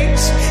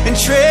praise and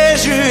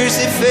treasures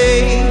that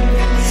fade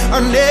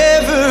are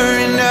never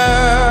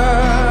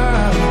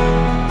enough.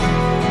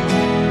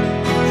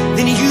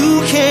 Then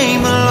you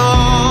came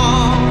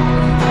along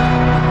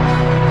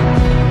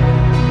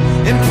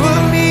and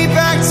put me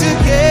back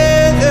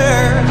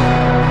together.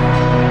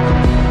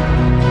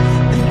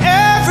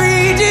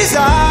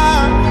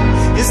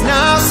 Desire is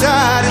now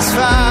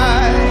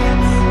satisfied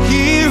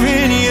here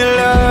in your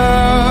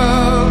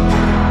love.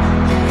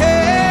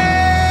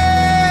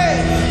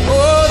 Hey,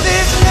 oh,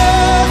 there's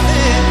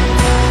nothing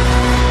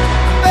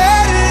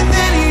better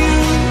than you.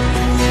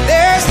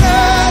 There's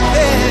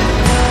nothing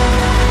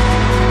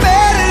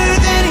better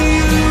than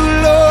you,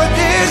 Lord.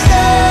 There's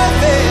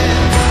nothing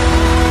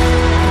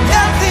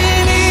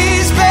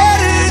is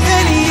better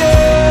than you.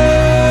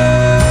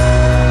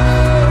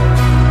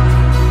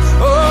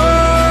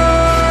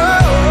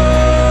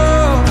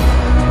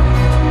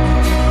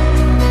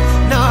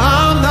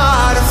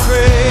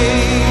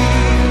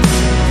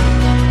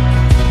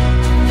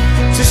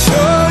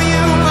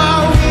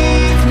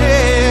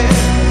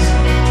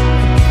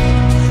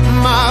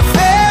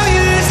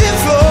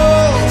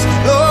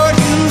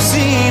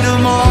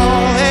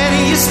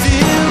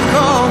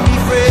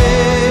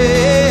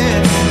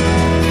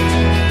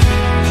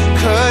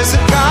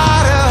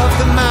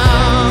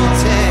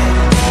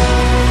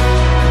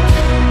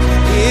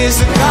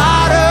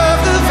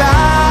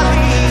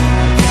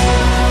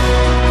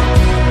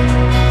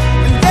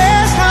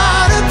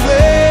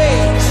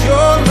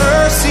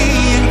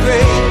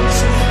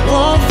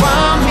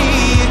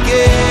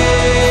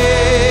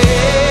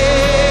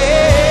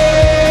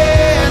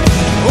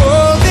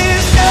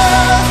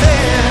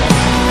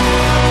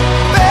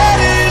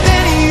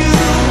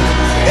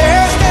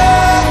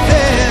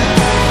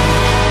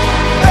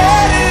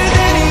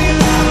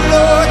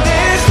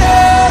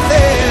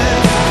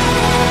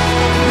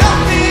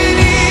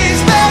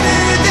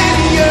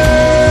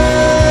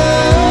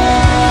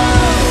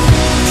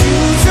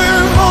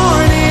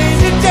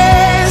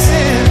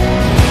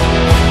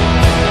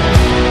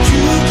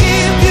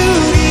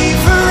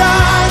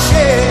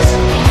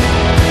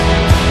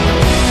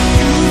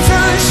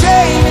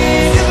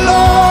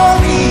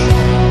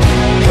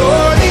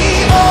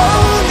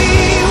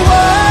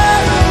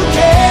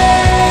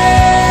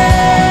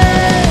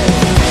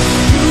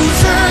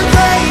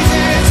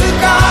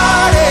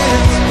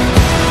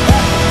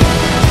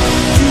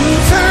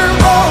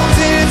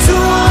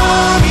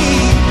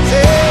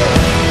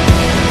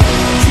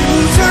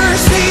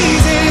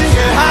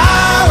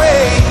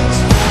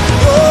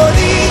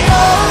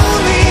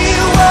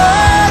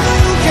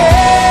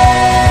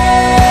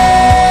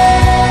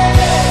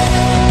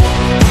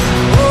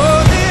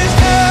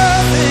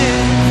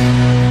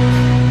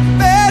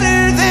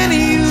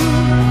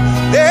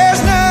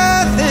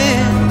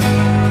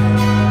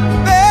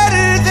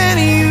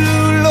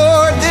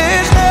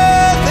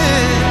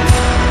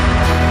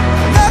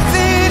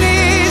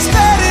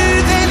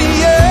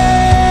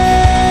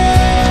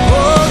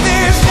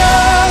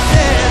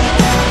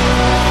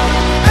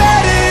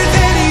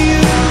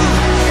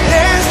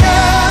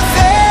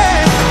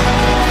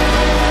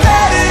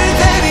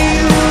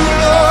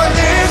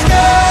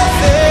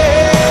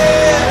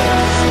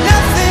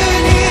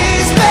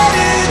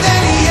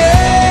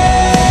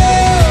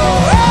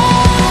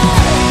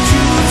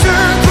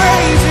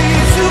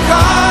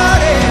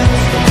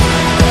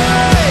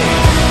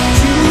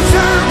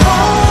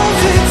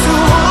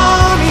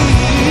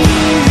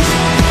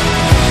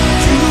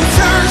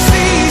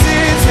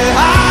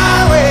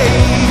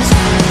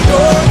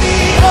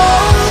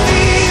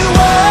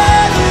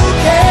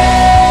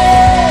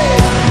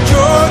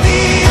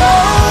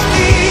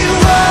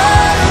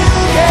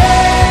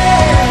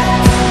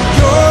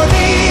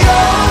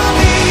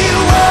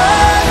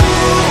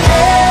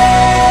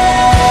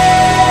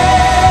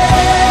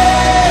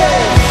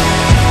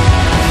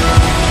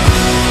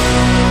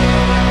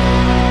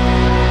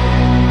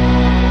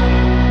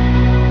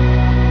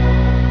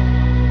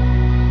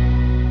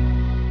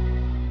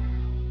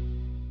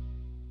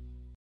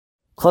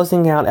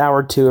 Closing out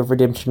Hour 2 of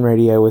Redemption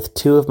Radio with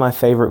two of my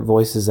favorite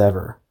voices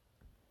ever.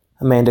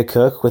 Amanda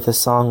Cook with a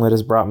song that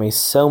has brought me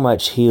so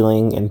much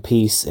healing and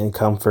peace and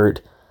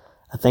comfort.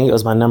 I think it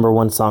was my number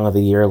one song of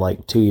the year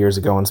like 2 years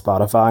ago on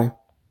Spotify.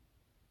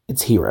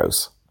 It's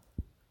Heroes.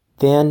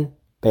 Then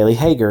Bailey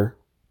Hager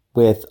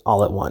with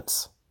All at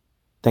Once.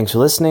 Thanks for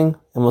listening,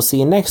 and we'll see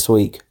you next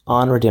week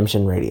on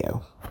Redemption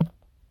Radio.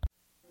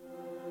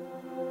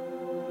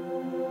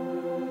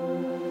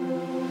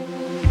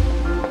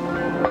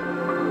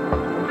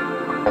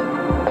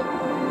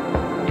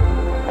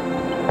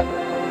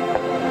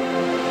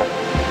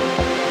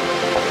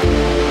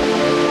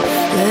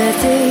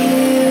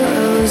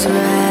 souls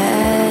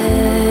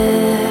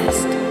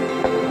rest.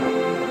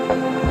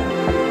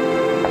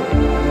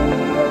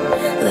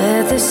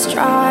 Let the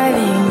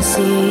striving cease.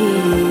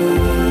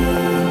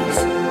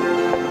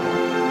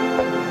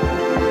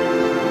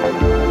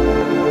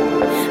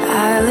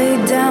 I lay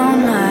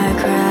down my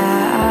crown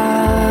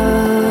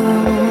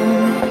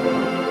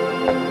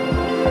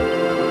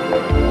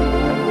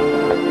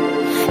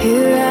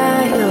here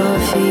at your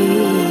feet.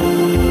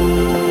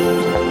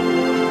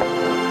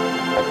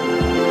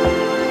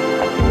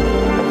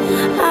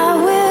 I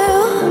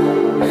will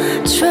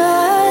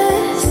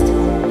trust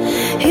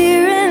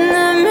here in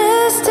the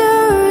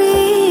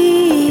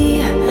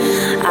mystery.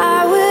 I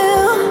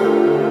will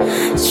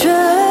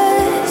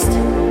trust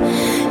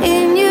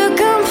in you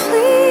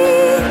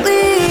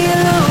completely.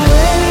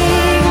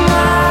 Awake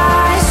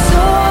my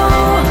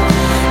soul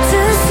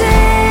to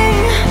sing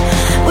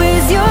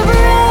with your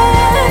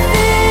breath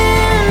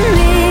in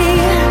me.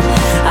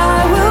 I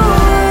will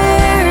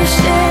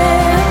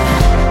worship.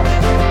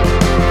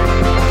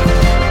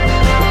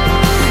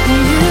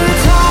 You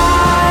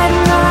taught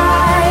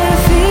my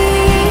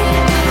feet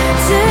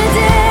to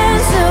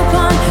dance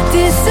upon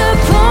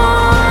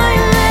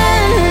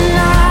disappointment, and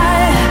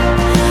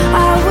I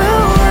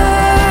will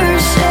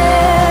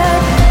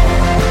worship.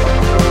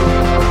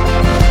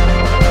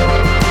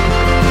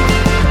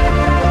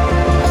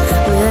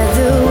 Let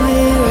the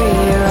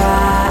weary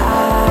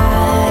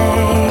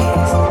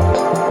rise,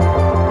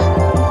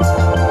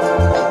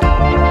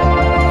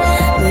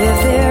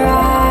 lift their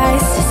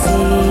eyes to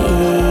see.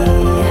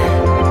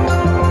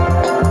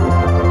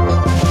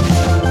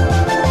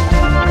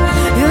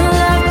 Your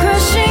love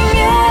crushing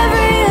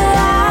every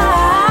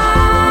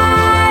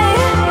lie,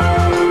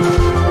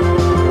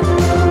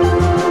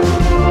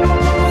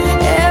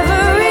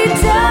 every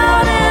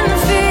doubt and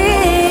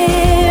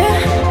fear.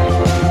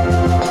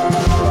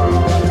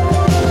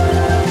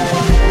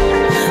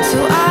 So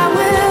I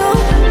will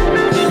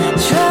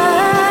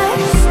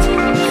trust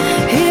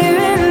here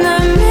in the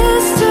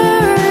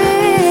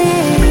mystery.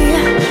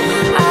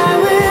 I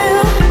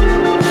will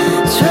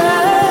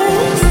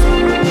trust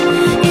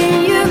in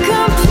you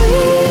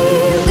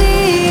completely.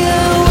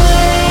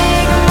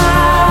 Awake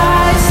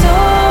my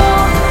soul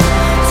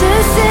to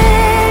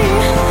sing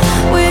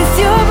with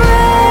your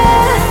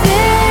breath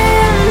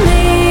in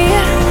me.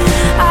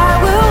 I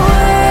will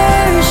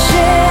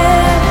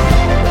worship.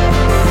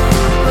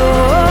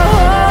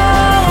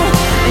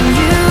 And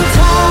you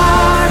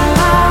taught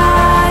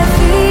my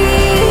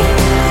feet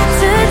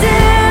to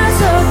dance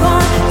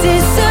upon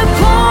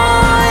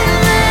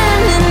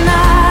disappointment, and I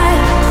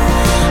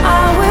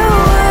will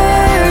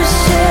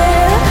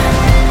worship.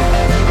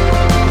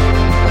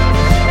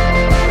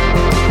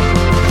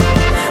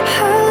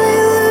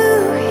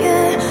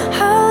 Hallelujah,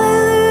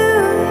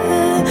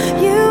 hallelujah.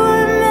 You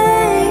are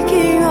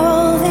making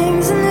all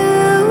things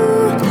new.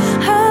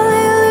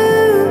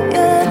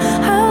 Hallelujah,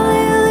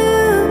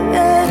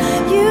 hallelujah.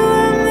 You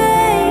are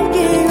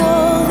making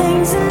all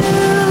things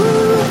new.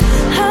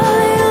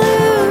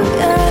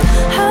 Hallelujah,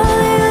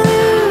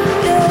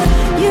 hallelujah.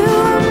 You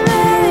are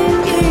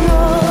making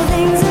all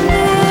things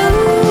new.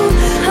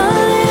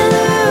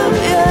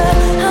 Hallelujah,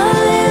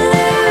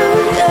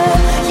 hallelujah.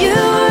 You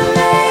are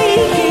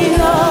making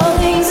all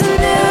things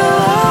new.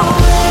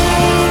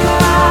 Awake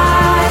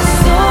my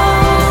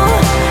soul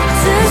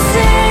to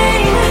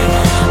sing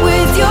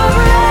with your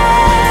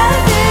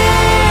breath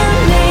in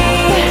me.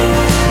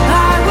 I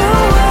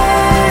will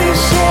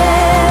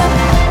worship.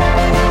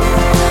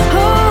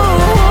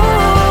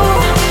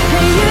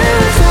 You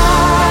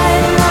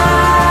taught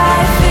my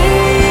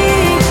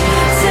feet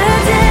to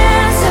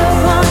dance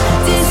upon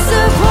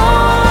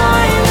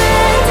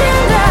disappointment,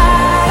 and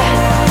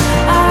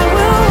I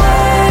will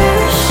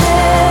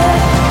worship.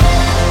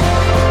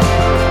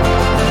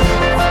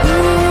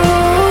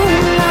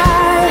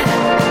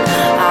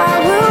 I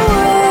will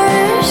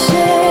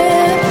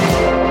worship.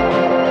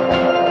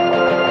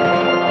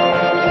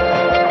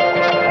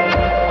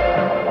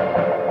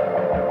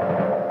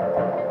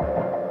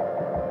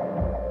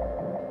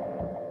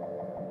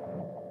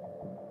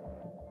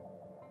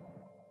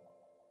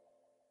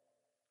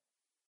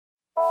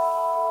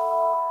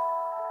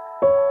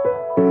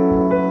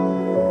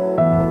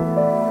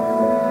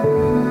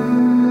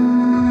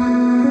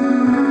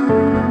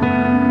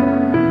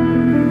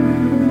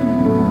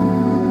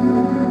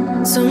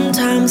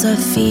 Sometimes I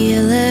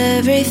feel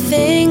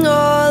everything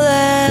all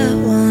at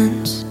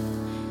once.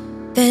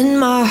 Then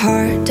my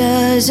heart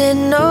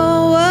doesn't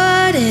know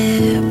what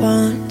it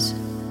wants.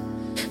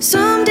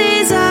 Some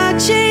days I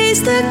chase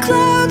the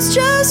clouds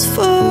just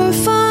for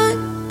fun,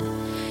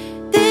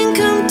 then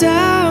come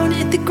down,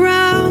 hit the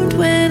ground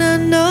when I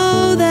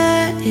know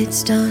that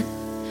it's done.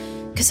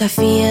 'Cause I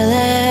feel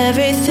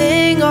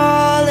everything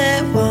all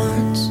at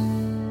once.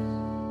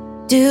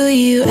 Do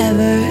you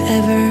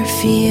ever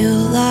feel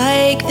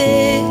like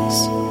this?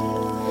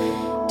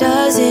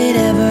 Does it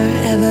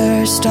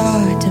ever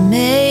start to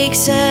make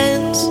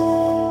sense?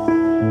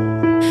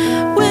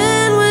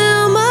 When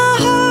will my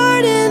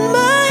heart and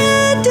my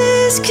head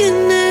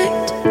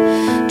disconnect?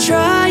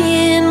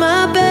 Trying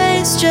my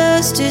best just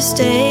just to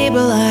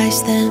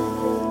stabilize them.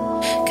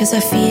 'Cause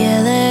I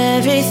feel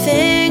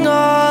everything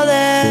all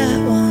at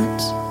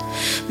once.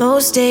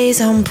 Most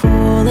days I'm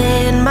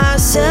pulling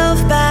myself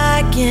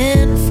back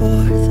and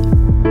forth.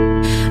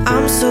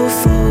 I'm so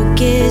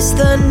focused,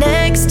 the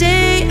next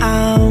day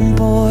I'm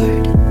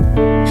bored.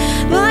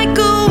 Like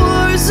a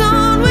war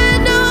zone with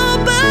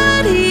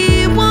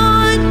nobody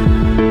won.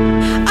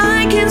 I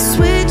can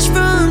switch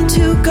from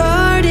too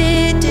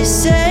guarded to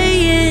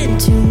saying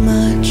too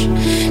much.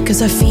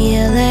 'Cause I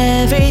feel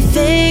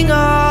everything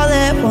all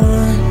at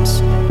once.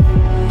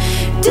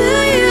 Do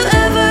you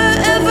ever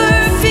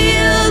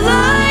feel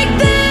like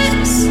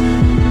this?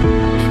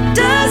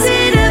 Does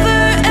it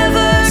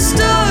ever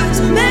start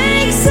to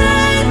make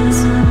sense?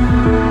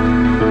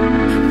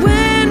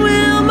 When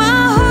will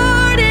my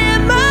heart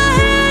and my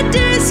head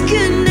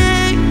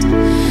disconnect?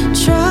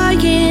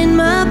 Trying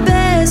my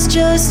best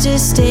just to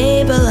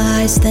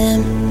stabilize them.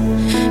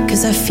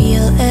 'Cause I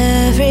feel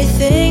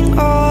everything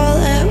all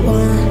at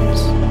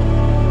once.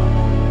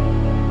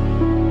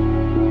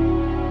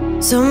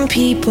 Some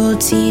people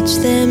teach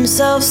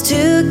themselves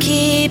to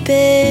keep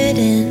it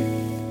in.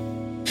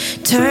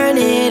 Turn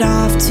it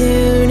off,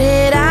 tune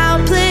it out,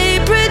 play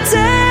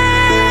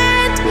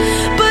pretend.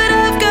 But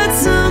I've got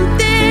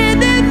something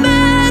that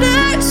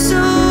matters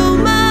so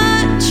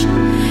much.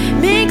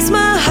 Makes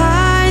my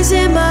highs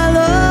and my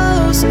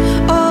lows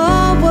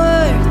all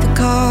worth the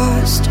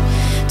cost.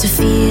 To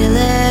feel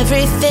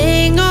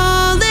everything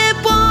all at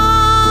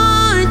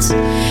once.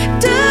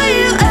 Do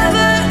you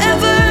ever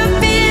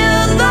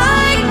feel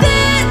like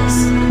this?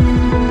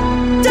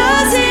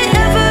 Does it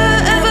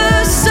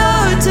ever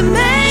start to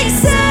make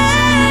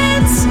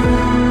sense?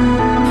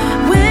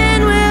 When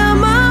will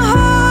my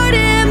heart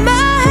and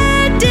my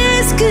head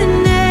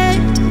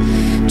disconnect?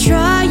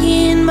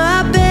 Trying my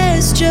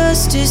best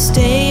just to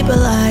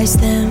stabilize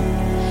them.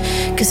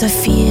 'Cause I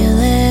feel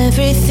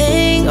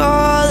everything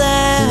all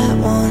at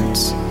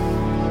once.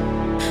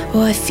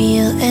 Oh, I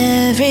feel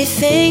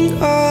everything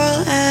all